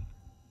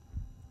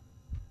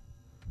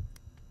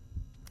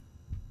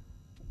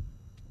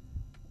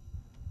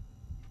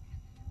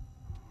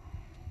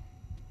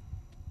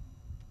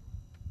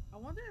 I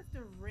wonder if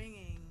they're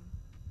ringing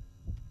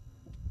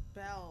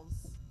bells.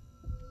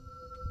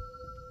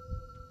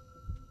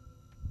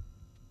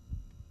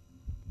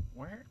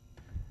 Where?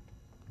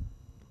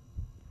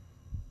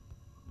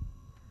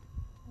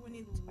 We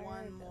need Tired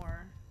one of-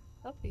 more.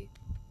 Puppy.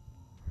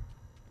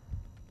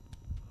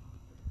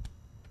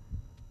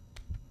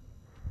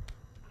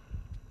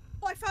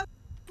 Oh, I found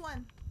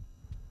one.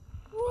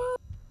 What?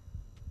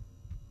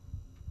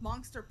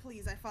 Monster,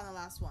 please. I found the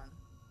last one.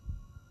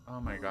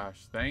 Oh my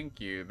gosh, thank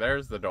you.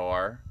 There's the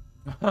door.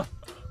 Ooh,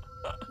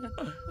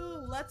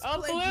 let's Oh,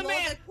 play Blue blow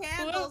Man. the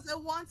candles.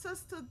 It wants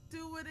us to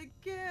do it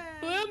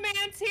again. Blue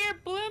Man's here!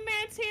 Blue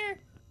Man's here!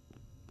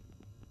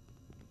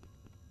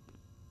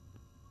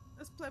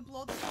 Let's play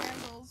blow the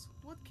candles.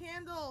 What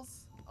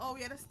candles? Oh,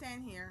 we gotta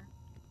stand here.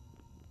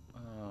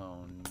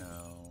 Oh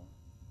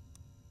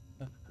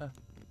no.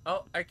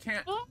 Oh, I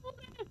can't.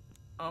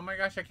 Oh my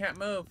gosh, I can't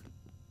move.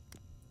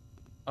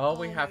 Oh,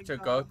 we Oh have my to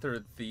go God.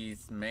 through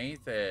these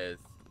mazes.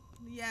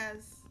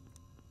 Yes.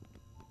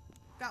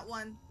 Got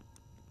one.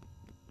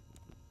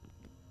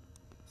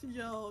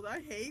 Yo, I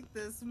hate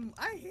this.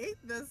 I hate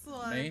this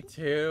one. Me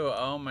too.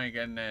 Oh my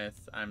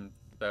goodness. I'm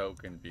so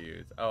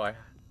confused. Oh, I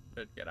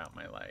should get out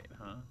my light,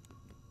 huh?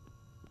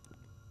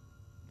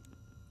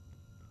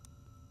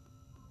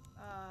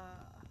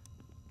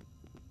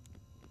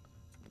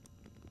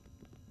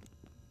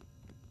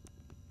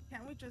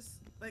 Can't we just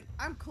Like,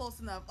 I'm close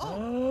enough.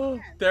 Oh,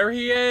 man. There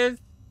he is.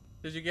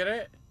 Did you get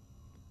it?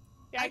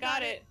 Yeah, I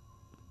got it.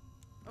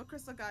 Oh,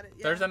 Crystal got it.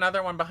 Yeah. There's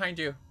another one behind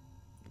you.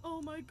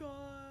 Oh my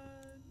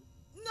god.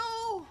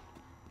 No!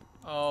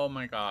 Oh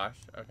my gosh.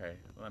 Okay,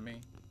 let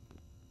me.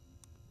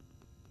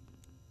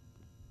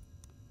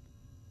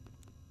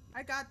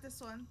 I got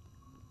this one.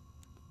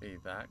 See,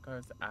 that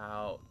goes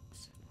out.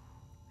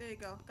 There you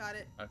go. Got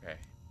it. Okay.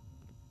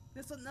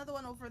 There's another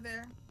one over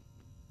there.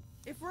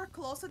 If we're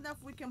close enough,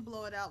 we can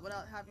blow it out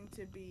without having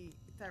to be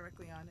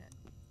directly on it.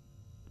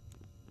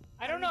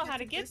 I don't know how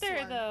to get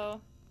there,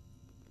 though.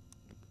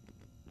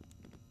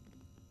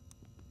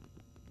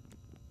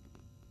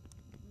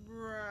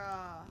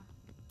 Bruh.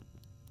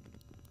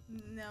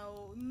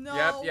 No,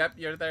 no. Yep,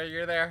 you're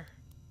there.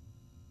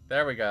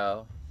 There we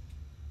go.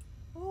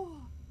 Oh.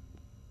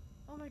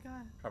 Oh my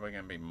god. Probably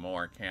gonna be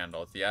more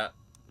candles. Yep.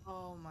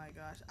 Oh my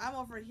gosh. I'm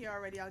over here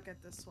already. I'll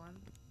get this one.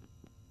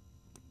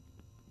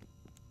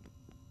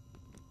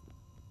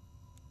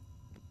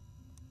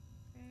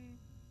 Okay.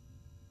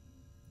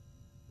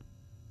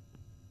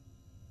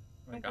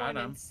 We I'm got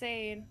going him.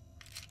 insane.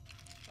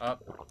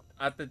 Up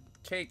at the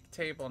cake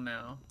table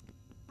now.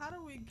 How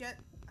do we get...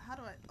 How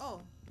do I...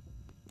 Oh.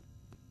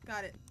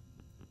 Got it.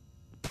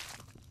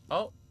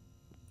 Oh.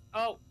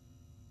 Oh.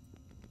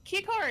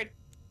 Key card.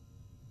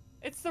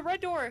 It's the red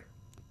door.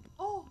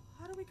 Oh,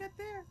 how do we get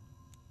there?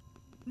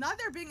 Not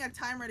there being a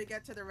timer to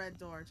get to the red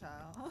door,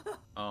 child.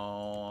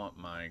 Oh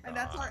my god. And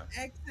that's our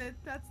exit.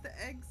 That's the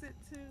exit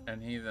too.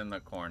 And he's in the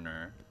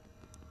corner.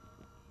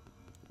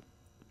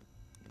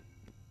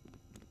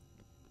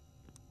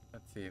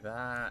 Let's see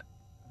that.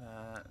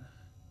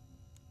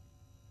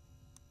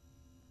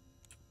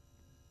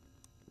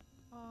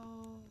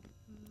 Oh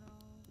no.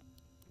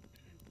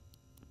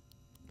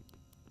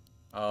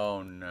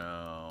 Oh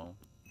no.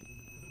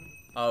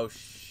 Oh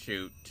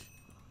shoot.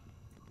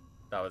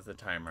 That was the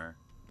timer.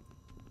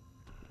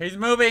 He's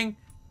moving.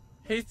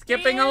 He's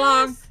skipping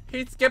along.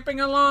 He's skipping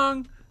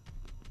along.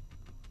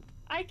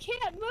 I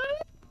can't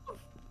move.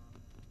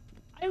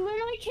 I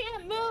literally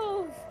can't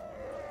move.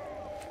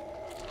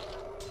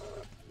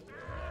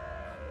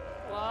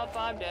 Well,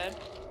 I'm dead.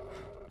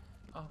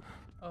 Oh.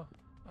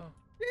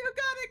 You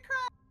got it,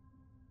 crap.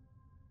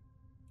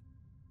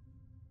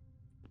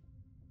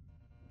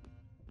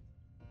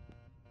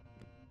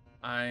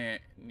 I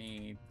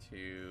need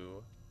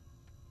to...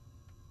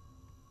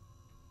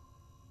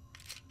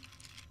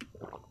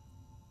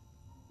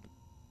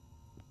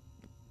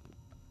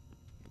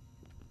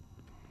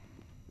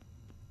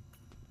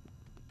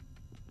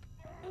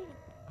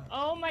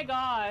 Oh my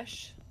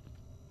gosh.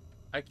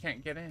 I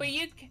can't get in. But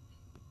you...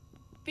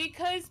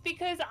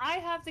 Because I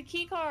have the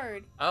key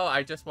card. Oh,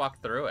 I just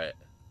walked through it.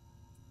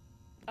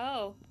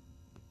 Oh.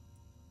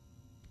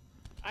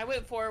 I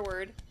went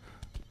forward.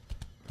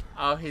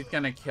 Oh, he's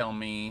gonna kill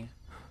me.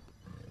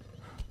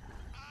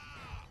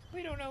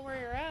 We don't know where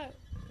you're at.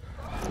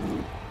 I don't even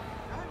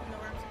know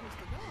where I'm supposed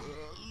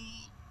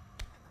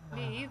to go.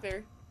 Me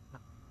either.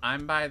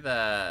 I'm by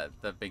the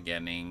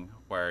beginning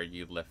where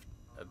you lift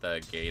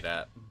the gate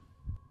up.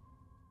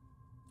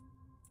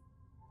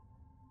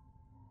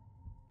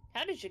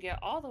 How did you get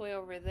all the way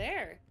over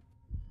there?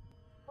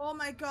 Oh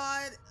my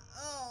god.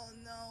 Oh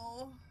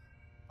no.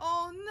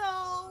 Oh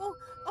no.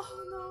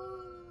 Oh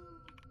no.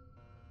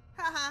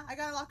 Haha, I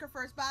gotta lock her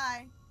first.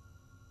 Bye.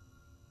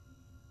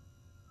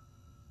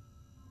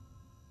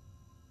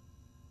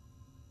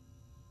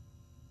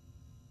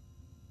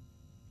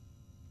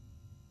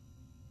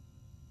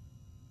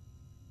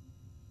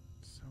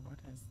 So what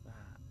is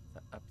that?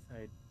 The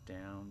upside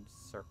down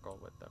circle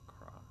with the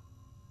cross.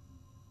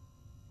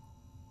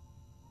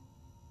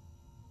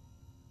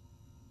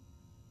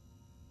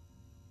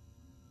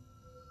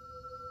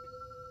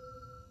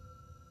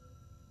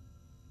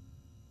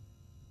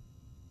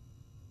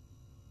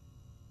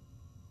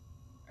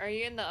 Are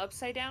you in the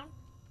upside down?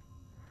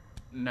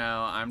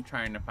 No, I'm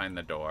trying to find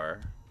the door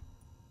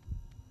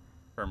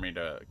for me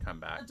to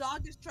come back. The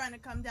dog is trying to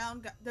come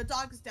down. The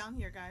dog is down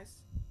here,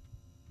 guys.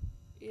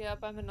 Yep,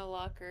 I'm in a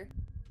locker.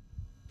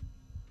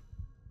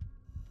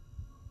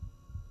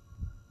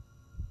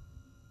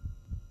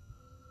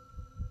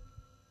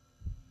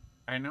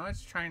 I know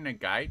it's trying to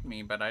guide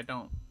me, but I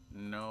don't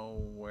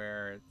know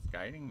where it's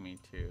guiding me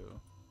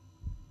to.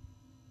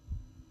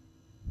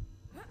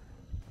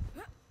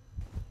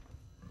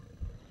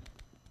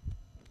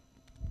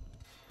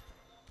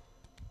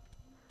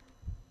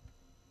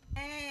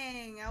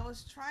 Dang, I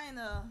was trying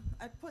to...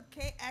 I put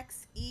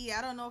KXE.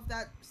 I don't know if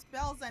that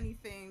spells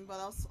anything, but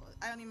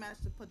I only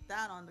managed to put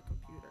that on the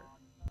computer.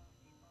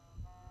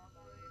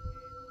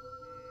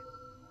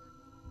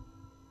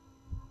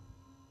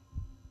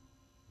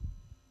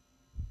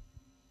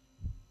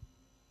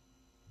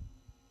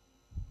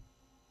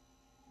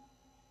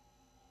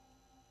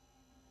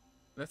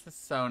 This is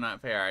so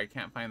not fair. I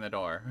can't find the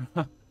door.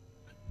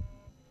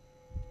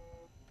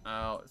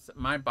 Oh, so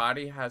my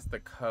body has the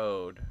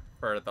code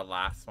for the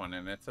last one,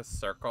 and it's a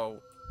circle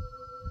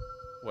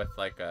with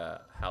like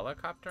a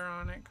helicopter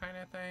on it kind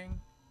of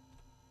thing.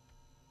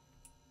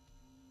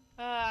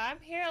 I'm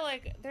here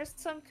like there's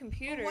some But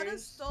computers. what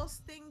does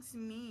those things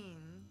mean?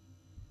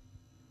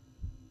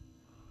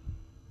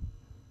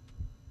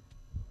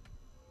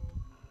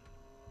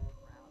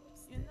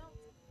 You know.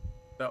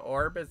 The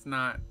orb is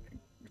not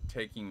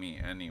taking me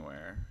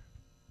anywhere.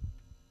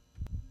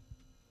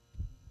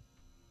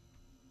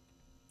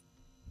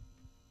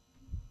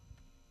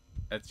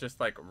 It's just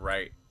like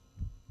right.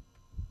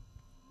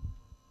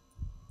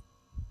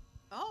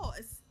 Oh,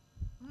 it's.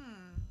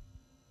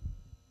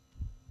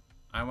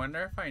 I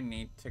wonder if I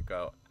need to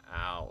go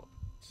out.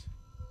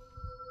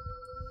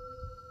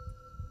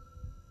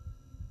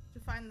 To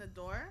find the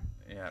door?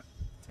 Yep.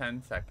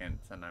 10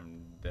 seconds and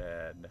I'm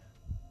dead.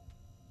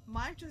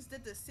 Mine just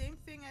did the same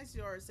thing as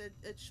yours. It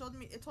showed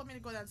me. It told me to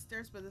go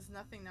downstairs, but there's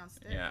nothing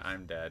downstairs. Yeah,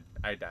 I'm dead.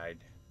 I died.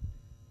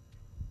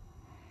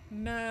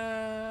 No,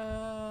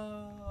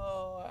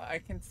 I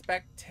can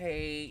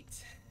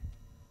spectate.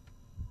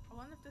 I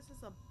wonder if this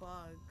is a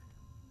bug.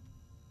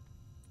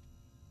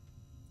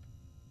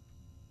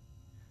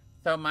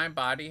 So my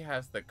body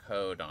has the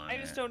code on it. I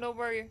just don't know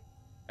where you're.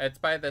 It's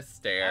by the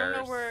stairs. I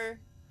don't know where.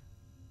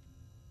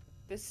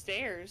 The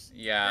stairs.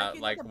 Yeah,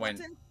 you like hit the when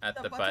button- at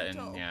the to button,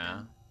 open.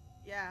 yeah.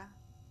 Yeah.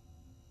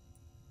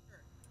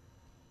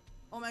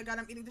 Oh my god,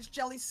 I'm eating this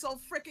jelly so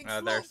freaking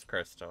Oh, slow. there's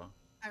Crystal.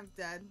 I'm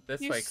dead.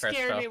 This You way, scared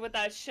Crystal. me with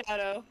that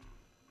shadow.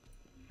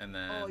 And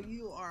then. Oh,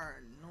 you are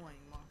an annoying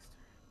monster.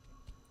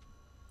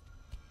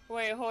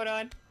 Wait, hold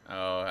on.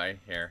 Oh, I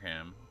hear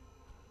him.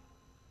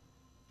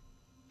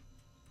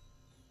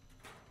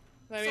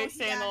 Let So me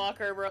stay in the yeah.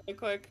 locker really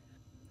quick.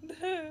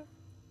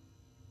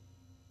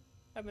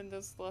 I'm in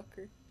this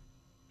locker.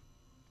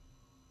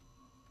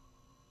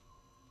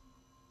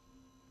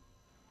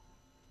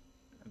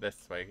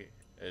 This way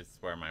is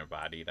where my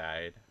body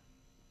died.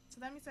 So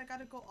that means I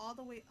gotta go all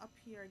the way up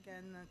here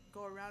again and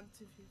go around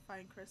to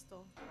find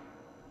Crystal.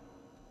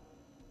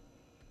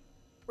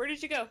 Where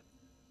did you go?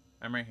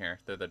 I'm right here,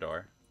 through the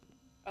door.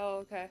 Oh,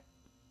 okay.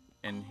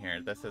 In Oh,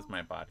 here, this is no.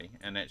 my body.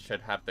 And it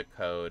should have the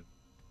code.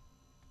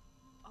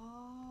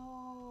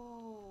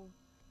 Oh.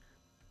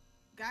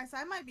 Guys,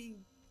 I might be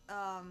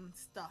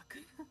stuck.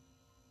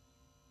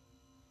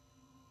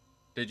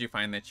 Did you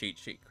find the cheat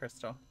sheet,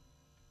 Crystal?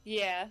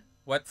 Yeah.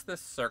 What's the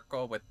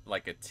circle with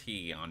like a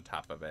T on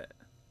top of it?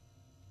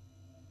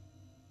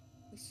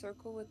 The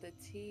circle with the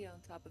T on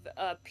top of it.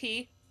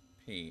 P.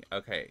 P.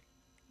 Okay.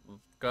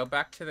 Go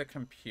back to the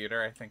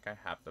computer. I think I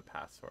have the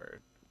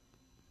password.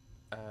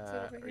 it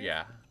over here?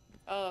 Yeah.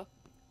 Oh.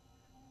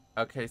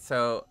 Okay,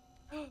 so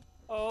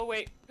Oh,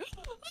 wait.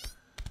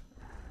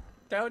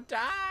 don't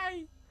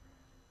die.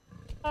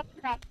 Oh,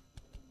 crap.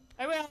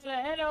 I went on the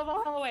end of the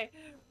hallway.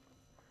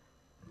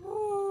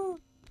 Woo.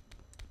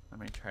 Let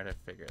me try to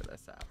figure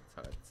this out.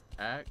 So it's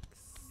X.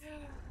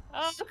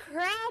 Oh,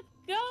 crap.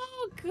 Go,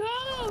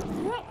 go,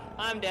 go.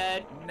 I'm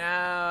dead.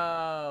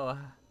 No.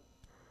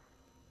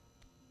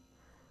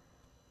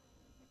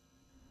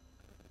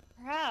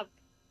 Crap.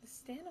 The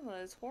stamina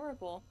is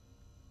horrible.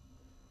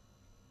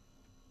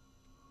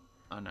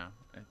 Oh no,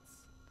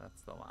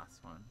 that's the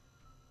last one.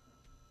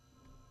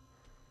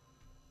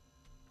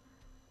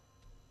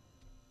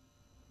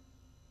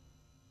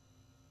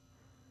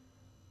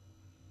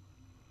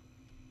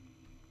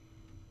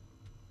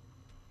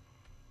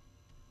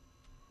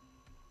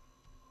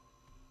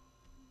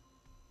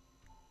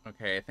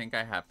 Okay, I think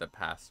I have the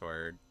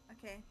password.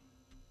 Okay.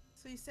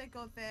 So you said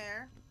go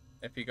there.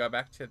 If you go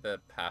back to the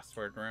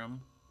password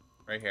room,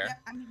 right here. Yep,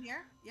 I'm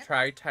here. Yep.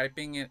 Try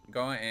typing it,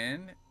 go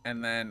in,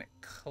 and then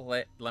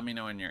click. Let me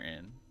know when you're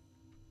in.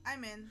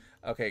 I'm in.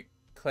 Okay,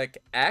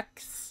 click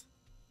X,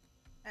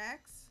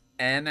 X,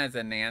 N as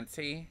in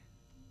Nancy,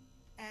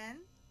 N,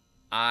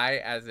 I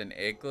as in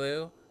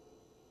igloo,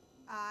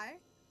 I,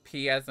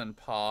 P as in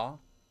Paul,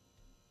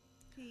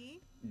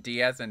 P,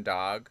 D as in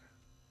dog,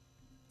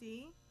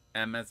 D.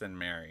 M as in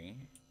Mary,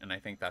 and I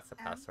think that's the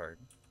M. password.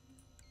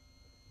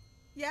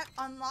 Yep,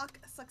 unlock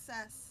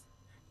success.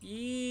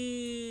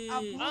 Yee! A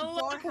blue door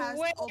Unlock has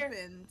where?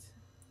 opened.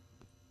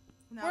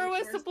 Now Where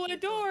was the requires blue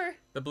door?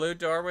 The blue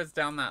door was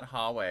down that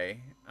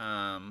hallway.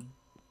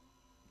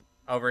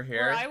 Over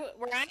here.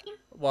 Where I am?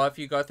 Well, if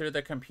you go through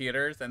the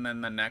computers and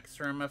then the next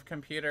room of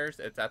computers,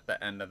 it's at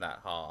the end of that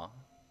hall.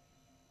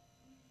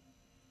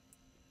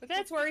 But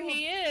that's where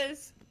he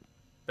is.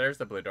 There's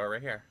the blue door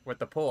right here with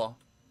the pool.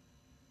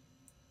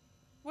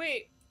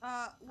 Wait.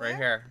 Where? Right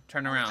here.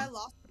 Turn I around.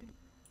 lost you.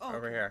 Oh,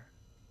 Over okay. here.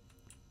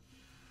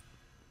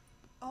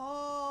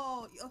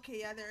 Oh, okay,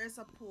 yeah, there is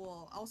a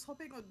pool. I was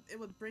hoping it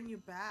would bring you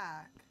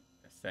back.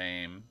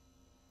 Same.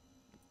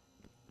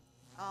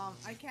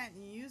 I can't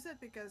use it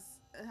because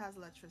it has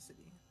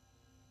electricity.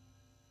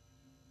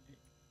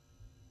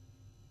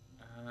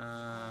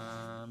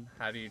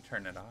 How do you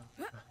turn it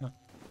off?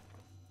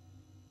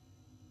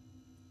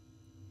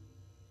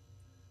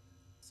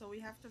 So we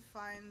have to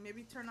find,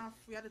 maybe turn off,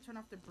 we have to turn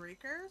off the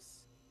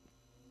breakers?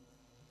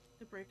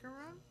 The breaker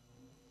room?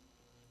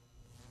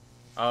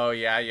 Oh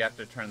yeah, you have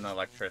to turn the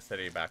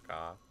electricity back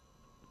off.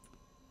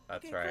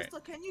 That's Okay, right. Crystal,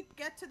 can you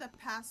get to the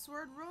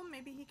password room?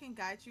 Maybe he can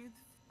guide you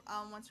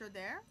once you're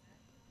there?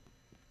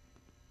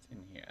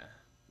 in here?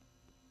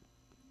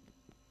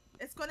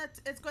 It's gonna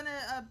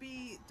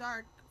be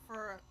dark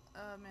for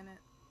a minute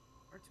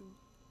or two.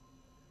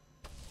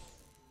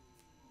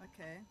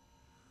 Okay.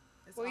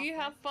 It's Well, off you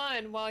there. have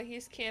fun while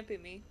he's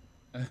camping me.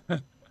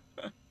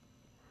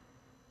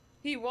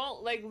 He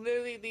won't, like,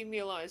 literally leave me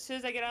alone. As soon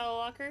as I get out of the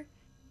locker,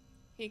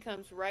 he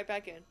comes right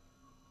back in.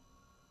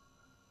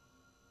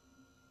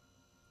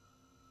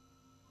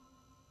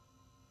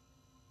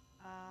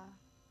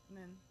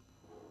 Then.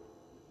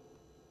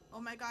 Oh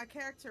my god,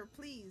 character,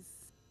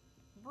 please.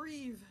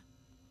 Breathe.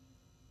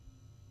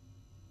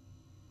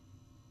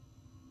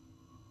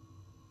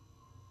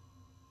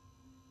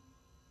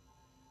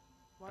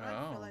 Why do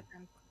I feel like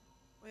I'm...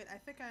 Wait, I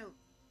think I...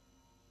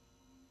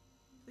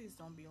 Please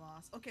don't be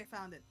lost. Okay,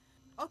 found it.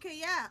 Okay,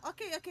 yeah.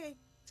 Okay.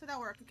 So that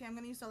worked. Okay, I'm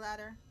gonna use the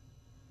ladder.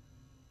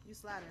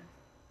 Use ladder.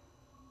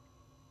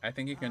 I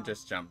think you can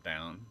just jump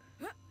down.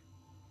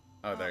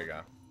 Oh, there you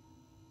go.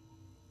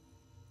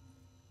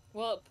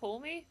 Will it pull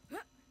me?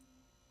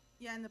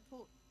 Yeah, in the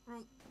pool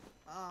room.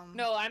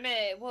 No, I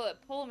meant, will it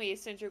pull me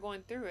since you're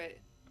going through it?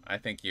 I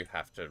think you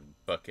have to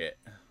book it.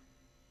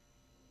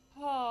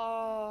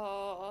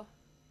 Oh.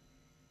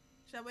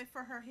 Should I wait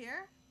for her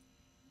here?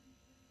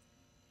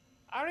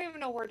 I don't even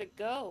know where to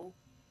go.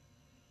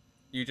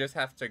 You just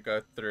have to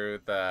go through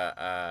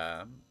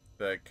the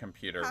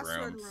computer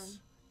Password rooms. room.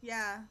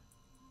 Yeah.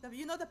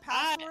 You know the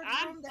password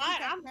room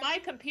that I'm by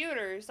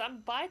computers.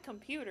 I'm by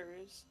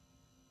computers.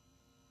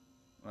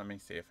 Let me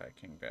see if I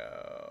can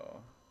go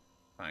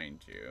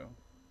find you.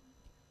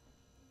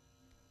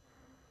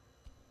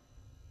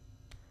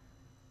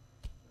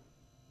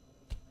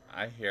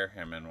 I hear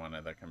him in one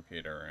of the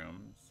computer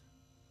rooms.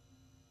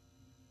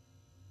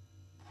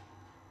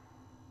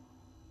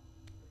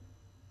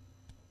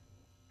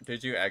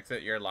 Did you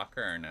exit your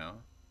locker or no?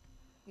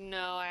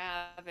 No, I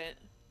haven't.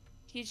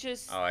 He's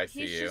just... Oh, I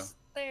see he's you. just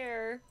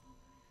there.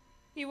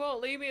 He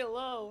won't leave me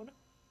alone.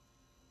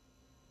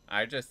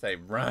 I just say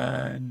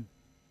run.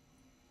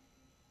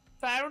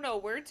 But I don't know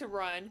where to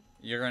run.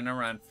 You're gonna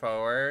run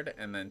forward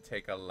and then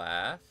take a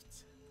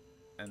left.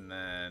 And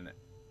then...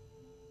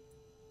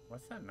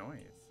 What's that noise?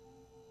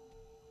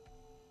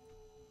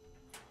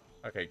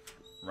 Okay,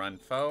 run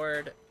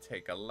forward,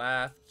 take a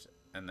left,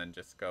 and then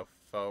just go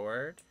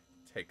forward.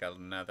 Take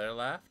another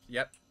left.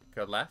 Yep,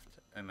 go left,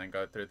 and then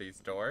go through these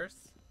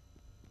doors.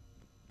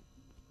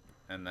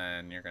 And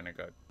then you're gonna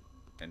go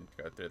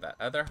through that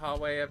other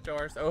hallway of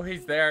doors. Oh,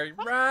 he's there.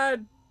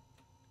 Run!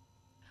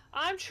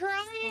 I'm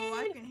trying. Oh,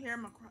 I can hear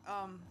him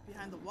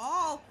behind the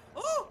wall.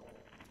 Oh!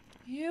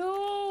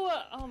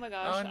 Oh my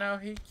gosh. Oh no,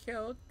 he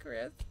killed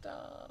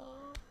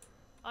Crystal.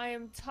 I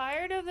am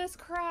tired of this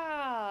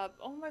crap.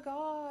 Oh my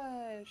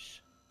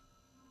gosh.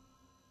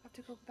 I have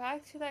to go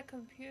back to that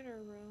computer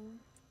room.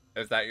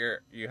 Is that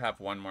you have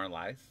one more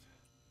life?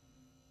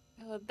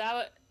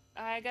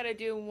 I gotta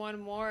do one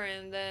more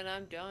and then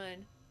I'm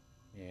done.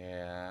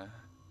 Yeah.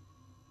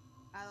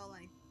 I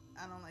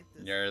don't like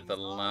this. You're the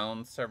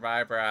lone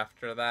survivor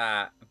after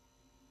that.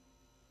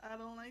 I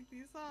don't like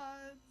these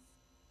odds.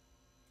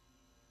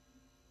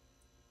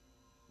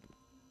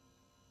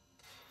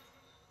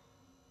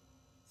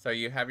 So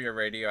you have your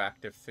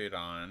radioactive suit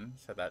on,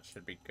 so that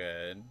should be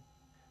good.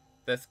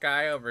 This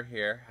guy over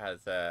here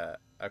has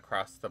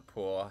across the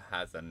pool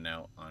has a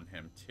note on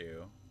him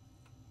too.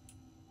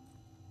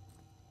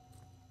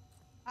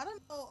 I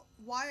don't know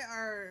why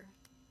our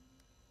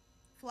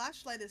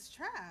flashlight is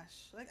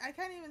trash. Like, I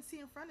can't even see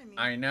in front of me.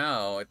 I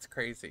know, it's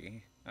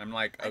crazy. I'm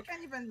like, okay. I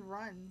can't even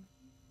run.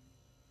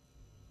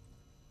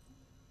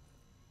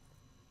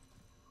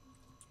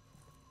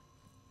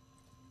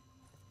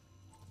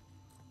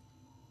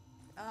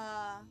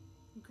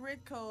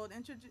 Grid code.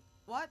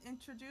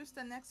 Introduce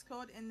the next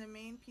code in the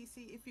main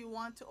PC if you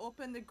want to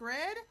open the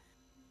grid.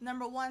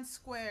 Number 1,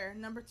 square.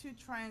 Number 2,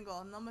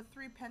 triangle. Number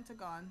 3,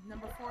 pentagon.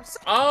 Number 4,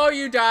 Oh,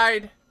 you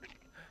died!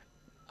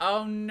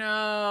 Oh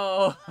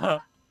no!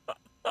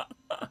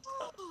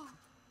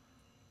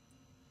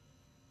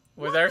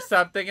 Was there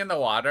something in the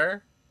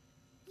water?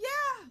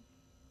 Yeah!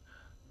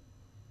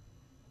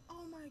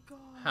 Oh my god.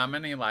 How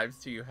many lives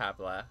do you have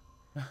left?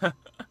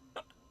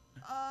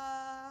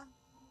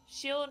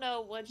 She'll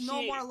know what she...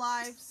 No more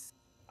lives.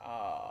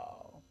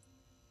 Oh.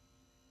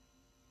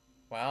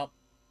 Well.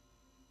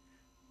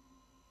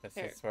 This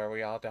Here. is where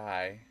we all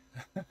die.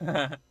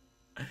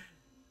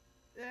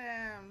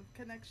 Damn,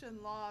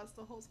 connection lost.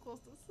 The host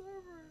closed the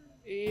server.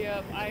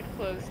 Yep, I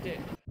closed it.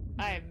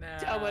 I am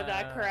done with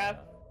that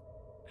crap.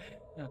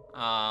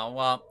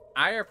 Well,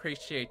 I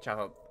appreciate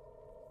y'all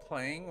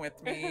playing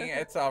with me.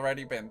 It's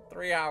already been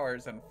 3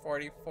 hours and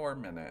 44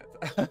 minutes.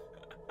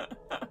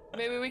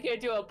 Maybe we could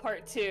do a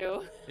part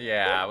 2.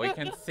 Yeah, we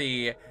can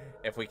see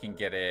if we can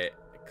get it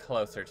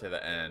closer to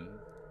the end.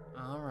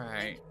 All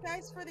right. Thank you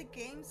guys for the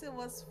games. It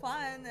was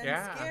fun and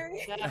Yeah.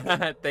 scary.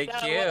 Thank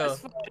That you.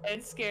 was fun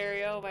and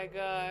scary. Oh my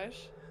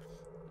gosh.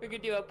 We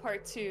could do a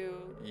part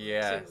 2.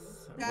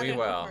 Yes, Gotta we do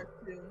will.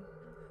 part 2.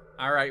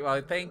 All right.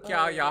 Well, thank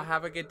y'all. Y'all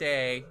have a good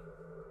day.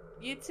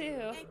 You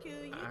too. Thank you.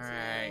 You All too.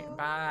 right.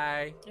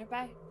 Bye.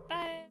 Bye.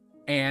 Bye.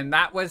 And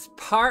that was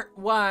part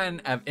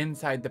 1 of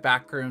Inside the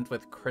Backrooms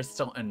with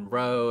Crystal and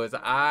Rose.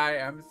 I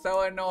am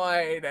so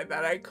annoyed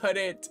that I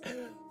couldn't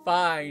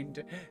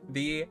find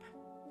the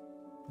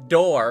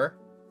door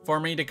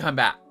for me to come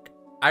back.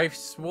 I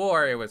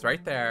swore it was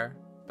right there,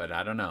 but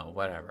I don't know,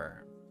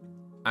 whatever.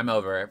 I'm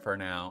over it for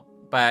now.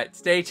 But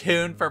stay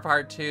tuned for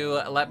part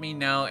 2. Let me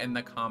know in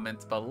the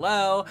comments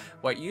below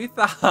what you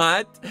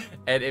thought,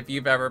 and if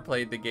you've ever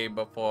played the game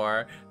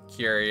before.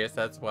 Curious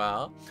as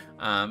well.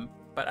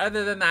 But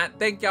other than that,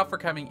 thank y'all for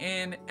coming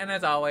in, and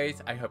as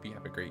always, I hope you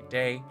have a great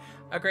day,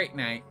 a great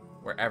night,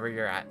 wherever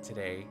you're at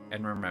today,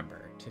 and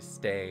remember to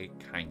stay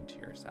kind to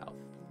yourself.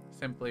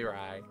 Simply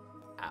Rye,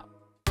 out.